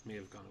Drunky may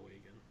have gone away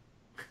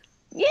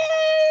again.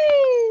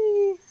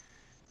 Yay!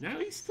 Now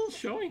he's still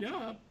showing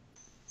up.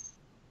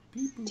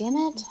 Damn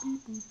it.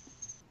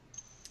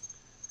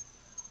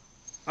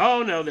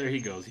 Oh, no, there he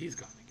goes. He's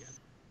gone again.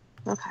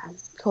 Okay,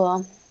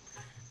 cool.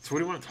 So what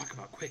do you want to talk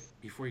about quick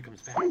before he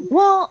comes back?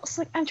 Well,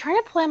 so I'm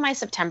trying to plan my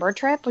September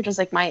trip, which is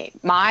like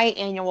my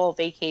annual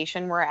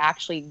vacation where I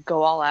actually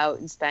go all out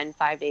and spend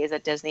 5 days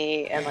at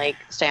Disney and like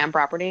stay on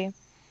property.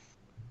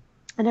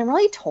 And I'm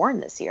really torn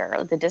this year.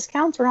 Like, the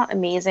discounts were not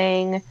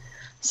amazing.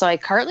 So I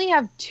currently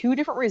have 2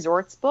 different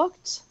resorts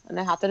booked, and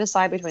I have to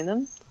decide between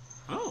them.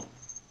 Oh.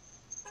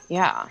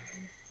 Yeah.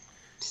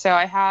 So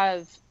I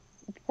have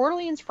Port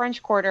Orleans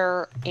French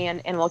Quarter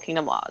and Animal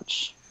Kingdom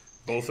Lodge.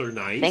 Both are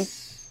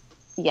nice.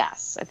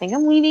 I think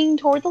I'm leaning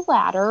toward the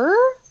latter.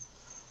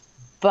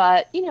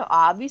 But,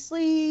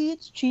 obviously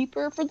it's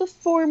cheaper for the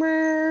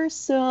former.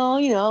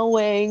 So,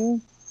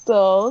 weighing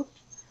both.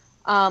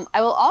 I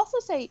will also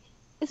say,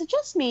 is it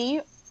just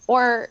me,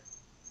 or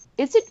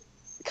is it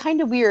kind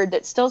of weird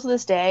that still to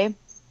this day,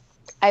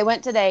 I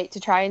went today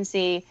to try and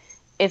see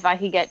if I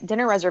could get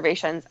dinner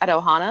reservations at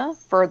Ohana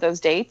for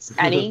those dates,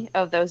 any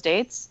of those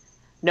dates.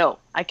 No,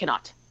 I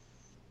cannot.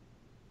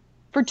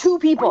 For 2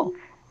 people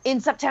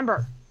in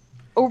September,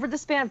 over the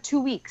span of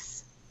 2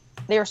 weeks,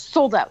 they are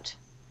sold out.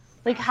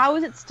 Like, how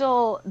is it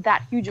still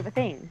that huge of a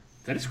thing?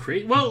 That is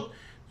crazy. Well,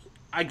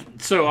 I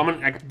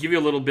can give you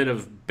a little bit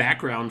of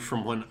background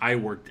from when I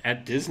worked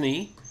at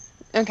Disney.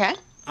 Okay.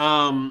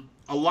 A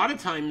lot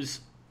of times,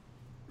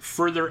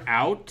 further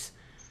out,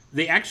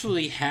 they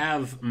actually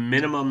have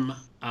minimum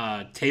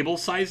table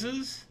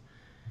sizes.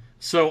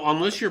 So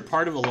unless you're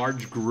part of a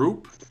large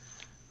group,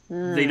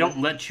 they don't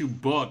let you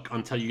book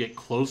until you get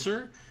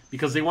closer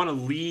because they want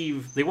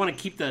to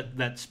keep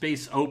that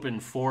space open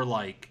for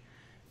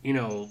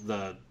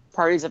the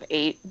parties of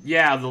 8.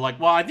 Yeah,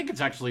 I think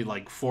it's actually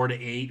like 4 to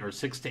 8 or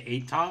 6 to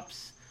 8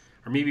 tops,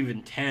 or maybe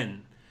even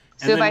 10.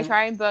 So if I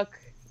try and book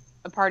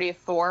a party of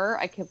 4,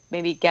 I could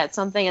maybe get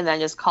something and then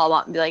just call them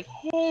up and be like,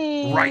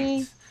 hey.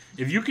 Right.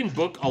 If you can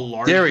book a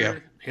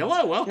larger...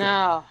 Hello, welcome.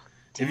 No.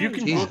 If you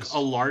can book a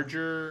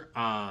larger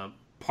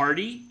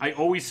party, I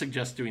always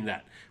suggest doing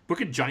that.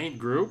 Book a giant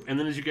group, and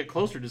then as you get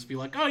closer, just be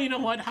like, oh, you know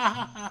what? Ha,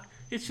 ha, ha.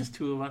 It's just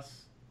 2 of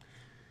us.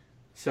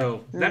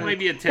 So that might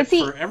be a tip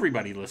for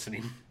everybody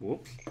listening.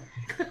 Whoops.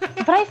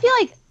 But I feel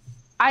like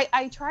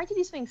I tried to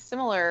do something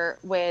similar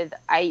with...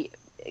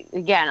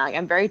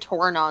 I'm very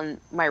torn on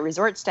my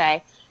resort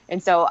stay.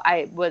 And so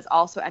I was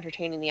also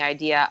entertaining the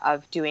idea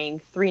of doing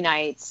 3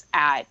 nights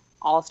at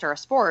All-Star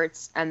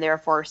Sports and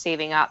therefore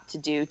saving up to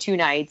do 2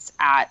 nights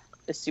at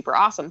a super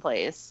awesome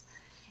place.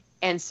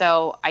 And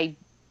so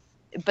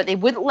but they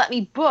wouldn't let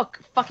me book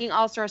fucking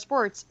All-Star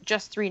Sports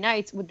just 3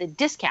 nights with the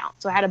discount.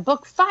 So I had to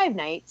book 5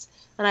 nights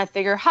and I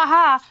figure,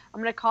 haha,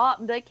 I'm going to call up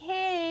and be like,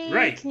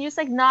 hey, can you just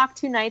knock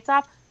 2 nights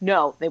off?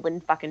 No, they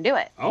wouldn't fucking do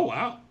it. Oh,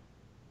 wow.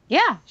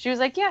 Yeah, she was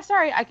like, yeah,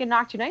 sorry, I can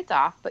knock 2 nights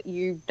off, but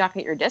you're not going to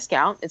get your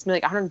discount. It's going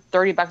to be like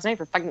 $130 a night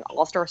for fucking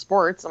All-Star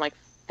Sports. I'm like,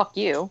 fuck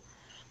you.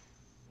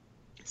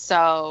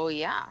 So,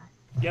 yeah.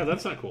 Yeah,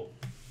 that's not cool.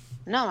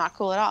 No, not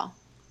cool at all.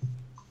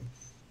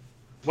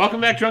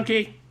 Welcome back,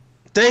 Drunky.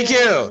 Thank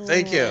you.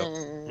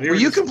 Were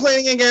you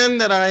complaining again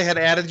that I had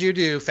added you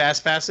to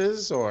Fast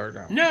Passes,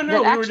 or no?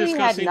 No, we were discussing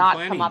had not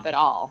planning. Come up at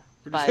all.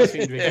 But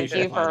thank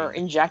you for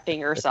injecting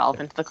yourself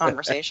into the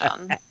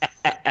conversation.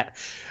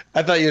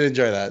 I thought you'd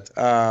enjoy that.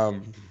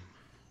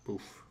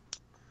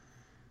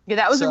 Yeah,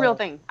 that was a real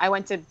thing. I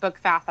went to book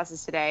Fast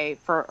Passes today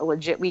for a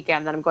legit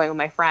weekend that I'm going with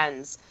my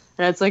friends.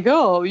 And it's like,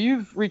 oh,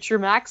 you've reached your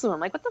maximum.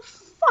 I'm like, what the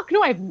fuck?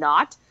 No, I have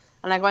not.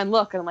 And I go and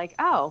look, and I'm like,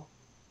 oh,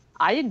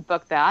 I didn't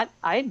book that.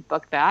 I didn't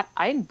book that.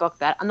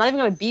 I'm not even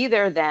going to be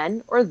there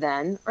then or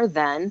then.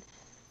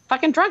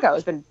 Fucking Drunko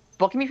has been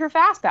booking me for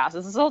Fast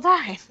Passes this whole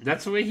time.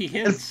 That's the way he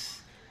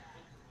hints.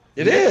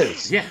 It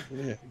is. Yeah.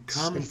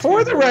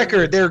 For the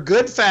record, they're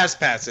good fast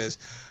passes.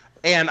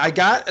 And I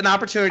got an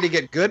opportunity to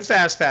get good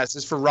fast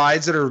passes for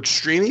rides that are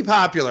extremely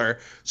popular.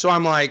 So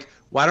I'm like,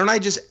 why don't I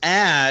just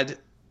add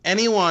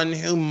anyone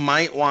who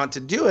might want to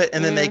do it,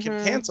 and then they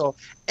can cancel?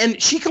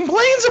 And she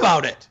complains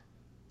about it.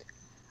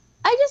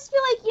 I just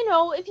feel like,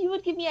 if you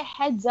would give me a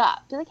heads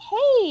up, be like,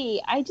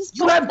 hey, I just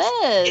booked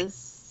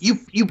this.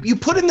 You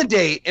put in the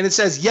date, and it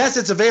says, yes,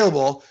 it's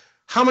available.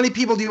 How many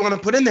people do you want to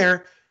put in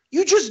there?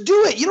 You just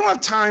do it. You don't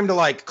have time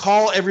to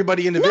call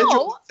everybody individually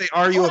and say,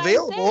 are you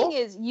available? What I'm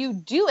saying is you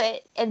do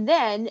it, and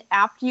then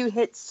after you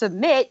hit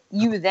submit,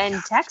 you then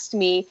text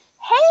me,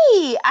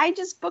 hey, I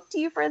just booked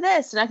you for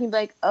this. And I can be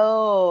like,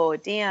 oh,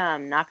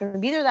 damn, not going to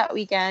be there that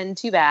weekend.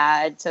 Too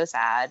bad. So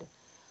sad.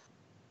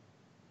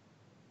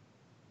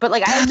 But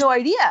I had no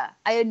idea.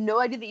 I had no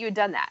idea that you had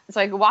done that.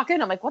 So I could walk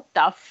in, I'm like, what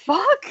the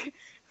fuck?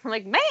 I'm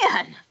like, man,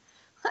 I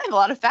have a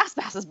lot of fast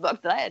passes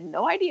booked that I had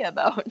no idea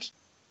about.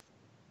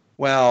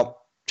 Well,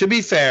 to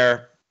be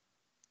fair,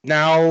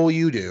 now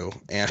you do.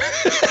 And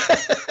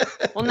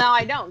well, now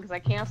I don't because I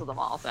canceled them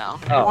all. So.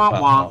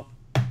 Womp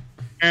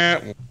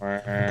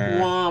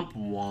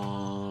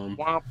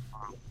womp.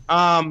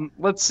 Womp.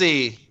 Let's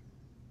see.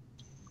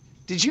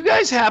 Did you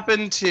guys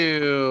happen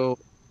to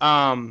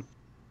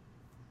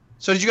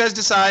So did you guys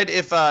decide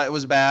if it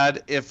was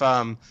bad if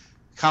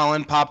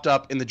Colin popped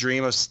up in the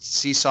dream of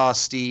Seesaw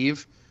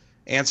Steve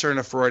answering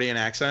a Freudian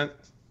accent?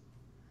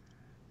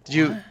 Did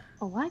you?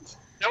 What?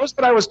 That was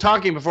what I was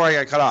talking before I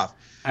got cut off.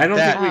 I don't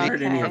think we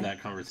heard any of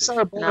that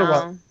conversation.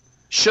 No.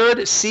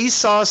 Should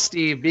Seesaw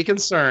Steve be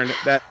concerned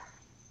that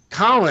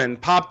Colin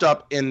popped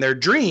up in their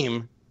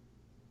dream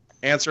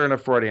answering a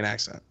Freudian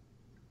accent?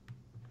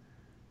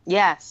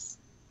 Yes.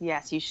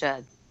 Yes, you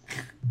should.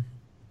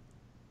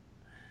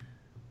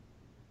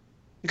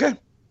 Okay,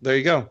 there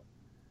you go.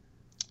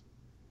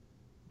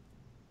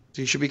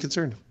 So you should be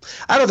concerned.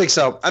 I don't think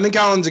so. I think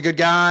Colin's a good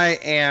guy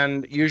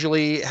and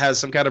usually has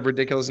some kind of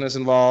ridiculousness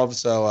involved.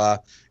 So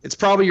you're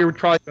probably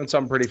doing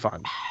something pretty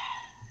fun.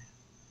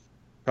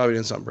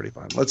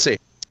 Let's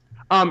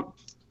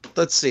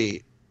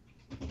see.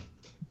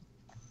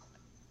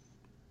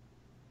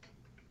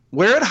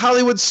 Where at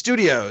Hollywood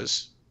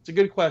Studios? It's a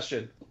good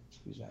question.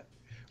 Who's that?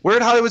 Where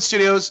at Hollywood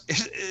Studios?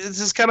 This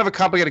is kind of a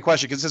complicated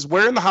question because it says,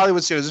 where in the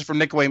Hollywood Studios? This is from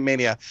Nick Wayne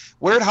Mania.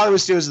 Where at Hollywood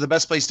Studios is the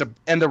best place to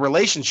end a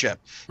relationship?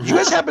 Do you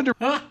guys happen to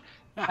read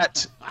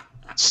that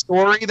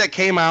story that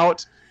came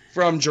out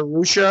from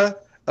Jerusha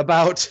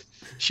about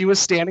she was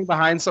standing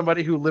behind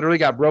somebody who literally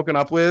got broken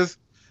up with,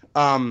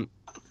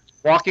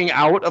 walking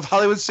out of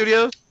Hollywood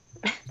Studios?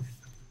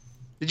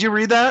 Did you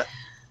read that?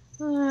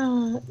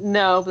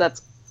 No, but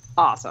that's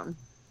awesome.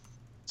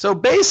 So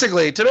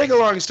basically, to make a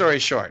long story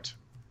short,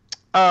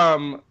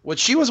 when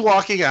she was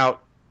walking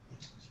out,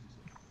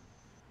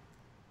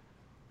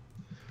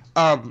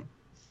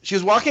 she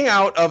was walking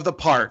out of the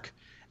park,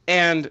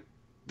 and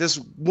this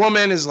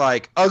woman is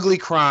ugly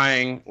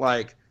crying,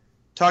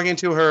 talking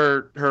to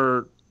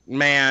her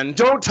man,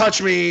 don't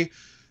touch me,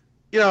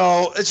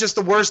 it's just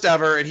the worst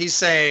ever. And he's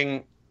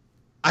saying,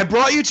 I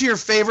brought you to your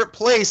favorite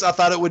place. I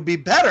thought it would be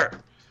better.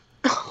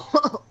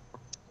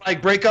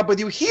 Break up with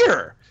you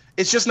here.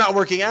 It's just not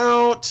working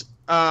out.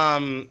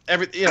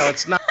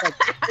 It's not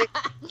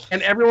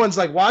and everyone's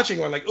watching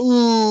her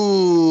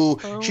ooh.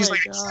 She's I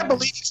can't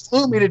believe you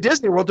flew me to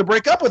Disney World to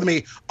break up with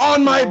me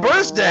on my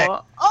birthday.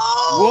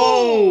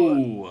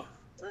 Whoa.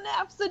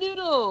 Snaps the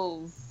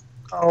noodles.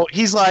 Oh,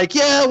 he's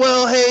yeah,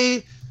 well,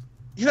 hey,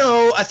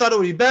 I thought it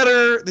would be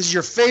better. This is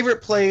your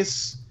favorite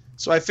place,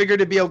 so I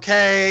figured it'd be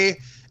okay.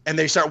 And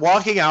they start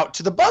walking out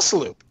to the bus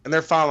loop, and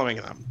they're following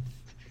them.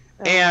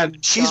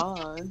 And she's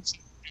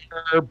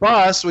her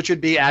bus, which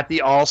would be at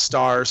the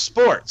All-Star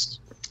Sports.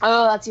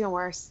 Oh, that's even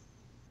worse.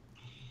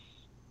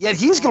 Yet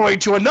he's going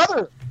to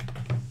another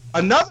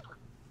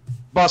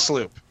bus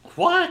loop.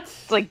 What?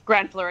 It's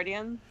Grand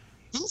Floridian.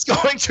 He's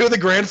going to the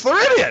Grand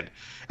Floridian.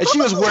 And she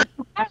was, where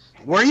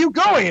are you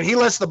going? And he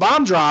lets the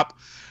bomb drop.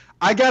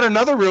 I got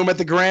another room at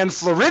the Grand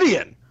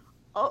Floridian.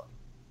 Oh,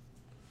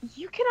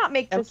 you cannot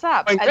make this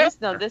up.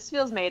 This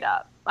feels made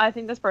up. I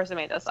think this person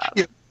made this up.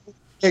 Yeah,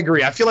 I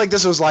agree. I feel like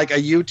this was a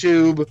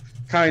YouTube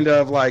kind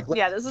of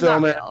yeah, this is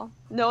not real.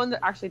 No one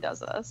actually does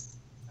this.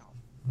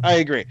 I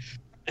agree.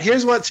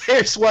 Here's what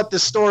the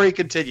story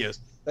continues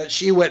that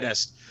she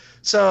witnessed.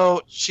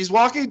 So she's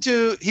walking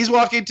to the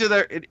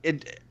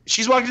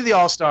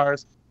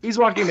All-Stars. He's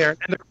walking there,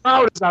 and the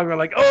crowd is now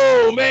going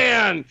oh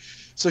man.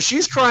 So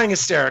she's crying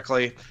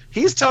hysterically.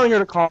 He's telling her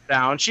to calm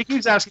down. She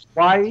keeps asking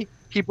why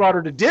he brought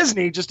her to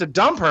Disney just to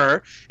dump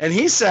her, and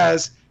he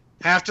says,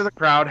 half to the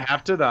crowd,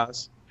 half to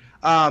us.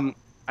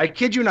 I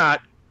kid you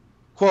not,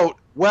 quote,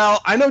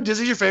 well, I know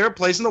Disney's your favorite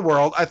place in the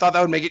world. I thought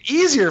that would make it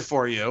easier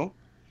for you.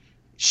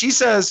 She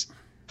says,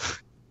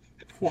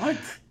 what?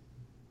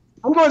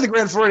 I'm going to the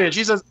Grand Floridian.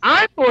 She says,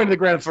 I'm going to the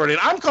Grand Floridian.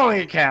 I'm calling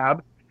a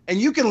cab, and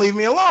you can leave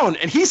me alone.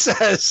 And he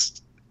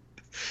says,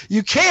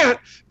 you can't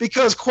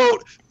because,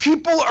 quote,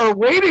 people are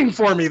waiting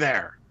for me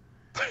there.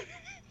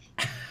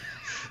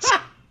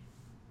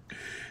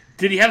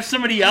 Did he have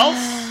somebody else?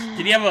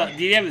 Did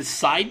he have a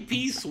side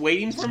piece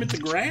waiting for him at the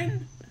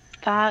Grand?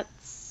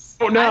 That's.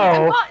 Oh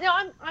no!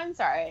 I'm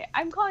sorry.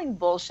 I'm calling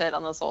bullshit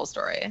on this whole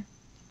story.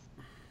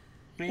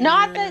 Man,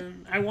 Not that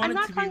I'm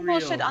not calling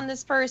bullshit on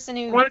this person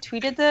who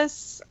tweeted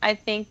this. I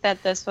think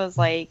that this was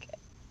like,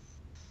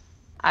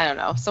 I don't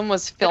know, someone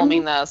was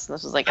filming this, and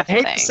this was like a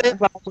thing. I hate to say it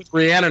with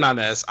Rhiannon on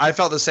this. I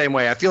felt the same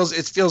way. It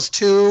feels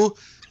too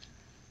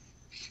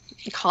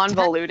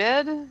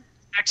convoluted.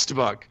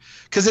 Textbook,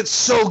 because it's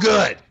so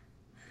good.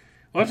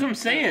 Well, that's what I'm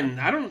saying.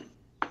 I want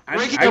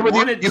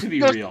it to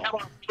be real.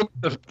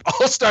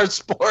 All-Star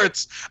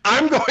Sports.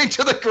 I'm going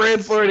to the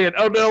Grand Floridian.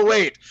 Oh no,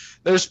 wait.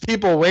 There's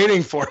people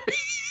waiting for me.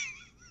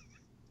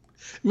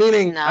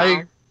 Meaning,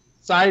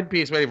 side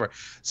piece waiting for it.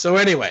 So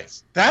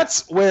anyways,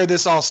 that's where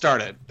this all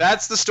started.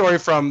 That's the story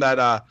from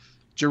that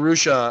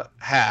Jerusha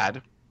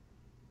had.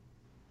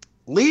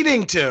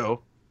 Leading to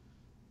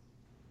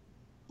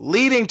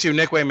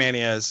Nick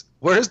Waymania's,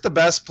 where's the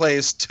best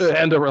place to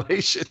end a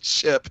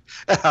relationship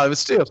at Hollywood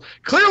Studios?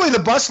 Clearly the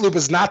bus loop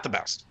is not the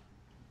best.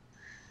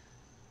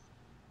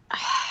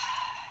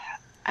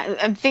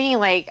 I'm thinking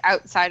like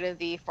outside of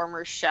the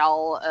former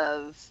shell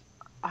of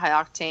High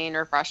Octane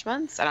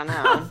Refreshments. I don't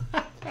know.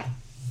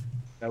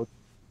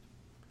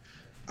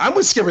 I'm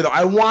with Skipper though.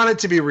 I want it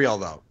to be real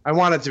though. I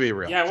want it to be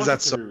real. Yeah, I want it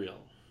to be real.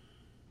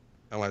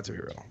 I want it to be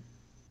real.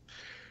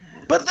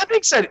 But that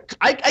being said,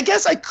 I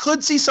guess I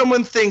could see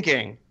someone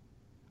thinking,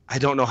 I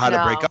don't know how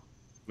to break up.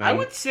 Man. I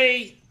would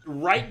say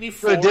right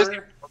before.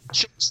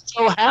 She's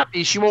so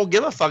happy she won't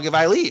give a fuck if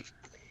I leave.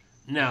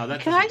 No,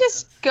 that's. Can I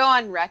just go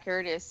on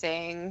record as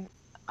saying,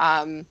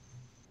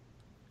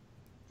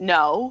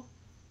 no,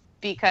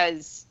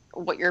 because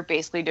what you're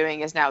basically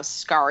doing is now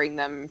scarring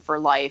them for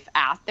life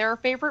at their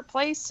favorite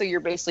place. So you're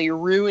basically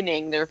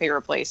ruining their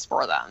favorite place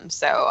for them.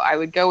 So I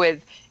would go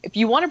with, if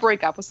you want to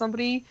break up with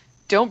somebody,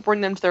 don't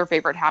bring them to their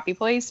favorite happy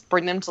place.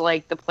 Bring them to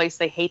like the place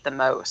they hate the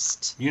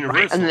most.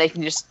 Universal. And then they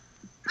can just,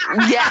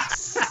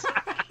 yes.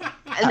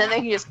 And then they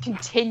can just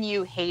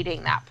continue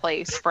hating that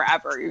place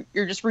forever.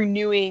 You're just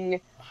renewing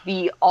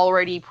the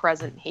already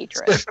present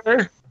hatred.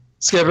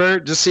 Skipper,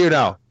 just so you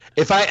know,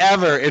 if I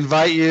ever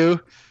invite you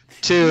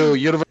to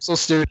Universal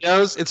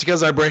Studios, it's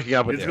because I'm breaking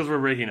up with you. It's because we're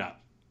breaking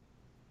up.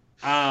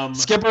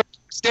 Skipper,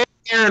 stand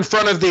here in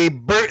front of the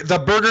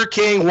Burger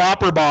King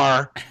Whopper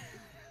bar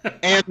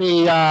and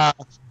the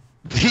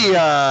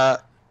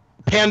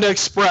Panda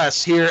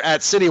Express here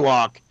at City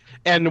Walk,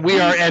 and we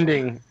are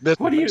ending this.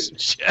 What do you?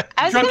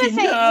 I was going to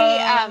say,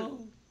 hey,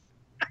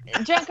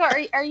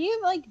 Jenko, are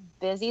you like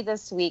busy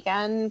this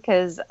weekend?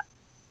 Because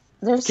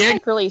there's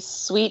like really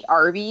sweet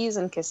Arby's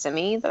in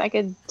Kissimmee that I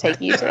could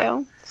take you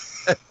to.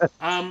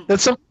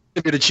 That's something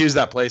for you to choose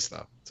that place,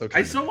 though. It's okay.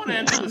 I still want to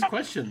answer this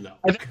question, though.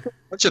 I think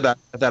much of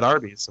that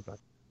Arby's.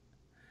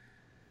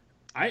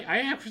 I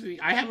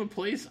have a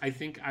place I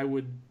think I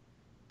would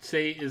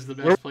say is the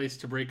best place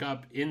to break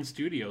up in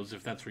studios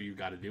if that's where you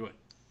got to do it.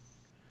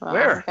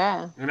 Where?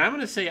 Okay. And I'm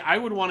going to say I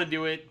would want to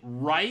do it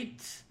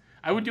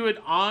I would do it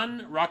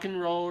on Rock and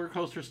Roller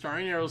Coaster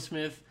starring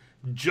Aerosmith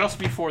just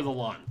before the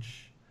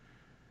launch.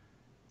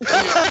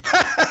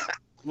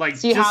 Like,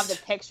 so you have the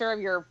picture of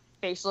your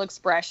facial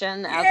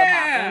expression as it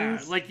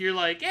happens? Like you're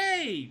like,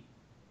 hey,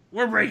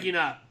 we're breaking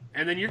up.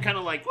 And then you're kind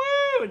of like,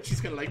 woo! And she's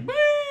kind of like,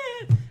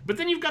 woo! But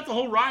then you've got the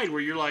whole ride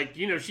where you're like,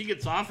 she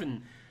gets off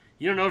and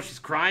you don't know if she's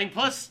crying.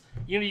 Plus,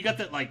 you got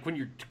that, like, when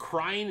you're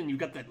crying and you've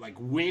got that, like,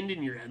 wind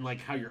in and, like,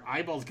 how your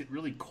eyeballs get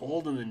really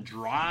cold and then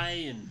dry.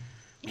 And,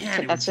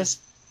 man, that's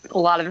just a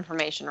lot of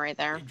information right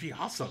there. It'd be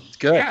awesome. It's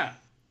good. Yeah.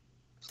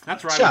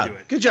 That's where I would do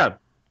it. Good job.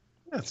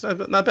 Yeah, it's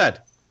not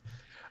bad.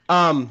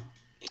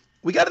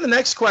 We got to the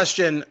next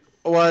question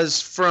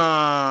was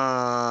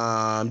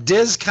from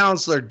Diz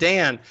Counselor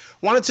Dan.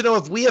 Wanted to know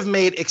if we have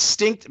made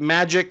Extinct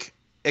Magic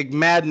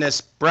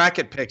Madness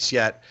bracket picks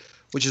yet,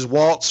 which is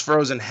Walt's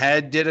Frozen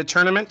Head did a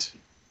tournament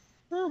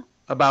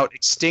about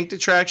extinct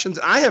attractions.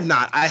 I have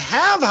not. I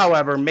have,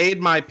 however, made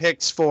my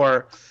picks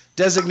for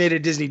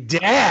Designated Disney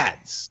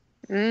Dads.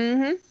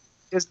 Mm-hmm.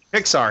 Disney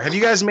Pixar. Have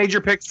you guys made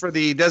your picks for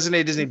the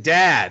Designated Disney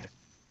Dad?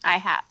 I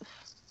have.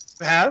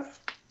 Have?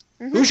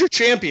 Mm-hmm. Who's your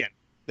champion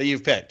that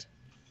you've picked?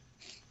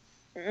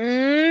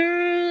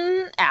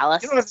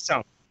 Alice. You don't have to tell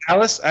me.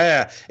 Alice?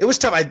 It was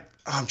tough. I'm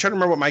trying to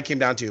remember what mine came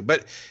down to,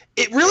 but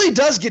it really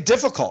does get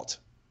difficult.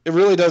 It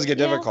really does get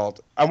difficult.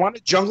 I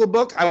wanted Jungle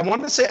Book. I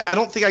want to say I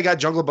don't think I got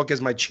Jungle Book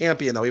as my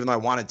champion, though, even though I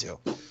wanted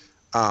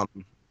to.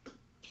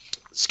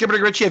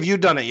 Skipper Richie, have you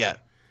done it yet?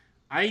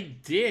 I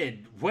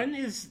did.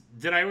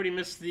 Did I already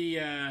miss the...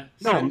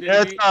 no,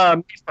 it's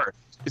May 1st.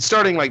 It's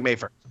starting like May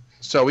 1st.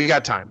 So we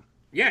got time.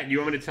 Yeah, you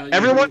want me to tell you?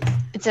 Everyone...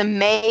 It's a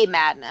May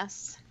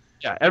madness.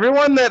 Yeah,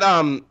 everyone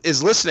that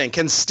is listening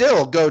can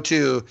still go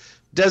to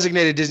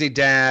Designated Disney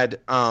Dad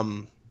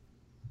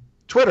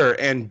Twitter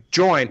and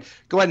join.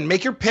 Go ahead and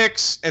make your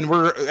picks, and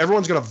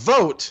everyone's going to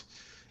vote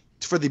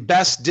for the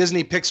best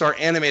Disney Pixar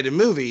animated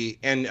movie.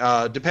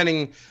 And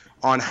depending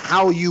on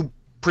how you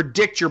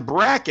predict your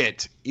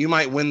bracket, you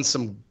might win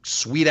some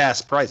sweet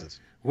ass prizes.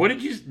 What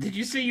did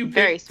you say you picked?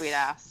 Very sweet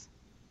ass.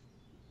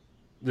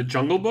 The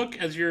Jungle Book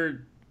as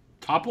your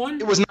Top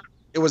one? It was not.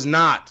 It was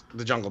not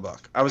The Jungle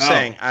Book. I was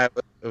saying it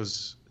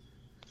was.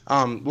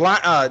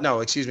 No,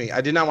 excuse me.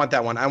 I did not want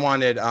that one. I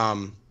wanted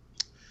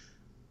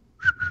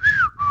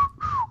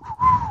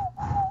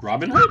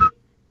Robin Hood.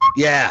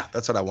 Yeah,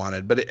 that's what I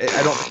wanted, but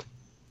I don't.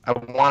 I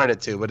wanted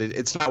it to, but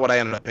it's not what I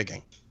ended up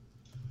picking.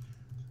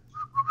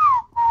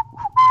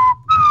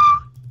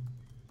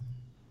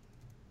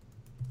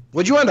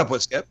 What'd you end up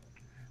with, Skip?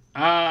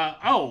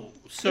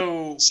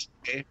 So.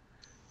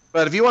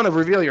 But if you want to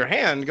reveal your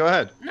hand, go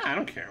ahead. No, I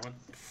don't care. What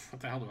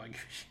the hell do I give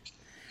a shit?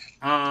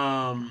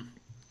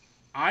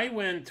 I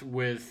went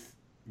with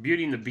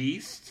Beauty and the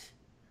Beast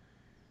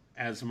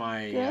as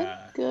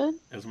my good.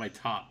 As my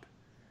top,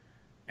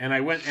 and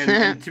I went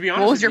and to be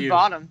honest, what was your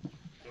bottom?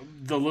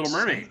 The Little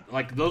Mermaid.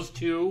 Like those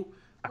two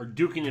are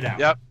duking it out.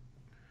 Yep.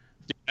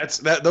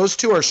 Those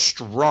two are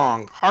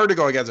strong. Hard to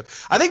go against them.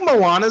 I think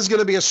Moana is going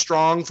to be a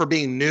strong for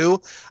being new.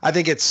 I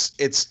think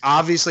it's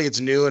obviously it's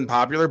new and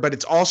popular, but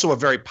it's also a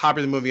very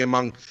popular movie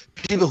among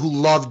people who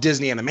love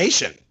Disney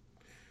animation.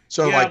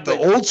 So like the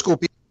old school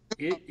people.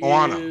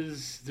 Moana.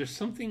 There's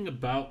something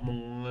about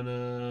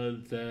Moana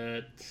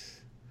that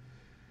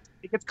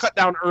it gets cut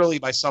down early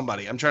by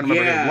somebody. I'm trying to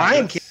remember.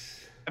 Lion King.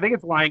 I think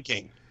it's Lion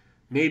King.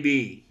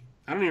 Maybe.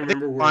 I don't even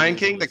remember where Lion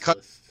King that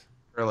cut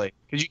early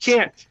because you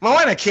can't.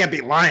 Moana can't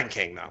beat Lion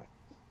King though.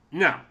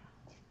 No,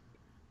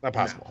 not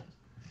possible.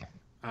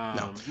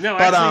 No,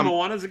 actually,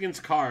 Moana's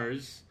against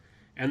Cars,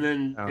 and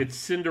then it's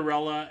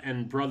Cinderella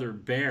and Brother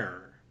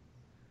Bear.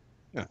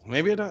 Yeah,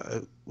 maybe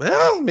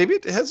maybe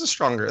it has a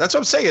stronger. That's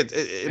what I'm saying.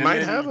 It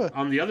might have a.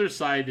 On the other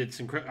side, it's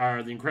The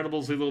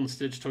Incredibles, Lilo and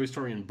Stitch, Toy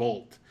Story, and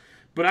Bolt.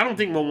 But I don't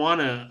think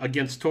Moana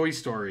against Toy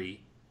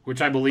Story,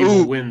 which I believe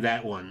will win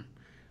that one.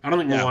 I don't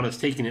think Moana's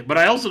taking it, but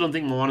I also don't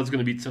think Moana's going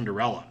to beat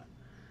Cinderella.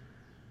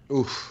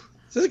 Oof.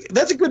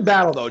 That's a good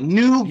battle, though.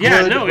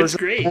 It's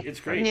great. It's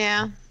great.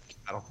 Yeah.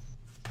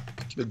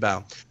 Good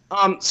battle.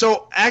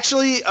 So,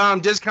 actually,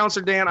 Disc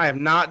Counselor Dan, I have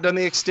not done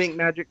the Extinct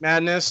Magic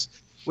Madness,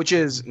 which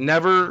is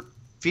never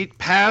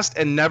passed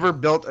and never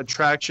built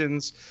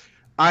attractions.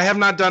 I have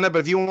not done it, but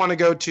if you want to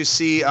go to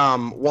see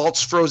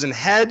Walt's Frozen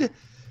Head,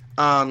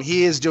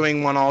 he is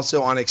doing one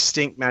also on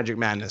Extinct Magic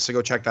Madness, so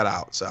go check that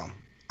out. So,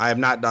 I have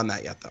not done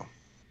that yet, though.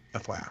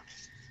 FYI.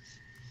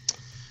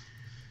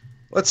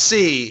 Let's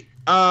see.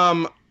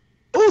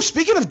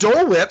 Speaking of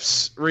Dole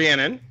Whips,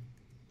 Rhiannon,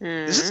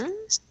 this is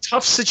a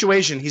tough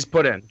situation he's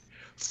put in.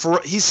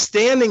 He's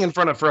standing in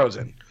front of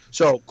Frozen.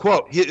 So,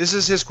 quote, this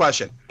is his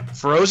question.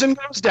 Frozen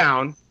goes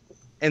down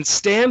and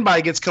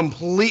standby gets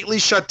completely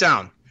shut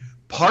down.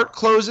 Park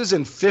closes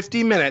in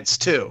 50 minutes,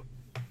 too.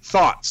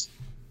 Thoughts?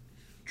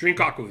 Drink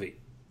aquavit.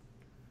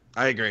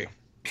 I agree.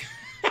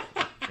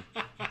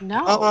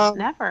 No,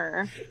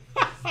 never.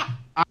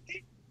 I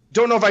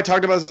don't know if I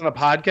talked about this on a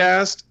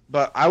podcast,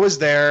 but I was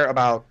there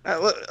about,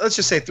 let's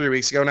just say 3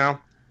 weeks ago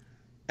now.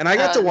 And I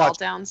got to watch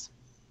meltdowns.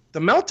 The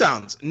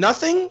meltdowns.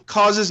 Nothing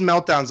causes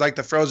meltdowns like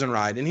the Frozen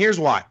ride. And here's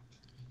why.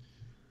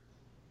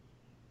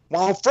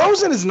 While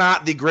Frozen is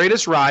not the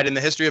greatest ride in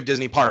the history of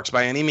Disney parks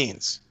by any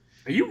means.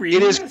 Are you reading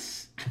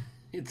this?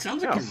 It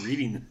sounds like you're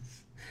reading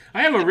this.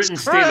 I have a written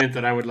statement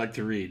that I would like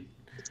to read.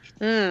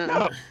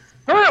 No,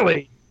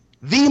 currently,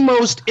 the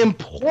most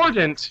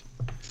important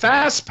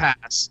Fast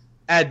Pass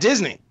at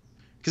Disney.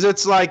 Because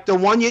it's like the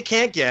one you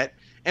can't get,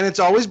 and it's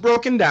always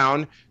broken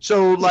down.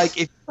 So, like,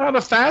 if you have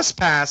a Fast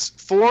Pass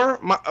for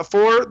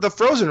the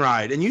Frozen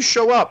ride and you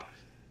show up,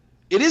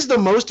 it is the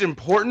most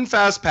important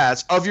Fast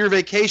Pass of your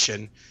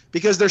vacation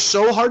because they're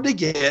so hard to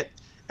get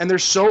and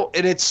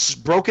it's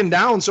broken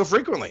down so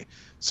frequently.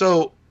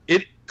 So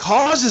it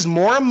causes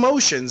more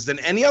emotions than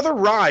any other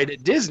ride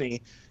at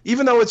Disney,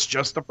 even though it's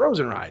just the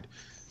Frozen ride.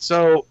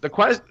 So the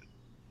question,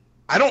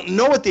 I don't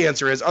know what the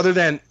answer is other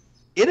than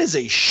it is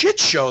a shit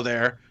show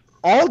there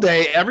all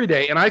day, every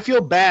day, and I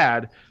feel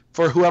bad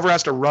for whoever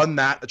has to run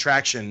that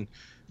attraction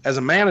as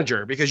a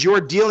manager because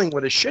you're dealing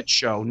with a shit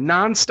show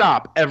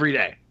nonstop every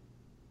day.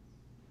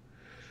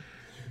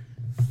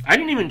 I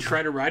didn't even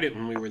try to ride it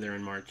when we were there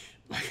in March.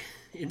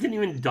 It didn't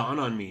even dawn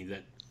on me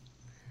that.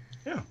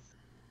 Yeah.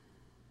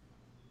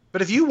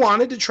 But if you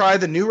wanted to try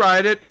the new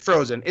ride at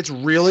Frozen, it's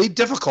really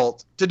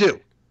difficult to do.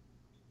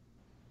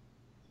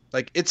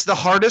 Like, it's the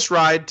hardest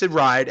ride to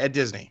ride at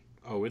Disney.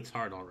 Oh, it's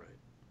hard, all right.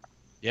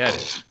 Yeah, it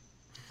is.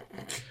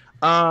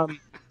 To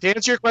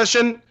answer your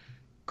question,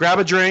 grab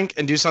a drink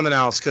and do something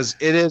else because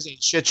it is a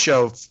shit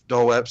show,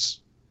 Dole Whips.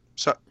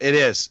 So it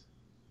is.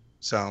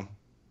 So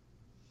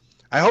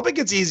I hope it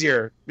gets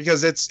easier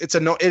because it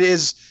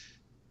is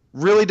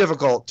really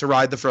difficult to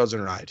ride the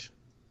Frozen ride.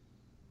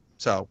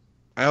 So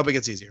I hope it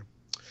gets easier.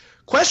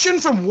 Question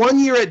from 1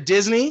 year at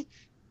Disney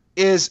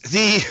is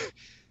the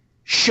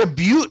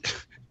Shibula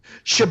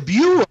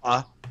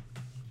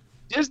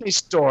Disney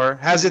store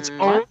has its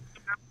own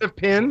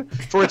pin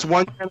for its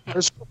 1 year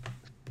anniversary.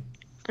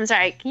 I'm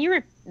sorry. Can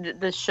you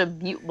the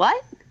Shibula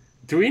what?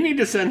 Do we need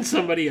to send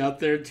somebody out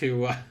there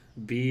to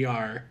be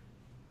our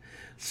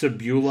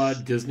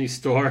Shibula Disney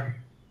store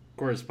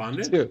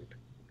correspondent? Dude.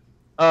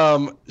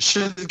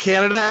 Should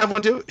Canada have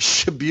one too?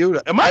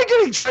 Shibuya. Am I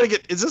trying to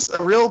get? Is this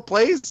a real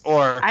place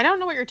or? I don't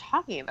know what you're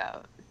talking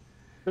about.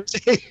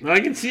 No, I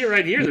can see it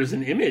right here. There's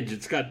an image.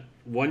 It's got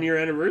 1 year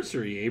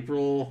anniversary,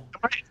 April.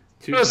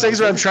 Those things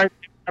where I'm saying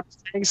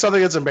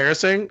something that's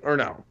embarrassing or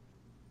no?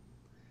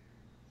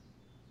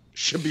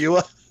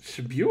 Shibuya.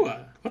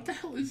 Shibuya. What the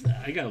hell is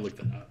that? I gotta look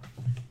that up.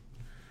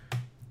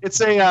 It's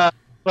a.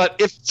 But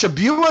if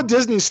Shibuya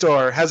Disney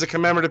Store has a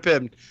commemorative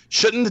pin,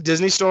 shouldn't the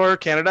Disney Store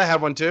Canada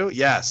have one too?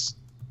 Yes.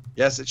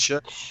 Yes, it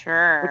should.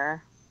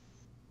 Sure.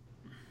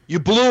 You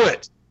blew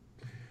it.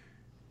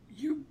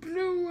 You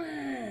blew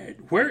it.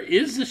 Where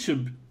is the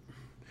Shibuya?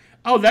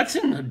 Oh, that's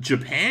in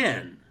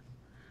Japan.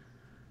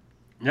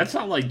 That's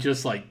not like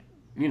just like,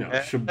 you know,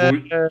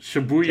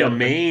 Shibuya,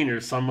 Maine or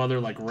some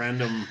other like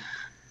random.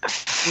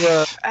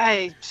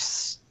 I've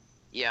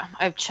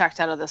checked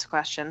out of this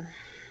question.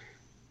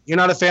 You're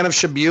not a fan of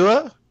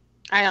Shibuya?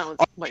 I don't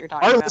know what you're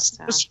talking about.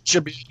 Our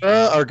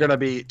Shibuya are going to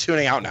be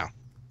tuning out now,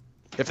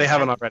 if they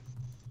haven't already.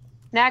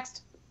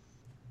 Next.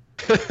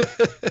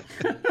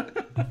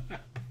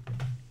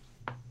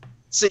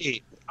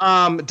 See,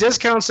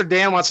 Discounts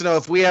Dan wants to know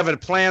if we have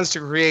plans to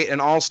create an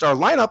all-star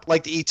lineup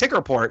like the E-Tick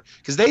Report,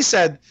 because they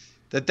said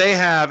that they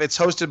have. It's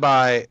hosted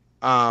by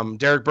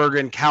Derek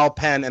Bergen, Cal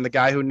Penn, and the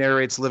guy who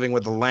narrates Living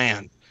with the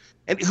Land.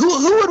 And who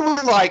would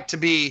we like to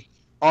be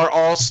our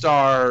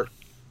all-star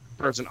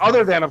person,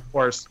 other than, of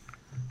course,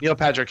 Neil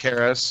Patrick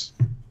Harris?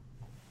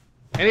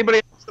 Anybody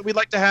else that we'd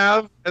like to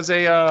have as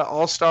a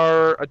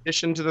all-star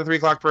addition to the 3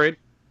 o'clock parade?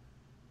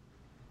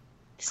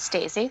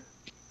 Stacey.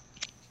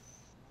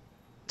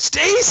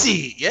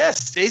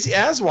 Yes, Stacey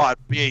Aswad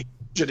would be a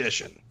huge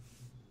addition.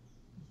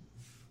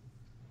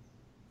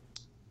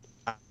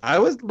 I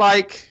would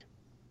like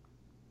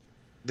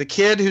the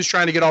kid who's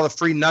trying to get all the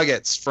free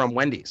nuggets from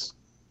Wendy's.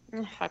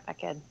 Fuck that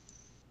kid.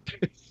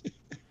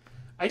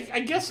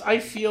 I guess I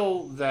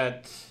feel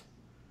that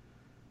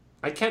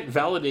I can't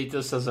validate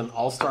this as an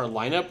all-star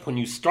lineup when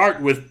you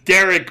start with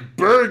Derek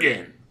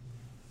Bergen.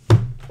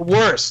 The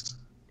worst.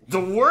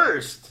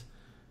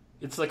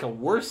 It's like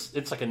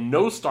a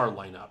no-star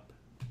lineup.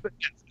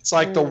 It's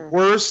like the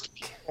worst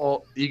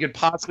people you could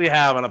possibly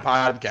have on a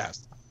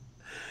podcast.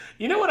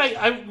 You know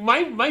what?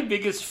 My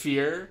biggest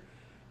fear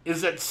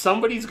is that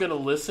somebody's going to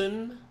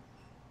listen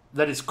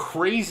that is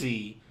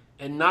crazy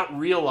and not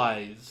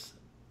realize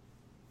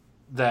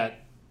that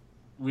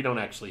we don't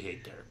actually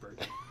hate Derek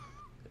Bergen.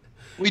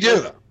 We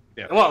do.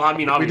 Yeah. Well, I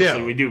mean,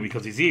 obviously we do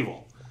because he's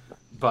evil.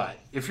 But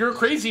if you're a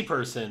crazy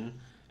person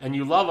and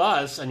you love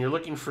us and you're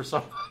looking for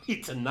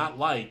somebody to not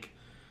like,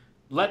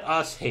 let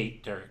us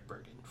hate Derek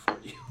Bergen for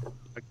you.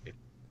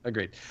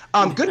 Agreed.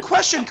 Good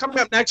question coming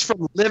up next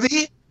from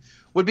Livy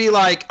would be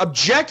like,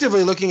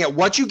 objectively looking at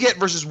what you get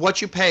versus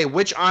what you pay,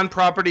 which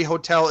on-property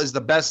hotel is the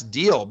best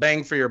deal,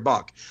 bang for your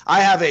buck? I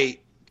have a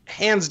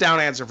hands-down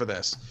answer for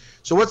this.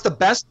 So what's the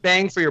best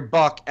bang for your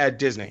buck at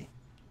Disney?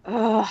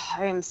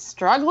 I'm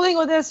struggling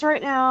with this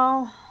right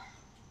now.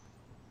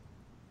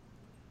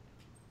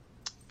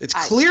 It's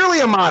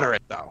clearly a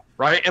moderate, though,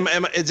 right?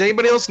 Is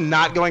anybody else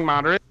not going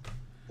moderate?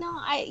 No,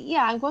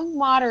 I'm going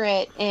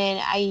moderate,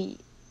 and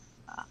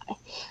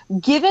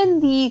given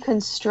the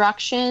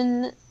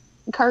construction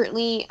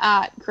currently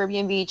at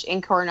Caribbean Beach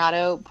and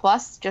Coronado,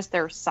 plus just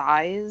their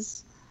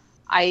size,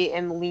 I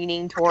am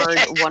leaning toward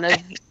one of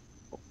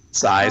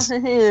size.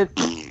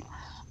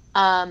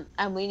 I'm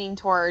leaning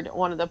toward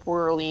one of the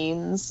Port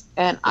Orleans,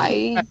 and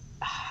I'm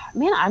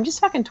just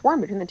fucking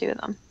torn between the two of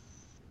them.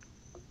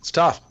 It's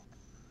tough.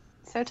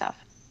 So tough.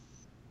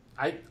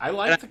 I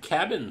like the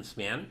cabins,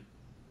 man.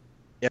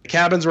 Yeah, the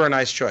cabins were a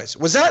nice choice.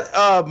 Was that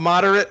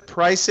moderate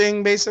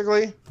pricing,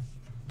 basically?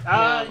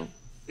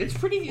 It's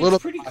pretty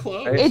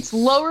close. It's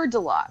lower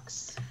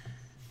deluxe.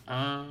 Disney.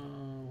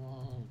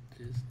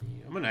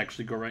 I'm gonna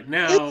actually go right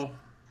now.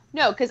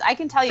 No, because I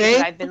can tell you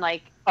that I've been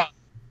like.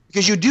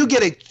 Because you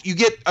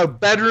get a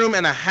bedroom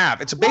and a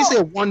half. It's basically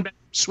a 1-bedroom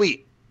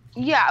suite.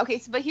 Yeah.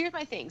 Okay. But here's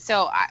my thing.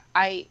 So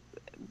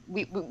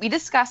we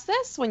discussed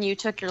this when you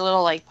took your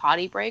little like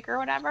potty break or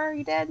whatever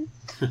you did.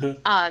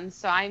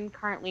 So I'm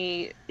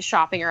currently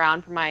shopping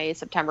around for my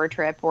September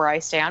trip where I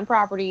stay on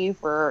property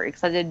for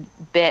extended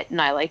bit, and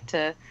I like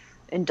to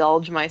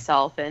indulge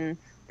myself in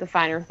the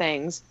finer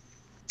things.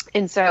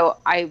 And so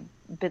I've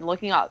been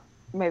looking up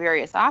my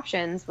various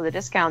options for the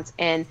discounts,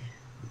 and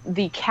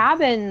the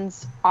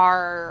cabins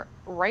are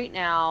right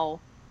now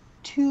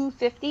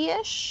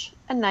 $250-ish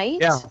a night.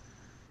 Yeah.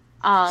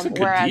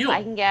 Whereas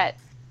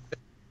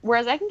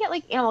I can get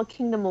like Animal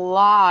Kingdom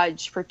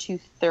Lodge for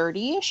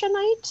 $230-ish a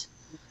night.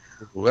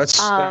 Ooh,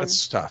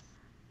 that's tough.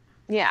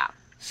 Yeah.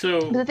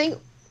 So my thing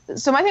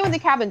with the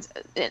cabins,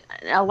 and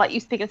I'll let you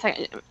speak in a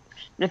second,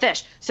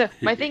 Nitish. So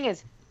my thing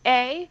is,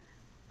 I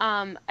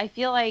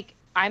feel like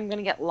I'm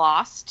gonna get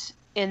lost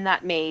in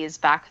that maze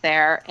back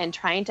there, and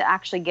trying to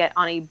actually get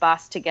on a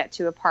bus to get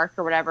to a park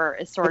or whatever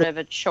is sort of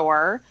a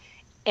chore,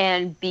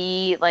 and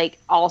B, like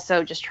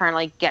also just trying to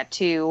like get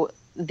to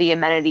the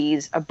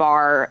amenities, a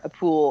bar, a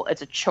pool,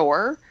 it's a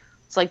chore.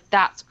 It's like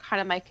that's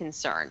kind of my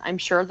concern. I'm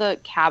sure the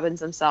cabins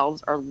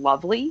themselves are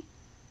lovely,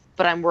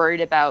 but I'm worried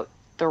about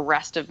the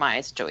rest of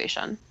my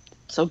situation.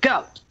 So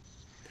go.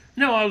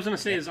 No, I was going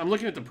to say is I'm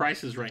looking at the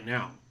prices right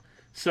now.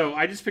 So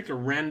I just picked a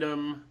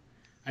random.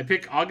 I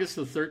picked August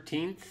the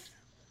 13th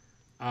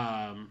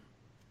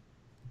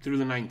through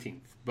the 19th,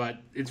 but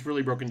it's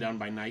really broken down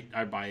by night.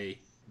 By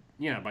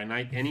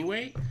night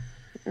anyway.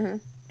 Mm-hmm.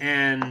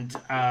 And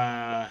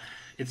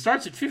it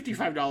starts at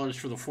 $55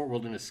 for the Fort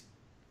Wilderness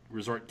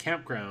Resort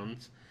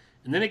campgrounds,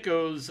 and then it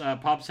goes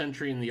Pop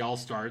Century and the All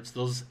Stars.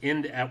 Those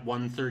end at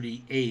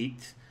 $138.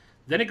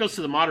 Then it goes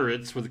to the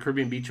moderates with the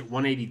Caribbean Beach at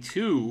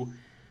 $182,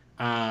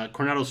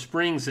 Coronado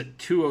Springs at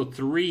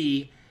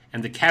 $203,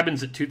 and the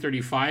cabins at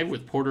 $235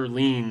 with Port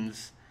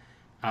Orleans,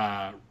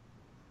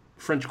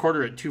 French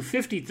Quarter at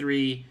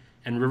 $253,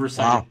 and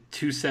Riverside at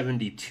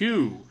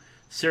 $272.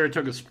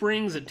 Saratoga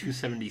Springs at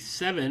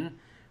 $277.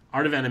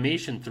 Art of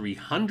Animation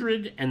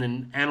 $300, and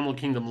then Animal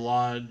Kingdom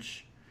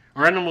Villas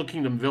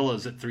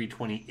at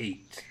 $328.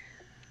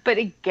 But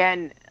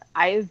again,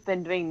 I've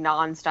been doing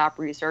nonstop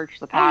research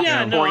the past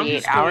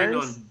 48 hours.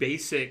 Going on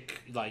basic,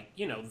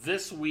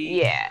 this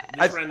week,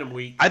 this random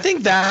week. I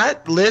think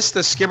that list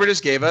the Skipper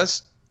just gave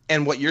us,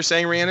 and what you're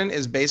saying, Rhiannon,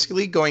 is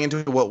basically going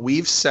into what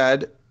we've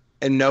said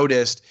and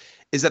noticed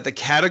is that the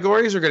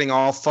categories are getting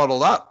all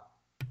fuddled up.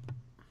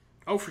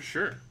 Oh, for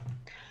sure.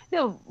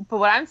 No, but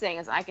what I'm saying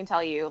is I can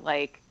tell you,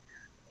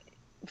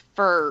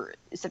 for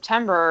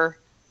September,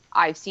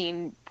 I've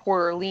seen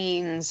Port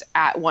Orleans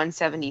at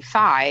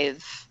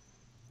 $175.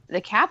 The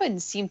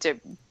cabins seem to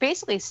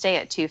basically stay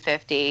at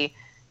 $250.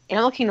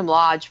 Animal Kingdom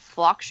Lodge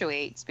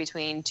fluctuates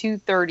between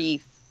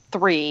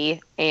 $233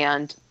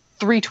 and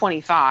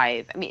 $325.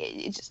 I mean,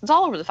 it's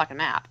all over the fucking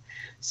map.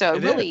 So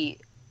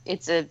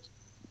it's a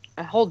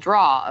whole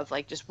draw of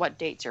just what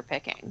dates you're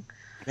picking.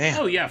 Man.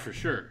 Oh yeah, for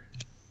sure.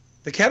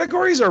 The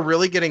categories are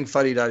really getting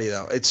fuddy-duddy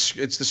though. It's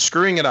the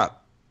screwing it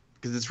up.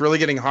 Because it's really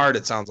getting hard,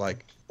 it sounds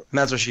like. And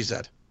that's what she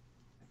said.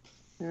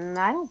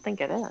 I don't think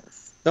it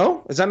is.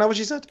 No? Is that not what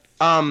she said?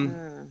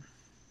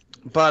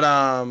 But,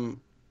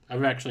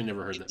 I've actually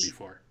never heard that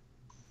before.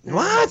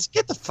 What?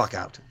 Get the fuck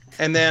out.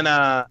 And then,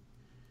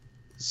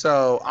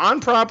 so,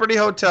 on-property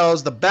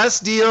hotels, the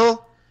best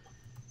deal.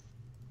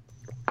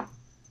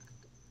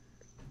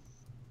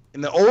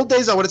 In the old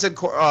days, I would have said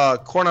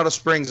Coronado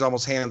Springs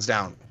almost hands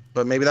down.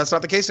 But maybe that's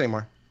not the case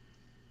anymore.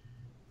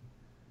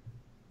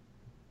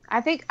 I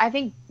think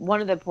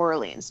one of the Port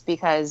Orleans,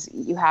 because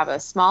you have a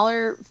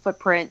smaller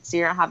footprint, so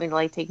you're not having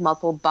to take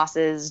multiple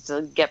buses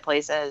to get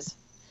places.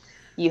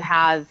 You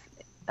have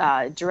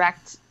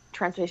direct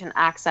transportation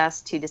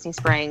access to Disney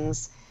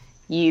Springs.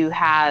 You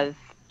have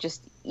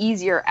just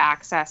easier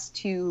access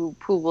to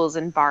pools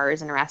and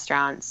bars and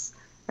restaurants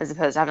as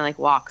opposed to having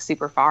to walk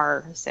super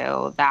far.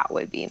 So that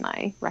would be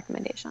my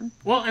recommendation.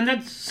 Well, and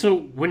that's so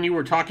when you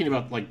were talking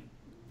about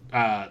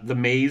the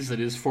maze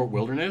that is Fort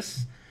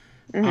Wilderness.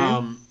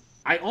 Mm-hmm.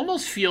 I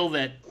almost feel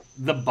that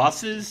the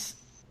buses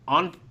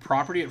on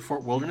property at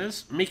Fort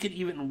Wilderness make it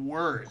even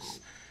worse.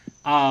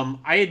 I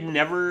had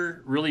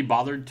never really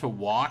bothered to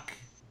walk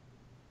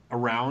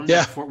around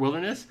Fort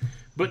Wilderness,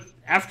 but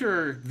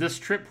after this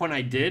trip when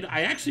I did,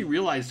 I actually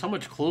realized how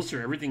much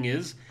closer everything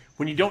is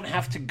when you don't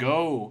have to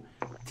go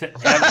to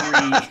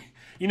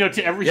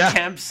every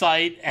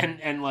campsite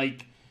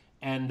and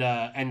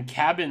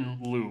cabin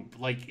loop.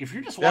 If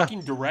you're just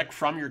walking direct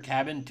from your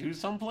cabin to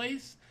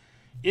someplace,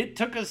 it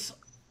took us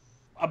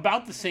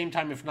about the same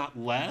time, if not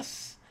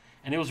less,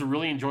 and it was a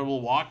really enjoyable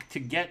walk to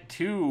get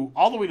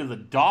all the way to the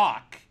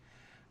dock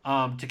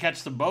to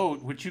catch the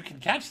boat, which you can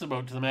catch the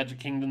boat to the Magic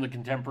Kingdom, the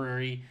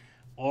Contemporary,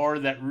 or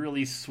that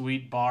really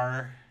sweet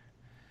bar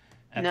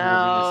at the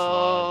Wilderness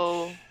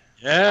Lodge.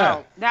 Yeah.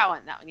 Oh, that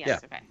one,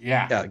 yes, okay.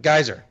 Yeah,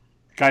 Geyser.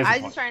 I was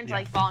just trying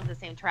to fall into the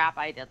same trap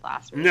I did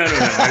last week. No,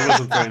 I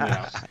wasn't throwing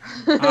that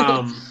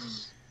out.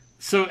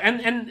 So,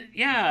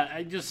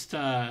 I just,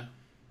 I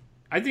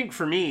think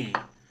for me,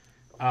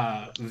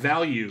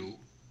 value,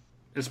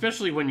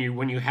 especially when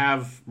you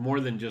have more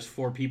than just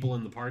 4 people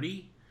in the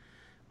party.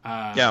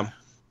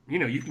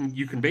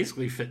 You can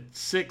basically fit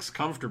 6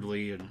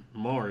 comfortably and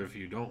more if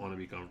you don't want to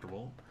be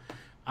comfortable.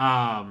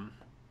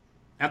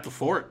 At the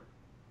fort,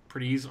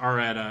 pretty easy, or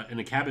in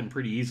a cabin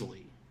pretty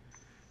easily,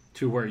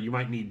 to where you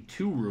might need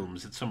 2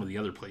 rooms at some of the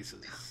other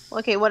places.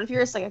 Okay, what if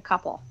you're just a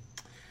couple?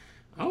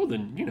 Oh,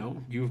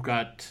 then you've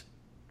got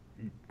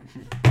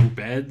 2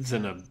 beds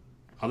and a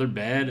other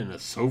bed and a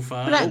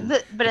sofa,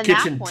 but a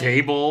kitchen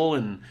table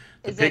and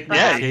the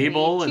picnic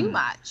table, and too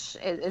much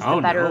is the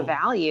better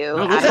value.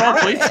 No, those are all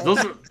places.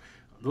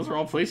 Those are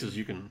all places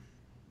you can,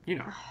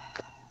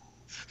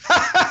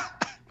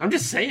 I'm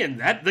just saying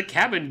that the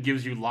cabin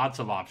gives you lots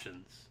of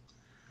options.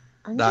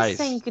 I'm just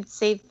saying you could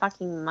save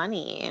fucking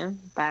money,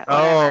 but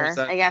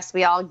whatever. I guess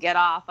we all get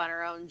off on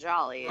our own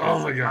jolly. Oh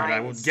my god,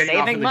 getting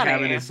off in the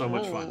cabin is so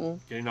much fun.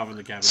 Getting off in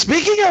the cabin.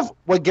 Speaking of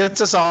what gets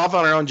us off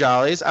on our own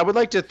jollies, I would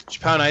like to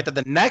point out that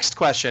the next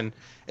question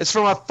is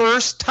from a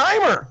first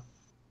timer.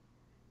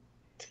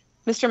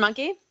 Mr.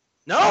 Monkey?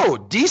 No,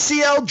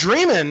 DCL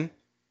Dreamin'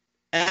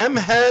 M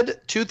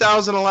Head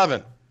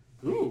 2011.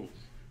 Ooh.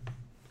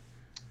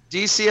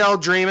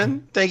 DCL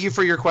Dreamin', thank you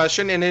for your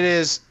question. And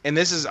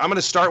this is, I'm going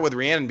to start with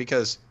Rhiannon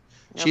because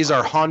she's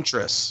our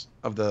hauntress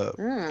of the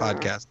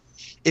podcast.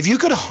 If you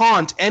could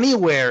haunt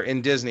anywhere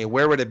in Disney,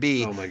 where would it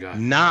be? Oh my God.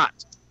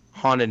 Not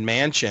Haunted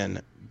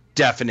Mansion,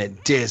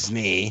 definite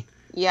Disney.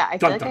 Yeah, I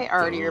feel like I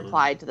already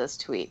replied to this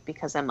tweet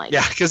because I'm like...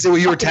 Yeah, because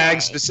you were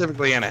tagged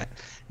specifically in it.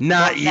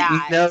 Not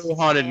no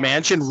Haunted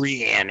Mansion,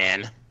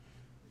 Rhiannon.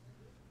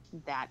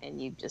 That,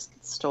 and you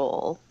just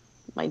stole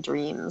my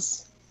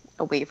dreams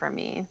away from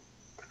me.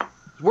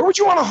 Where would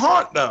you want to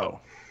haunt, though?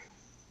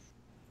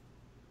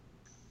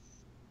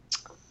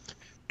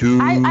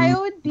 I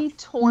would be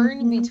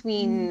torn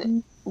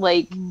between,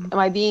 like, am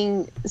I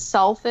being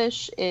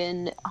selfish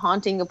in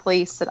haunting a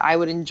place that I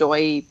would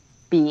enjoy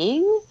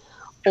being?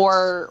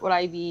 Or would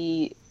I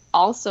be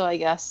also, I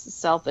guess,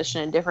 selfish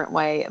in a different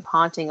way of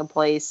haunting a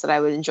place that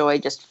I would enjoy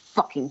just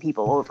fucking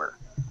people over?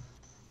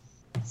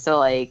 So,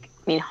 like,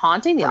 I mean,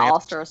 haunting the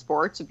All-Star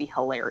Sports would be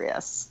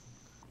hilarious.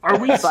 Are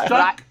we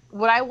stuck?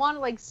 Would I want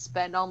to, like,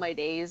 spend all my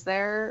days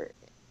there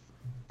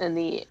in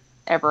the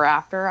ever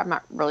after? I'm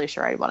not really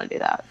sure I'd want to do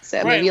that.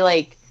 So maybe,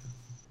 like,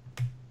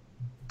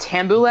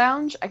 Tambu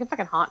Lounge? I could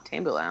fucking haunt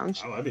Tambu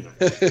Lounge. Oh, that'd be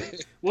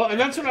nice. Well, and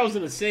that's what I was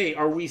going to say.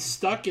 Are we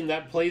stuck in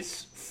that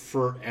place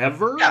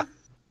forever? Yeah.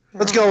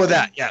 Let's go with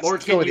that, yes. Or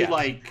can you,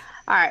 like...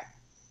 All right.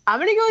 I'm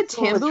going to go with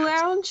Tambu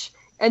Lounge,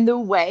 and the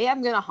way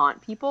I'm going to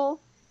haunt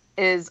people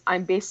is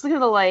I'm basically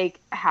going to, like,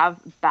 have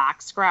back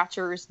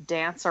scratchers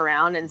dance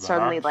around and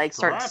suddenly, like,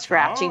 start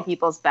scratching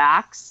people's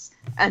backs.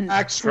 And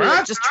they'll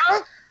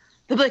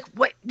be like,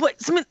 what?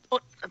 Something's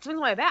on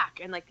my back.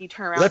 And, like, you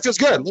turn around. That feels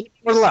good. A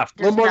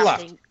little more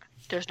left.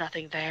 There's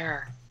nothing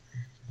there.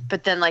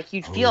 But then, like,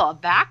 you'd feel a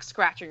back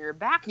scratch on your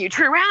back, and you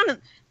turn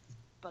around,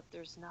 but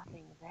there's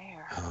nothing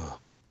there. Oh,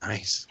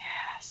 nice.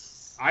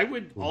 Yes. I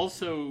would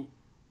also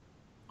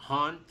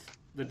haunt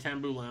the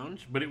Tambu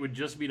Lounge, but it would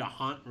just be to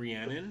haunt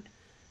Rhiannon.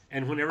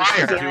 And whenever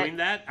she's doing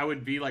that, I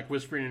would be, like,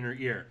 whispering in her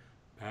ear,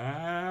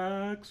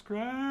 back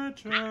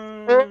scratcher.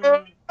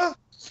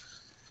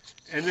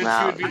 And then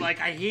she would be like,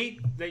 I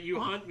hate that you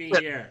haunt me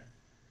here.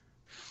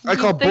 I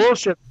call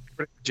bullshit,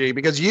 G,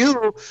 because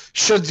you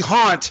should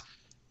haunt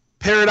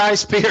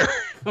Paradise Pier.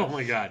 Oh,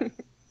 my God.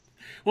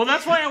 Well,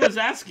 that's why I was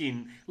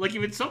asking. Like,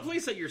 if it's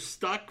someplace that you're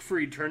stuck for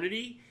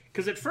eternity,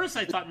 because at first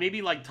I thought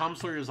maybe like Tom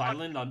Sawyer's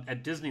Island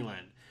at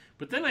Disneyland.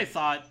 But then I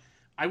thought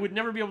I would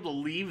never be able to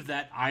leave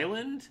that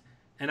island,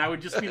 and I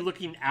would just be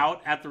looking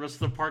out at the rest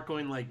of the park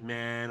going like,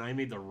 man, I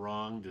made the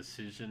wrong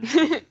decision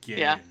again.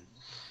 Yeah.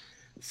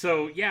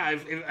 So, yeah,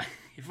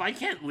 if I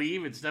can't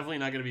leave, it's definitely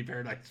not going to be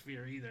Paradise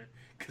Pier either,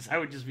 because I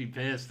would just be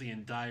pissed the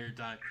entire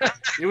time.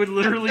 It would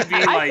literally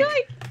be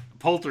like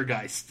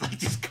Poltergeist, like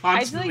just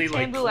constantly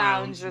like. I feel like Tambu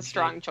Lounge is a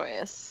strong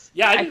choice.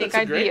 Yeah, I think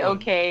I'd be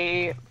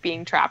okay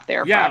being trapped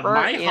there forever. Yeah,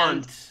 my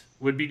hunt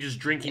would be just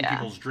drinking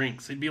people's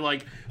drinks. It'd be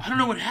like, I don't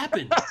know what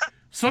happened.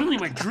 Suddenly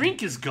my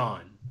drink is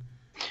gone.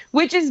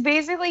 Which is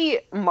basically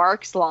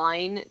Mark's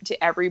line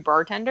to every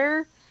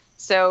bartender.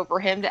 So for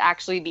him to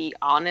actually be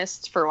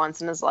honest for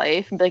once in his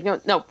life and be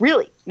like, no,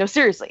 really, no,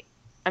 seriously,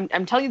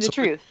 I'm telling you the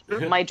truth.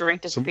 My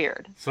drink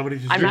disappeared. Somebody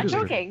just. I'm not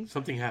joking.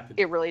 Something happened.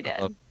 It really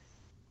did.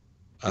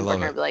 I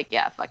love it. I'd be like,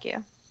 yeah, fuck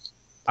you.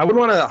 I would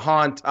want to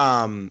haunt.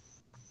 I'm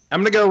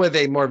going to go with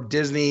a more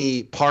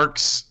Disney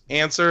parks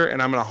answer,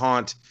 and I'm going to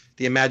haunt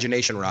the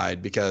Imagination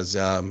ride because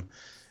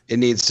it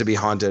needs to be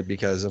haunted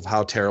because of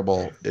how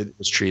terrible it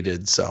was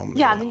treated. So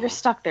yeah, then you're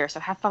stuck there. So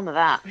have fun with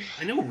that.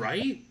 I know,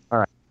 right? All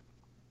right.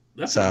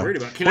 That's what I'm worried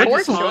about. Can I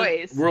just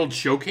haunt World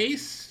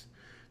Showcase?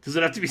 Does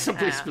it have to be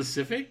something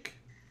specific?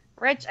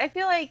 Rich, I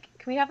feel like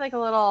can we have like a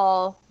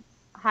little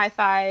high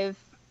five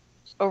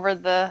over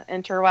the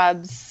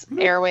interwebs,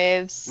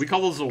 airwaves? We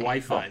call those a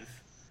Wi-Fi.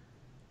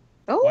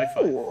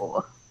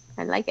 Oh,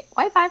 I like it.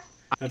 Wi-Fi.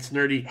 That's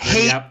nerdy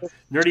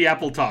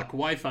Apple talk.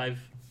 Wi-Fi.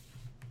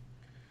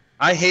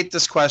 I hate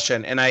this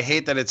question, and I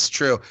hate that it's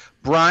true.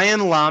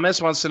 Brian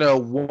Lamas wants to know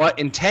what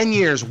in 10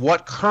 years,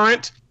 what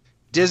current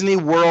Disney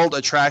World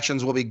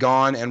attractions will be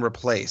gone and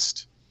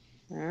replaced.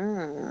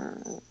 I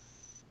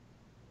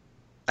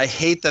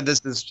hate that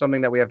this is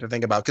something that we have to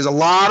think about because a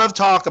lot of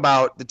talk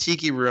about the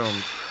Tiki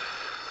Room.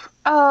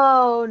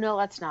 Oh no,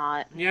 let's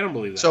not. Yeah, I don't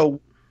believe that. So,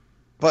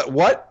 but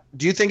what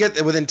do you think?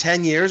 Within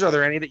 10 years, are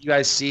there any that you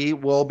guys see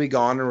will be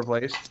gone and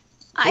replaced?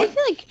 I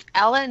feel like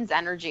Ellen's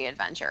Energy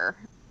Adventure.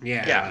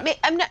 Yeah.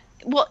 I'm not.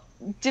 Well,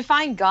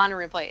 define gone and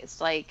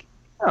replaced. Like,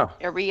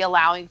 are we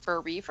allowing for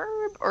a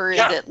refurb or is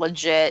it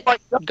legit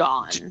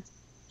gone?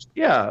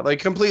 Yeah, like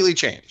completely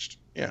changed.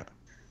 Yeah.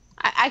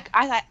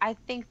 I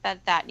think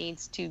that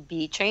needs to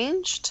be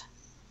changed.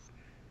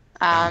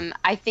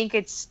 I think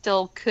it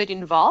still could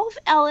involve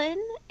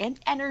Ellen and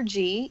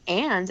energy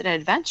and an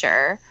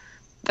adventure,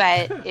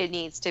 but it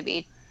needs to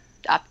be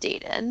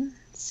updated.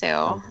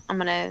 So I'm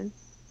gonna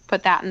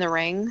put that in the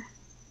ring.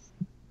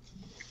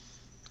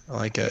 I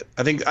like it.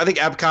 I think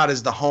Epcot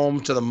is the home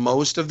to the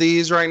most of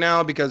these right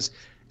now because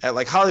at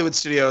like Hollywood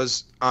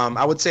Studios,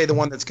 I would say the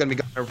one that's going to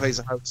be going to replace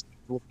the house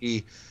will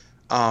be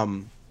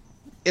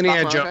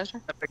Indiana Jones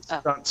Epic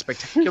Stunt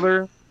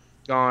Spectacular,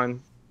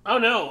 gone. Oh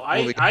no,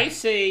 I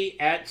say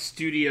at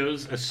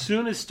studios, as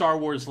soon as Star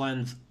Wars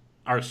Land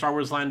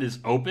is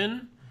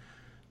open,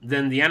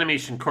 then the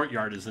animation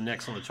courtyard is the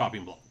next on the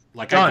chopping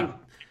block. Done.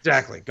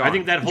 Exactly. I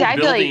think that whole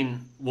building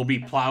will be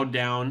plowed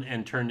down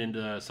and turned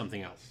into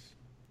something else.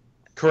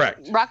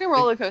 Correct. Rock and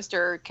Roller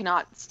Coaster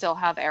cannot still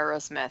have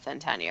Aerosmith in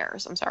 10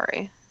 years. I'm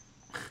sorry.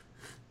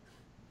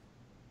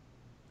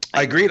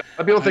 I agree. A lot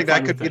of people think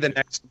that could be the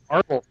next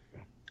Marvel.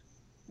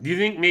 Do you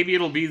think maybe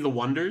it'll be the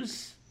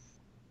Wonders?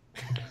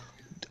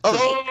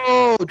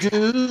 Oh,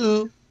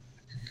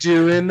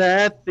 doing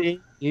that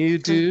thing you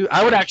do.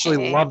 I would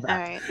actually love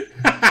that.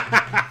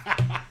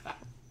 Right.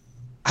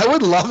 I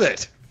would love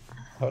it.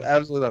 I would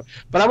absolutely love it.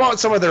 But I want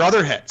some of their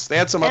other hits. They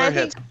had some other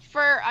hits.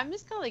 I'm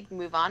just gonna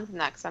move on from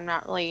that because I'm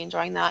not really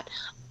enjoying that.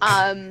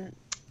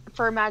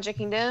 For Magic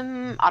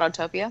Kingdom,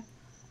 Autotopia.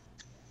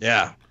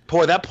 Yeah,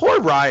 that poor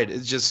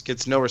ride just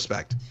gets no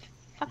respect.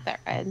 Fuck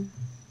that ride.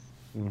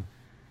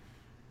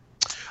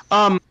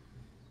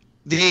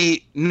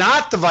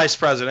 Not the vice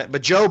president,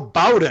 but Joe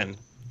Bowden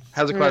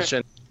has a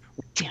question.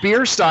 Which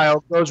beer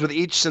style goes with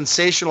each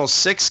Sensational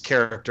Six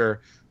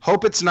character?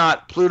 Hope it's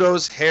not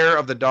Pluto's Hair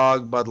of the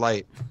Dog Bud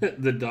Light.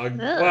 The dog.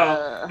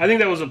 Well, I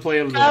think that was a play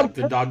of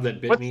the dog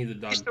that bit me. The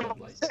dog Bud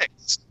Light.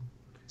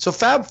 So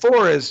Fab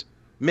Four is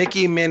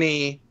Mickey,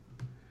 Minnie,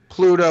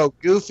 Pluto,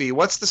 Goofy.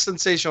 What's the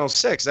Sensational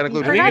Six? That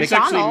includes it's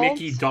actually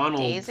Mickey,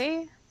 Donald,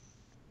 Daisy,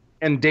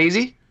 and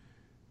Daisy.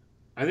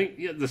 I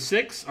think the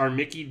six are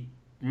Mickey,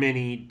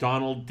 Minnie,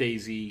 Donald,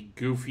 Daisy,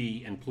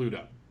 Goofy, and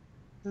Pluto.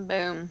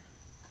 Boom.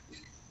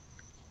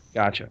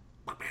 Gotcha.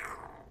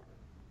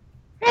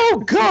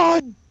 Oh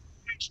God!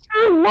 I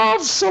sure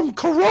love some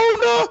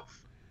Corona.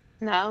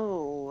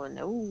 No,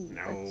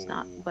 that's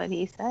not what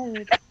he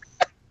said.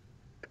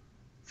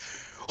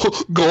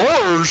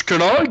 Guys,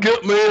 can I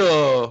get me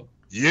a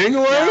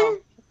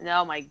Yingling?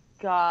 No, my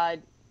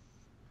God.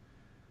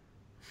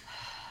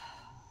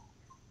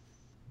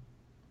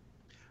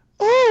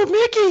 Oh,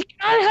 Mickey, can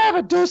I have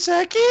a Dos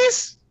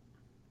Equis?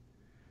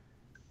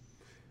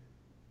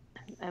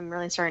 I'm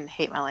really starting to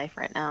hate my life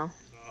right now.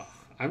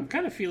 I'm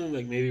kind of feeling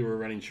like maybe we're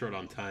running short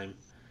on time.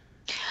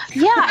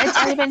 Yeah, it's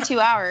already been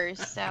 2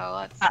 hours, so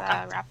let's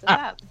wrap this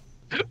up.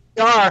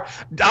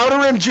 Outer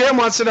Rim Jim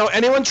wants to know,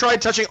 anyone tried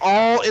touching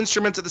all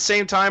instruments at the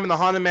same time in the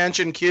Haunted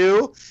Mansion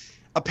queue?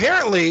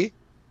 Apparently,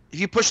 if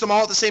you push them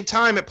all at the same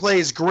time, it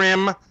plays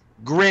Grim,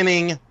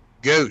 Grinning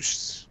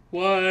Ghosts.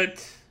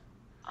 What?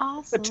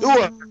 Awesome. A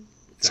tour.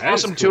 It's an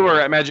awesome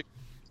tour at Magic.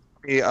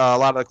 A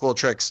lot of the cool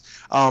tricks.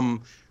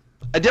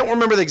 I don't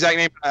remember the exact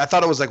name. I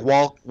thought it was like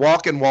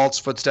Walk and Waltz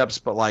Footsteps,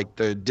 but like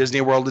the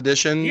Disney World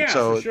edition. Yeah,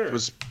 so for sure. It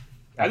was.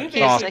 I think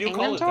they also do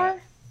call it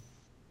that.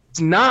 It's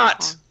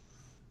not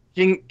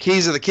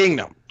Keys of the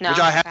Kingdom, which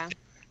I have. Okay.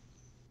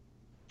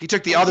 He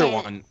took the other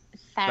one.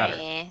 Sorry.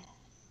 Better.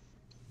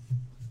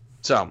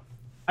 So,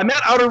 I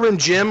met Outer Rim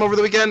Jim over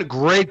the weekend.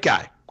 Great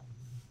guy.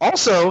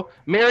 Also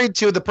married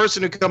to the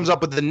person who comes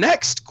up with the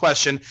next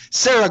question,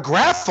 Sarah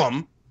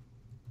Graffam.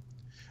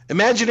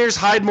 Imagineers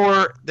hide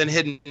more than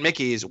hidden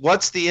Mickeys.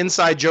 What's the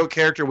inside joke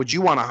character would you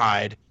want to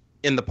hide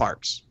in the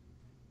parks?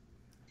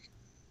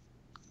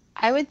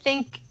 I would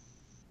think,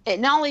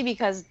 not only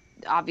because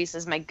obviously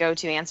is my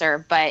go-to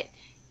answer, but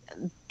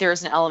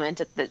there's an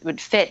element that would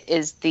fit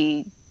is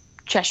the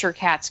Cheshire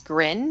Cat's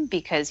grin,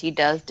 because he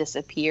does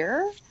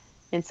disappear.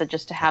 And so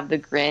just to have the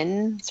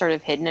grin sort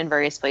of hidden in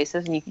various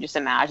places, and you can just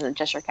imagine the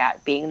Cheshire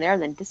Cat being there,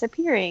 then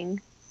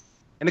disappearing.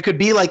 And it could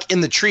be like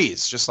in the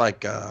trees, just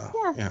like,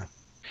 yeah.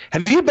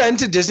 Have you been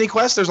to Disney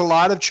Quest? There's a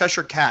lot of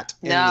Cheshire Cat.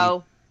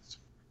 No.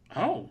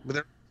 Oh.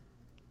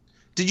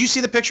 Did you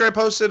see the picture I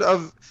posted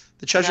of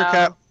the Cheshire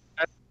Cat?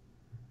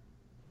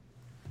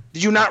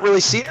 Did you not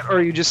really see it, or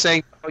are you just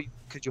saying,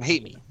 because you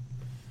hate me?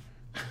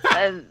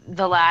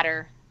 The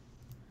latter.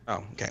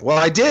 Oh, okay. Well,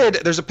 I did.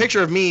 There's a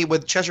picture of me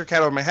with Cheshire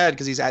Cat over my head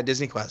because he's at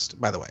Disney Quest,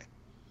 by the way.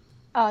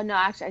 Oh, no,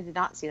 actually, I did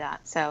not see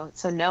that. So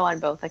no on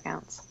both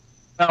accounts.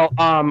 Well,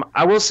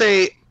 I will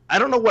say, I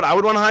don't know what I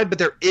would want to hide, but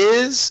there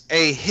is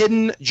a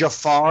hidden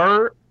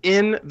Jafar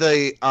in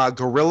the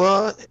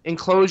gorilla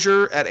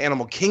enclosure at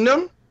Animal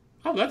Kingdom.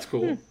 Oh, that's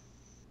cool.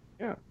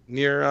 Yeah,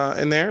 near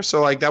in there.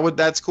 So like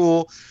that's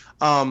cool.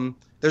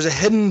 There's a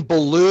hidden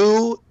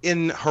Baloo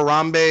in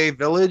Harambe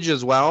Village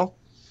as well.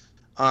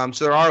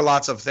 So there are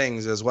lots of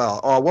things as well.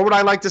 What would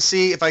I like to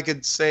see if I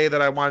could say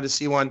that I wanted to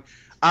see one?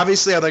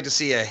 Obviously, I'd like to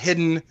see a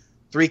hidden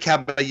Three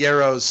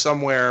Caballeros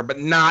somewhere, but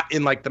not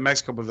in like the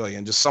Mexico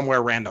Pavilion, just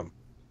somewhere random.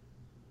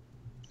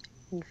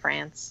 In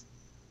France.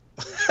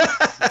 I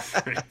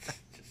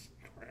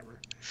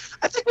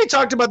think we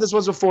talked about this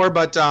once before,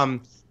 but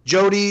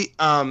Jody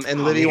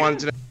and Liddy wanted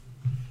to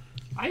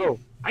know.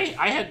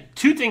 I had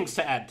two things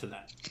to add to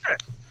that.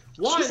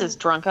 One, Jesus,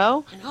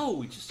 drunko.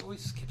 No, he just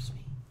always skips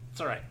me.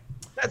 It's all right.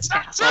 That's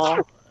not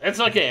so. It's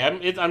okay.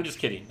 I'm just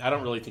kidding. I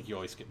don't really think you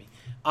always skip me.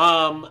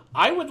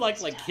 I would like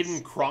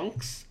hidden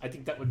Krunks. I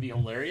think that would be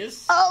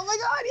hilarious. Oh my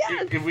god,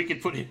 yes! If we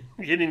could put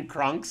hidden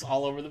Krunks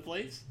all over the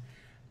place.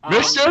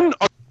 Mission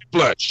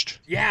accomplished.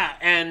 Yeah,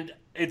 and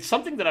it's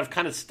something that I've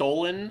kind of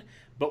stolen.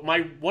 But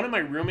one of my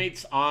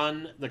roommates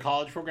on the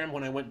college program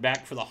when I went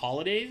back for the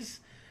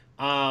holidays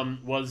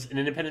was an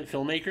independent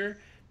filmmaker,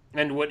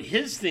 and what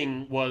his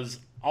thing was,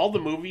 all the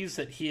movies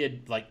that he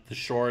had, like the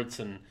shorts,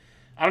 and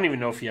I don't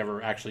even know if he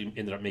ever actually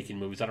ended up making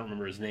movies. I don't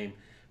remember his name,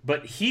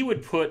 but he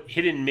would put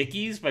hidden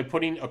Mickeys by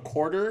putting a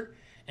quarter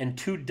and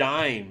 2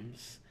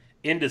 dimes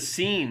into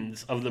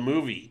scenes of the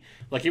movie.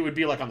 Like it would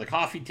be like on the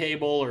coffee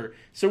table, or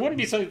so it wouldn't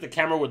be something that the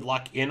camera would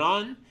lock in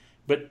on.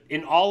 But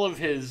in all of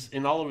his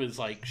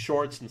like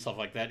shorts and stuff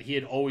like that, he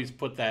had always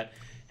put that,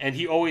 and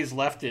he always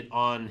left it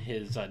on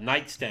his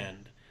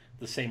nightstand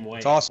the same way.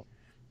 It's awesome.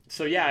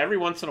 So yeah, every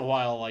once in a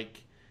while,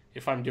 like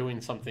if I'm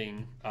doing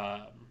something,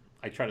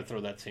 I try to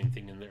throw that same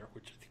thing in there,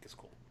 which I think is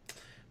cool.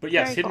 But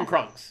yes, Hidden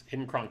Kronks.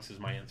 Hidden Kronks is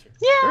my answer.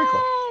 Yeah. Very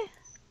cool.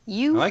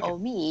 You like owe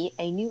me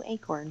a new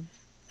acorn.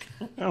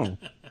 Oh.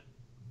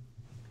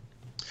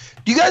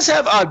 Do you guys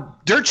have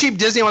Dirt Cheap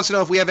Disney wants to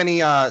know if we have any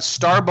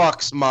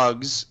Starbucks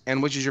mugs,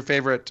 and which is your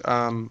favorite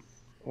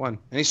one?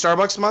 Any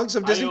Starbucks mugs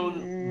of Disney? I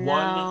own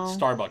one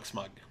Starbucks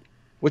mug.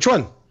 Which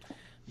one?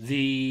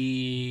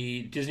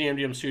 The Disney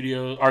MGM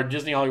Studios, or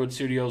Disney Hollywood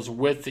Studios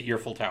with the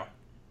Earful Tower.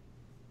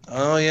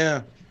 Oh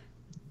yeah.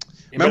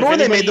 Remember when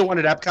they made the one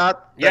at Epcot?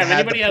 Yeah, if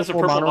anybody has a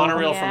purple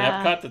monorail from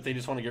Epcot that they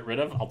just want to get rid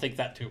of, I'll take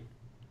that too.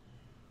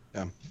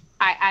 Yeah.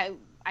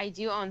 I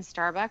do own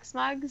Starbucks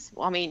mugs.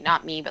 Well, I mean,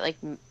 not me, but like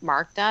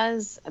Mark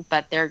does.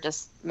 But they're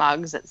just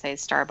mugs that say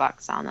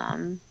Starbucks on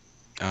them.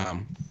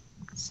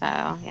 So,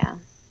 yeah.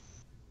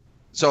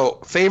 So,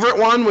 favorite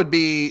one would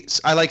be,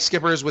 I like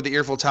Skipper's with the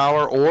Earful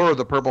Tower or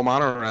the purple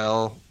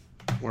monorail.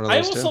 One of those I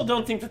also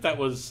don't think that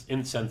was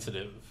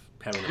insensitive.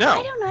 No.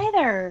 I don't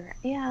either.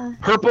 Yeah.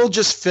 Purple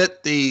just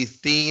fit the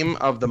theme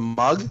of the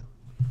mug.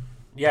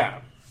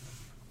 Yeah.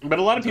 But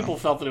a lot of people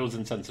felt that it was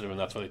insensitive, and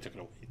that's why they took it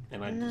away.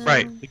 And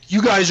right. Like,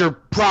 you guys are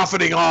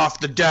profiting off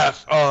the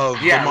death of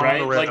the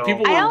monorail. Right? Like,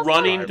 people were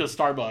running to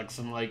Starbucks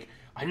and like,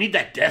 I need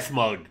that death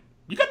mug.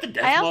 You got the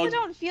death mug? I also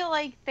don't feel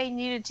like they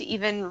needed to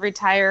even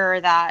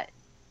retire that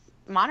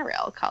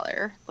monorail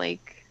color.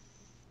 Like,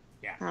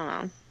 yeah. I don't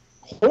know.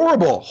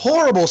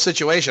 Horrible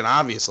situation,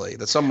 obviously,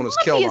 that someone was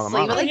killed on a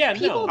monorail. But like,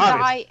 people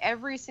die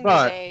every single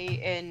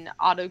day in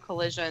auto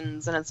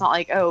collisions, and it's not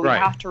like, we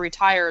have to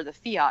retire the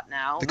Fiat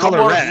now. The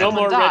color red. No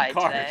more red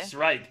cars. Today.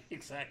 Right,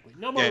 exactly.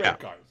 No more red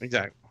cars.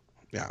 Exactly.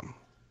 Yeah.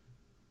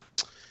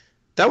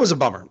 That was a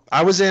bummer.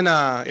 I was in,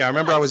 I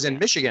remember I was in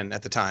Michigan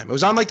at the time. It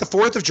was on like the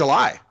 4th of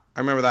July. I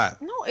remember that.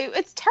 No,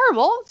 it's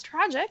terrible. It's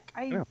tragic.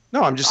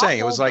 No, I'm just saying.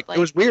 It was like, it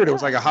was weird. Yeah. It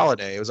was like a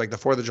holiday. It was like the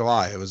 4th of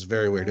July. It was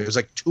very weird. It was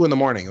like 2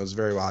 a.m. It was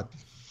very odd.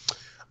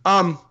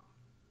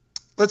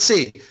 Let's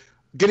see.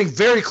 Getting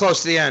very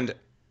close to the end.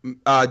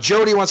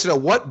 Jody wants to know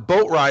what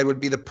boat ride would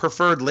be the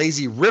preferred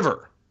lazy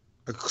river,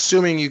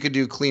 assuming you could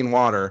do clean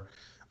water.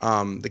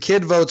 The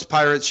kid votes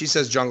Pirates. She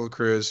says Jungle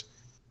Cruise.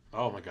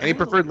 Oh my god. Any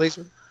preferred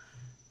lazy?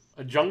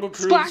 A Jungle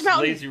Cruise,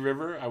 lazy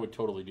river. I would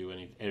totally do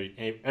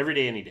every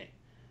day, any day.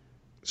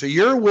 So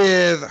you're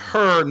with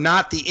her,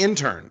 not the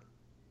intern,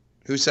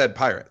 who said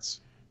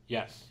Pirates.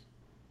 Yes.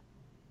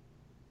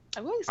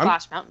 I'm going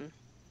Splash Mountain.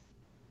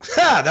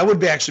 That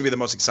would actually be the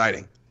most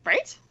exciting.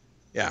 Right?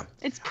 Yeah.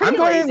 It's pretty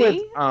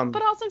lazy,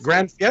 but also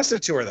Grand Fiesta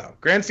Tour, though.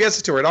 Grand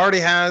Fiesta Tour. It already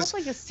has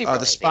like the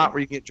spot where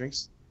you get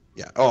drinks.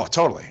 Yeah. Oh,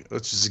 totally.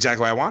 Which is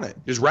exactly what I want it.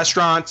 There's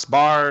restaurants,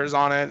 bars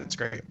on it. It's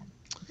great.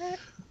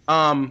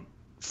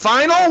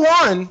 Final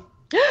one.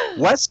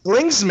 Wes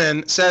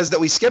Glingsman says that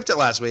we skipped it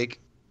last week.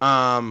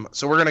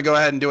 So we're going to go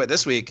ahead and do it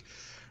this week.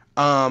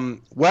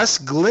 Wes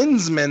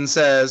Glinsman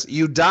says,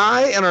 you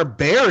die and are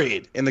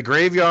buried in the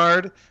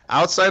graveyard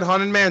outside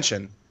Haunted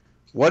Mansion.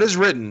 What is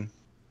written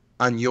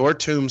on your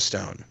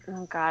tombstone?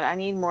 Oh, God. I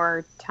need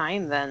more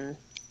time than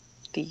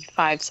the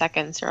 5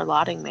 seconds you're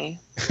allotting me.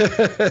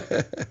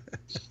 I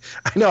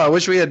know. I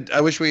wish we had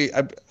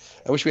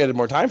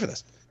more time for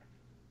this.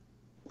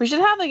 We should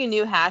have like a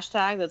new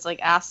hashtag that's like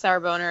Ask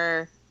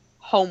Sarboner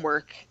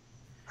Homework.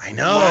 I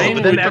know.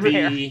 But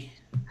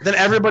then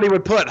everybody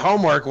would put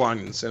homework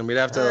ones, and we'd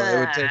have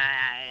to.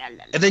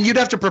 And then you'd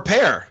have to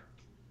prepare.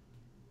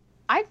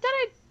 I've done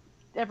it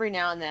every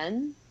now and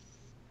then.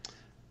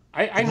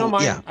 I know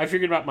mine. Yeah. I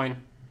figured out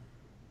mine.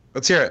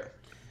 Let's hear it.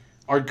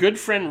 Our good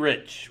friend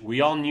Rich.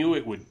 We all knew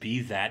it would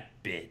be that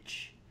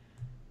bitch.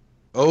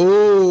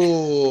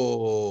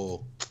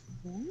 Oh.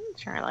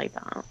 Sure, I like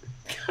that.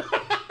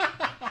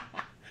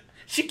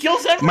 She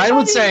kills everybody. Mine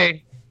would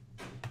say,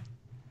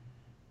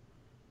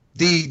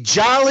 the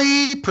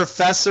jolly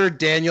Professor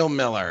Daniel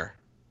Miller.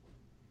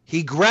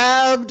 He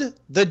grabbed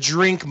the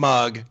drink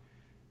mug,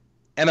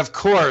 and of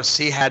course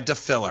he had to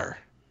fill her.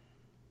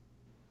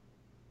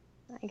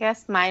 I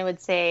guess mine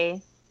would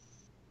say,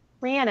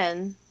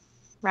 Rhiannon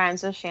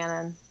rhymes with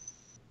Shannon.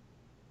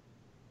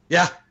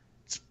 Yeah,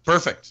 it's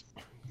perfect.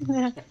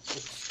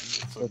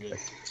 So good.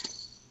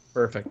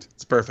 Perfect.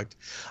 It's perfect.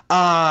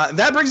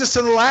 That brings us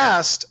to the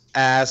last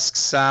Ask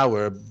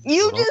Sour.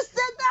 You just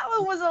said that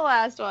one was the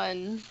last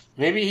one.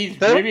 Maybe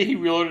he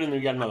reloaded and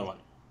we got another one.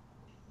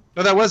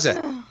 No, that was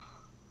it.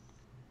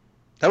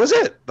 That was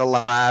it. the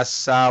last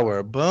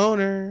sour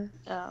boner.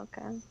 Oh,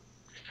 okay.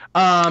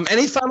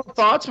 Any final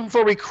thoughts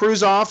before we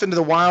cruise off into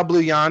the wild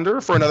blue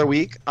yonder for another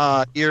week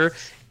here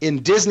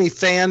in Disney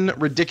fan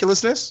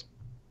ridiculousness?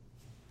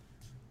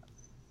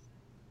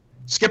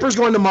 Skipper's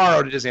going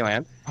tomorrow to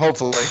Disneyland,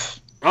 hopefully.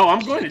 Oh, I'm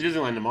going to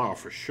Disneyland tomorrow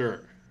for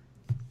sure.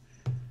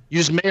 You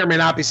just may or may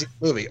not be seeing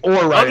the movie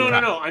or riding. Oh,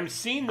 no. I'm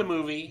seeing the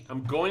movie.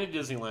 I'm going to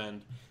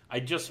Disneyland.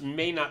 I just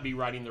may not be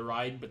riding the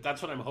ride, but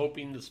that's what I'm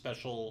hoping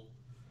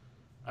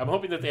I'm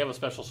hoping that they have a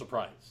special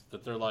surprise.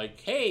 That they're like,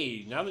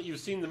 hey, now that you've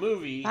seen the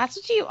movie... That's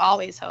what you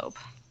always hope.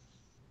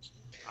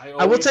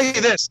 I will tell you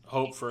this.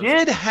 Hope for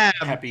did have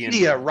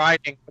media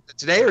riding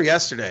today or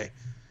yesterday.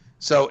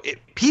 So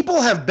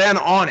people have been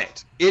on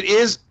it. It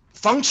is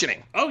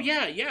functioning. Oh,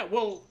 yeah.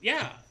 Well,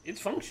 yeah, it's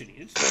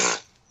functioning.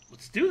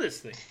 Let's do this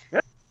thing.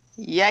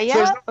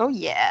 Yeah. So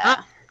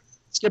yeah.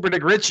 Skipper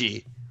Dick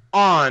Ritchie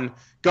on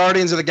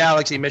Guardians of the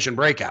Galaxy Mission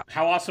Breakout.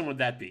 How awesome would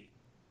that be?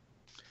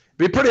 It'd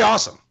be pretty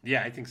awesome.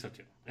 Yeah, I think so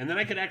too. And then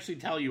I could actually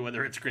tell you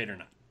whether it's great or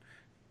not.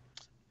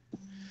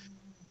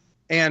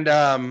 And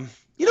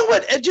you know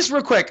what? Just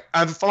real quick,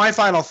 my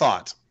final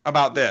thought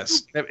about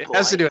this. It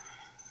has to do with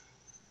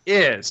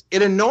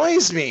it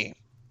annoys me,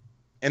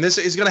 and this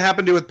is going to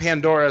happen to with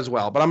Pandora as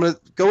well, but I'm going to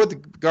go with the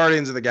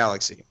Guardians of the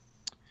Galaxy.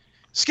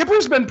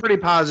 Skipper's been pretty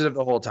positive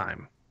the whole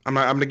time. I'm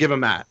going to give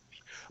him that.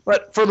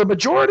 But for the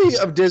majority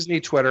of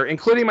Disney Twitter,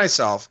 including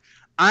myself,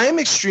 I'm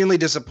extremely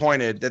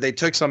disappointed that they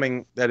took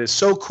something that is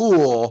so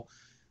cool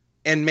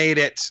and made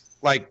it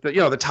like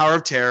the Tower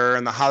of Terror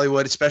and the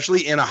Hollywood,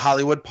 especially in a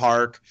Hollywood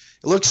park.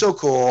 It looks so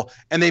cool,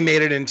 and they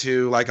made it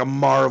into like a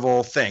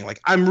Marvel thing. Like,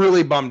 I'm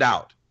really bummed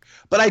out.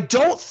 But I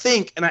don't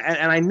think, and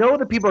I know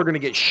that people are going to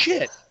get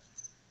shit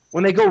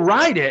when they go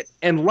ride it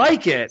and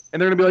like it,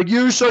 and they're going to be like,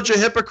 you're such a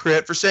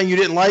hypocrite for saying you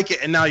didn't like it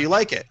and now you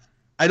like it.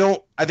 I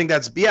think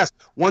that's BS.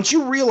 Once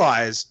you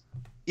realize,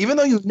 even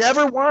though you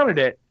never wanted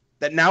it,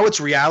 that now it's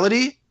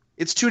reality,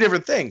 it's two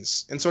different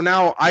things. And so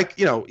now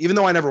even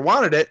though I never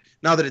wanted it,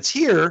 now that it's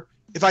here,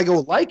 if I go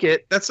like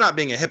it, that's not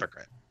being a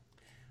hypocrite.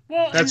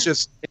 Well, that's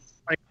just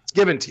it's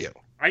given to you.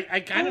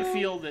 I kind of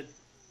feel that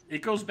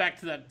it goes back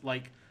to that,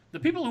 like, the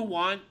people who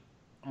want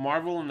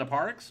Marvel in the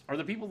parks are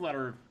the people that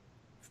are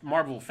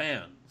Marvel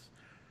fans.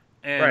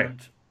 And, right.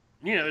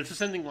 It's the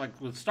same thing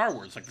like with Star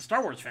Wars. Like, the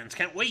Star Wars fans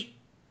can't wait.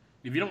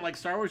 If you don't like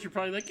Star Wars, you're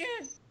probably like,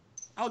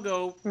 I'll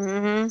go.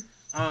 Mm-hmm.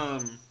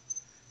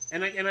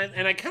 And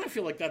I kind of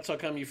feel like that's how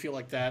come you feel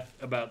like that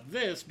about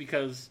this,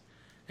 because,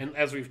 and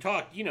as we've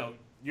talked,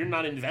 you're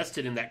not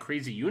invested in that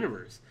crazy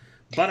universe.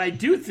 But I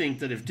do think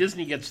that if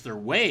Disney gets their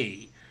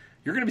way,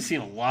 you're going to be seeing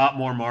a lot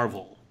more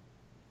Marvel.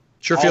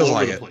 Sure feels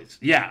like it. Place.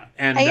 Yeah,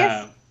 and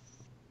I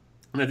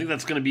think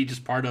that's going to be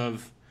just part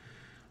of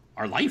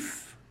our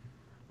life.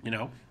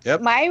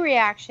 Yep. My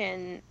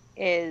reaction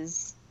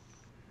is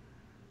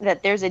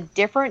that there's a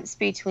difference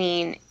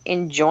between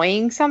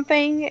enjoying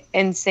something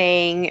and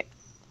saying,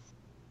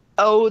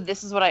 oh,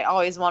 this is what I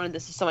always wanted.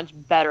 This is so much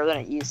better than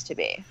it used to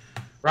be.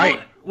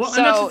 Right. Well,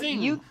 and that's the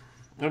thing.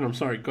 No, I'm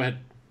sorry. Go ahead.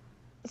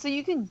 So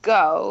you can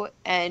go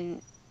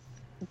and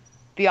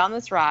be on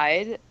this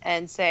ride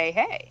and say,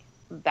 hey,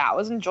 that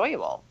was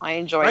enjoyable. I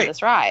enjoyed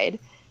this ride,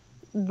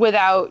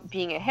 without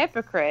being a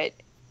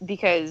hypocrite,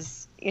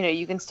 because,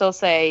 you can still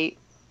say,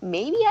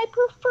 maybe I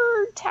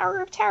preferred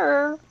Tower of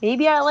Terror.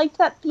 Maybe I liked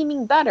that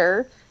theming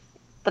better,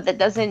 but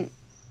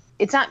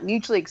it's not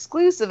mutually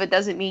exclusive. It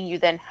doesn't mean you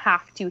then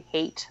have to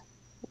hate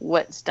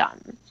what's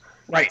done.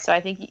 Right. So I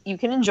think you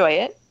can enjoy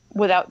it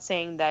without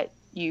saying that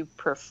you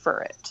prefer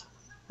it.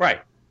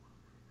 Right.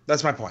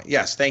 That's my point.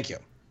 Yes. Thank you.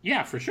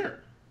 Yeah, for sure.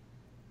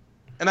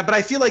 But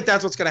I feel like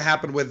that's what's going to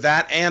happen with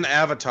that and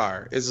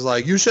Avatar. Is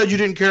like, you said you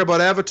didn't care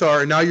about Avatar,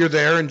 and now you're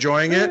there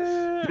enjoying it.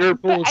 You're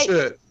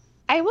bullshit.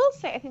 I will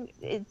say,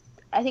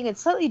 I think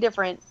it's slightly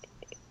different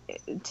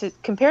to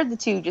compare the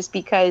two, just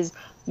because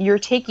you're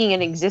taking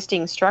an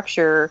existing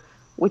structure,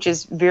 which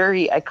is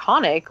very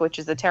iconic, which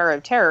is the Tower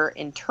of Terror,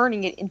 and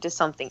turning it into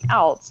something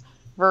else,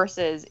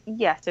 versus,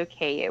 yes,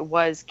 okay, it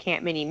was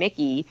Camp Mini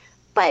Mickey,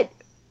 but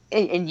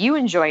and you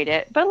enjoyed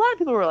it, but a lot of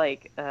people were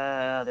like,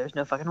 there's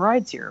no fucking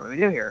rides here. What do we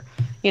do here?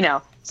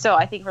 So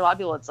I think for a lot of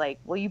people, it's like,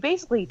 well, you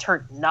basically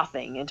turned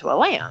nothing into a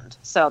land.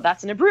 So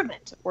that's an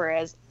improvement.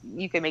 Whereas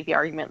you can make the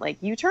argument, like,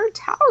 you turned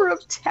Tower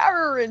of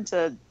Terror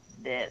into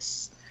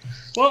this.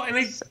 Well, and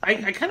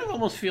I kind of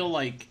almost feel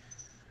like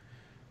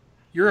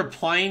you're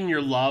applying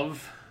your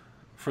love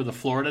for the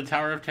Florida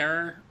Tower of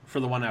Terror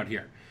for the one out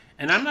here.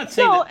 And I'm not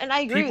saying and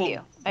I agree with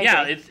you.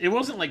 It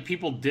wasn't like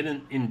people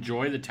didn't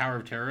enjoy the Tower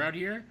of Terror out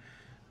here,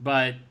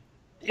 but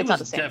it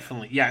was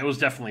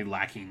definitely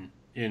lacking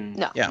in.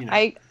 No,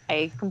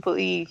 I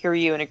completely hear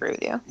you and agree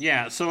with you.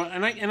 Yeah. So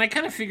and I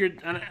kind of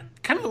figured,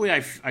 kind of the way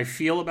I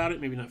feel about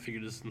it. Maybe not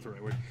figured isn't the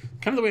right word.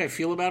 Kind of the way I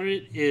feel about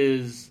it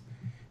is,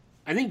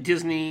 I think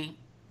Disney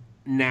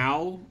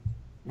now,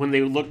 when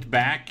they looked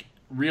back,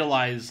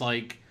 realized,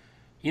 like,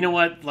 you know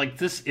what, like,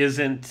 this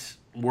isn't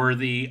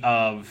worthy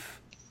of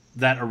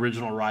that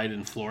original ride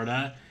in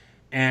Florida,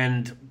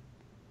 and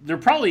they're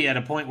probably at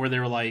a point where they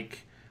were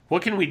like,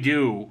 what can we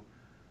do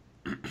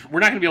we're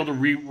not going to be able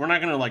to we're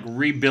not going to like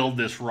rebuild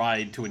this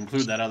ride to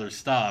include that other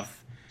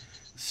stuff.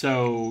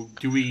 So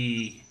do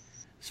we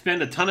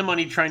spend a ton of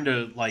money trying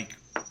to like,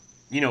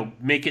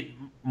 make it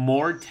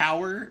more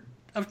Tower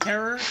of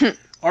Terror,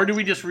 or do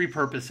we just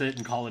repurpose it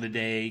and call it a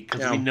day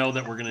because we know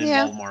that we're going to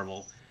involve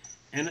Marvel?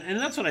 And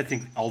that's what I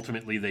think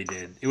ultimately they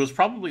did. It was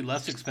probably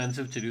less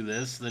expensive to do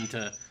this than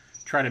to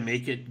try to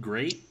make it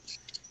great.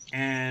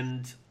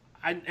 And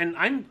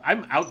I'm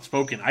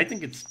outspoken. I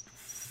think it's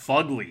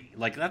fugly.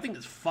 Like, that thing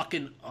is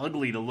fucking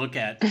ugly to look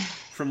at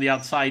from the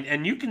outside.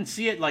 And you can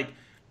see it, like,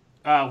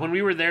 when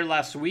we were there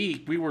last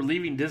week, we were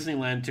leaving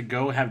Disneyland to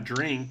go have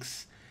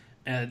drinks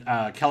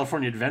at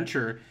California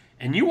Adventure.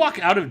 And you walk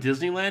out of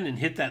Disneyland and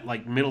hit that,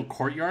 like, middle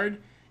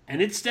courtyard,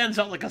 and it stands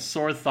out like a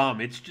sore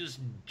thumb. It's just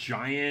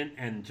giant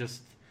and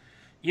just,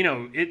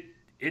 it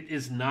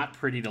is not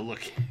pretty to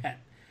look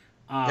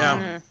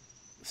at.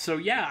 So,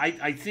 yeah,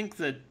 I think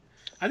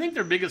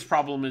their biggest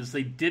problem is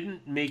they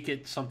didn't make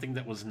it something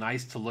that was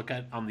nice to look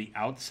at on the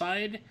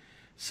outside.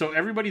 So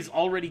everybody's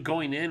already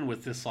going in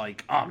with this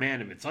like, oh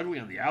man, if it's ugly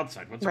on the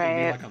outside, what's it going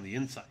to be like on the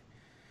inside?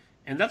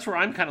 And that's where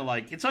I'm kind of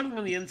like, it's ugly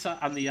on the inside,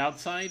 on the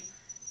outside,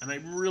 and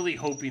I'm really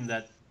hoping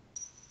that,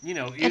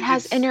 it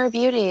has inner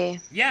beauty.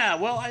 Yeah,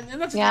 well,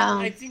 and that's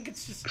I think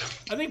it's just,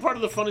 I think part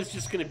of the fun is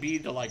just going to be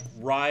to like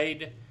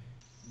ride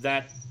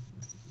that,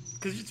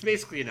 because it's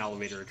basically an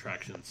elevator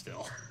attraction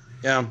still.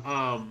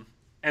 Yeah.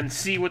 And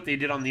see what they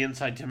did on the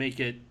inside to make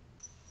it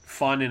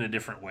fun in a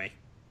different way.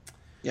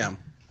 Yeah.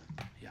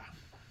 Yeah.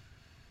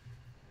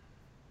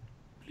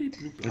 Bleep,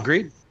 bloop,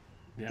 Agreed.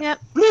 Yeah. Yep.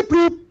 Bleep,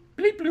 bloop.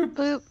 Bleep, bloop.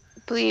 Bloop,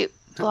 bleep,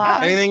 blah.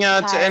 Anything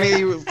to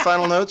any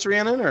final notes,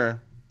 Rhiannon,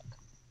 or?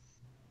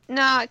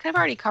 No, I could have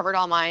already covered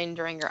all mine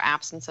during your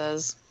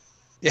absences.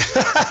 Yeah.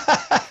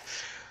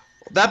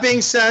 That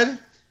being said,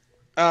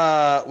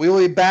 we will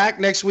be back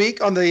next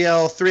week on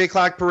the 3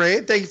 o'clock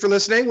parade. Thank you for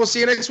listening. We'll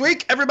see you next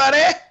week,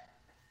 everybody.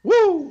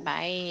 Woo!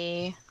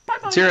 Bye. Bye-bye.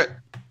 Let's hear it.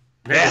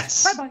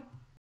 Yes. Bye-bye.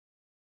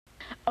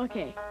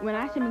 Okay, when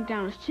I say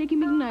McDonald's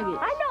Chicken McNuggets.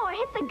 I know, I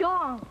hit the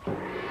gong.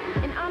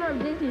 In honor of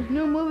Disney's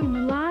new movie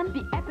Mulan,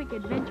 the epic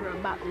adventure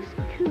about this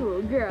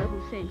cool girl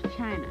who saves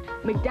China,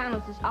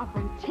 McDonald's is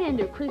offering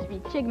tender,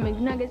 crispy Chicken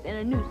McNuggets and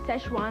a new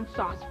Szechuan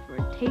sauce for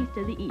a taste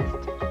of the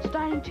East.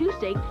 Starting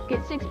Tuesday,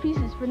 get 6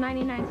 pieces for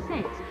 99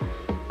 cents,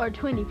 or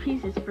 20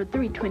 pieces for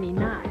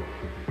 $3.29.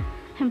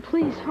 And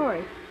please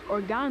hurry, or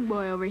Gong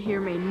Boy over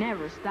here may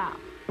never stop.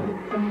 Did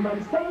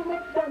somebody say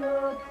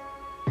McDonald's?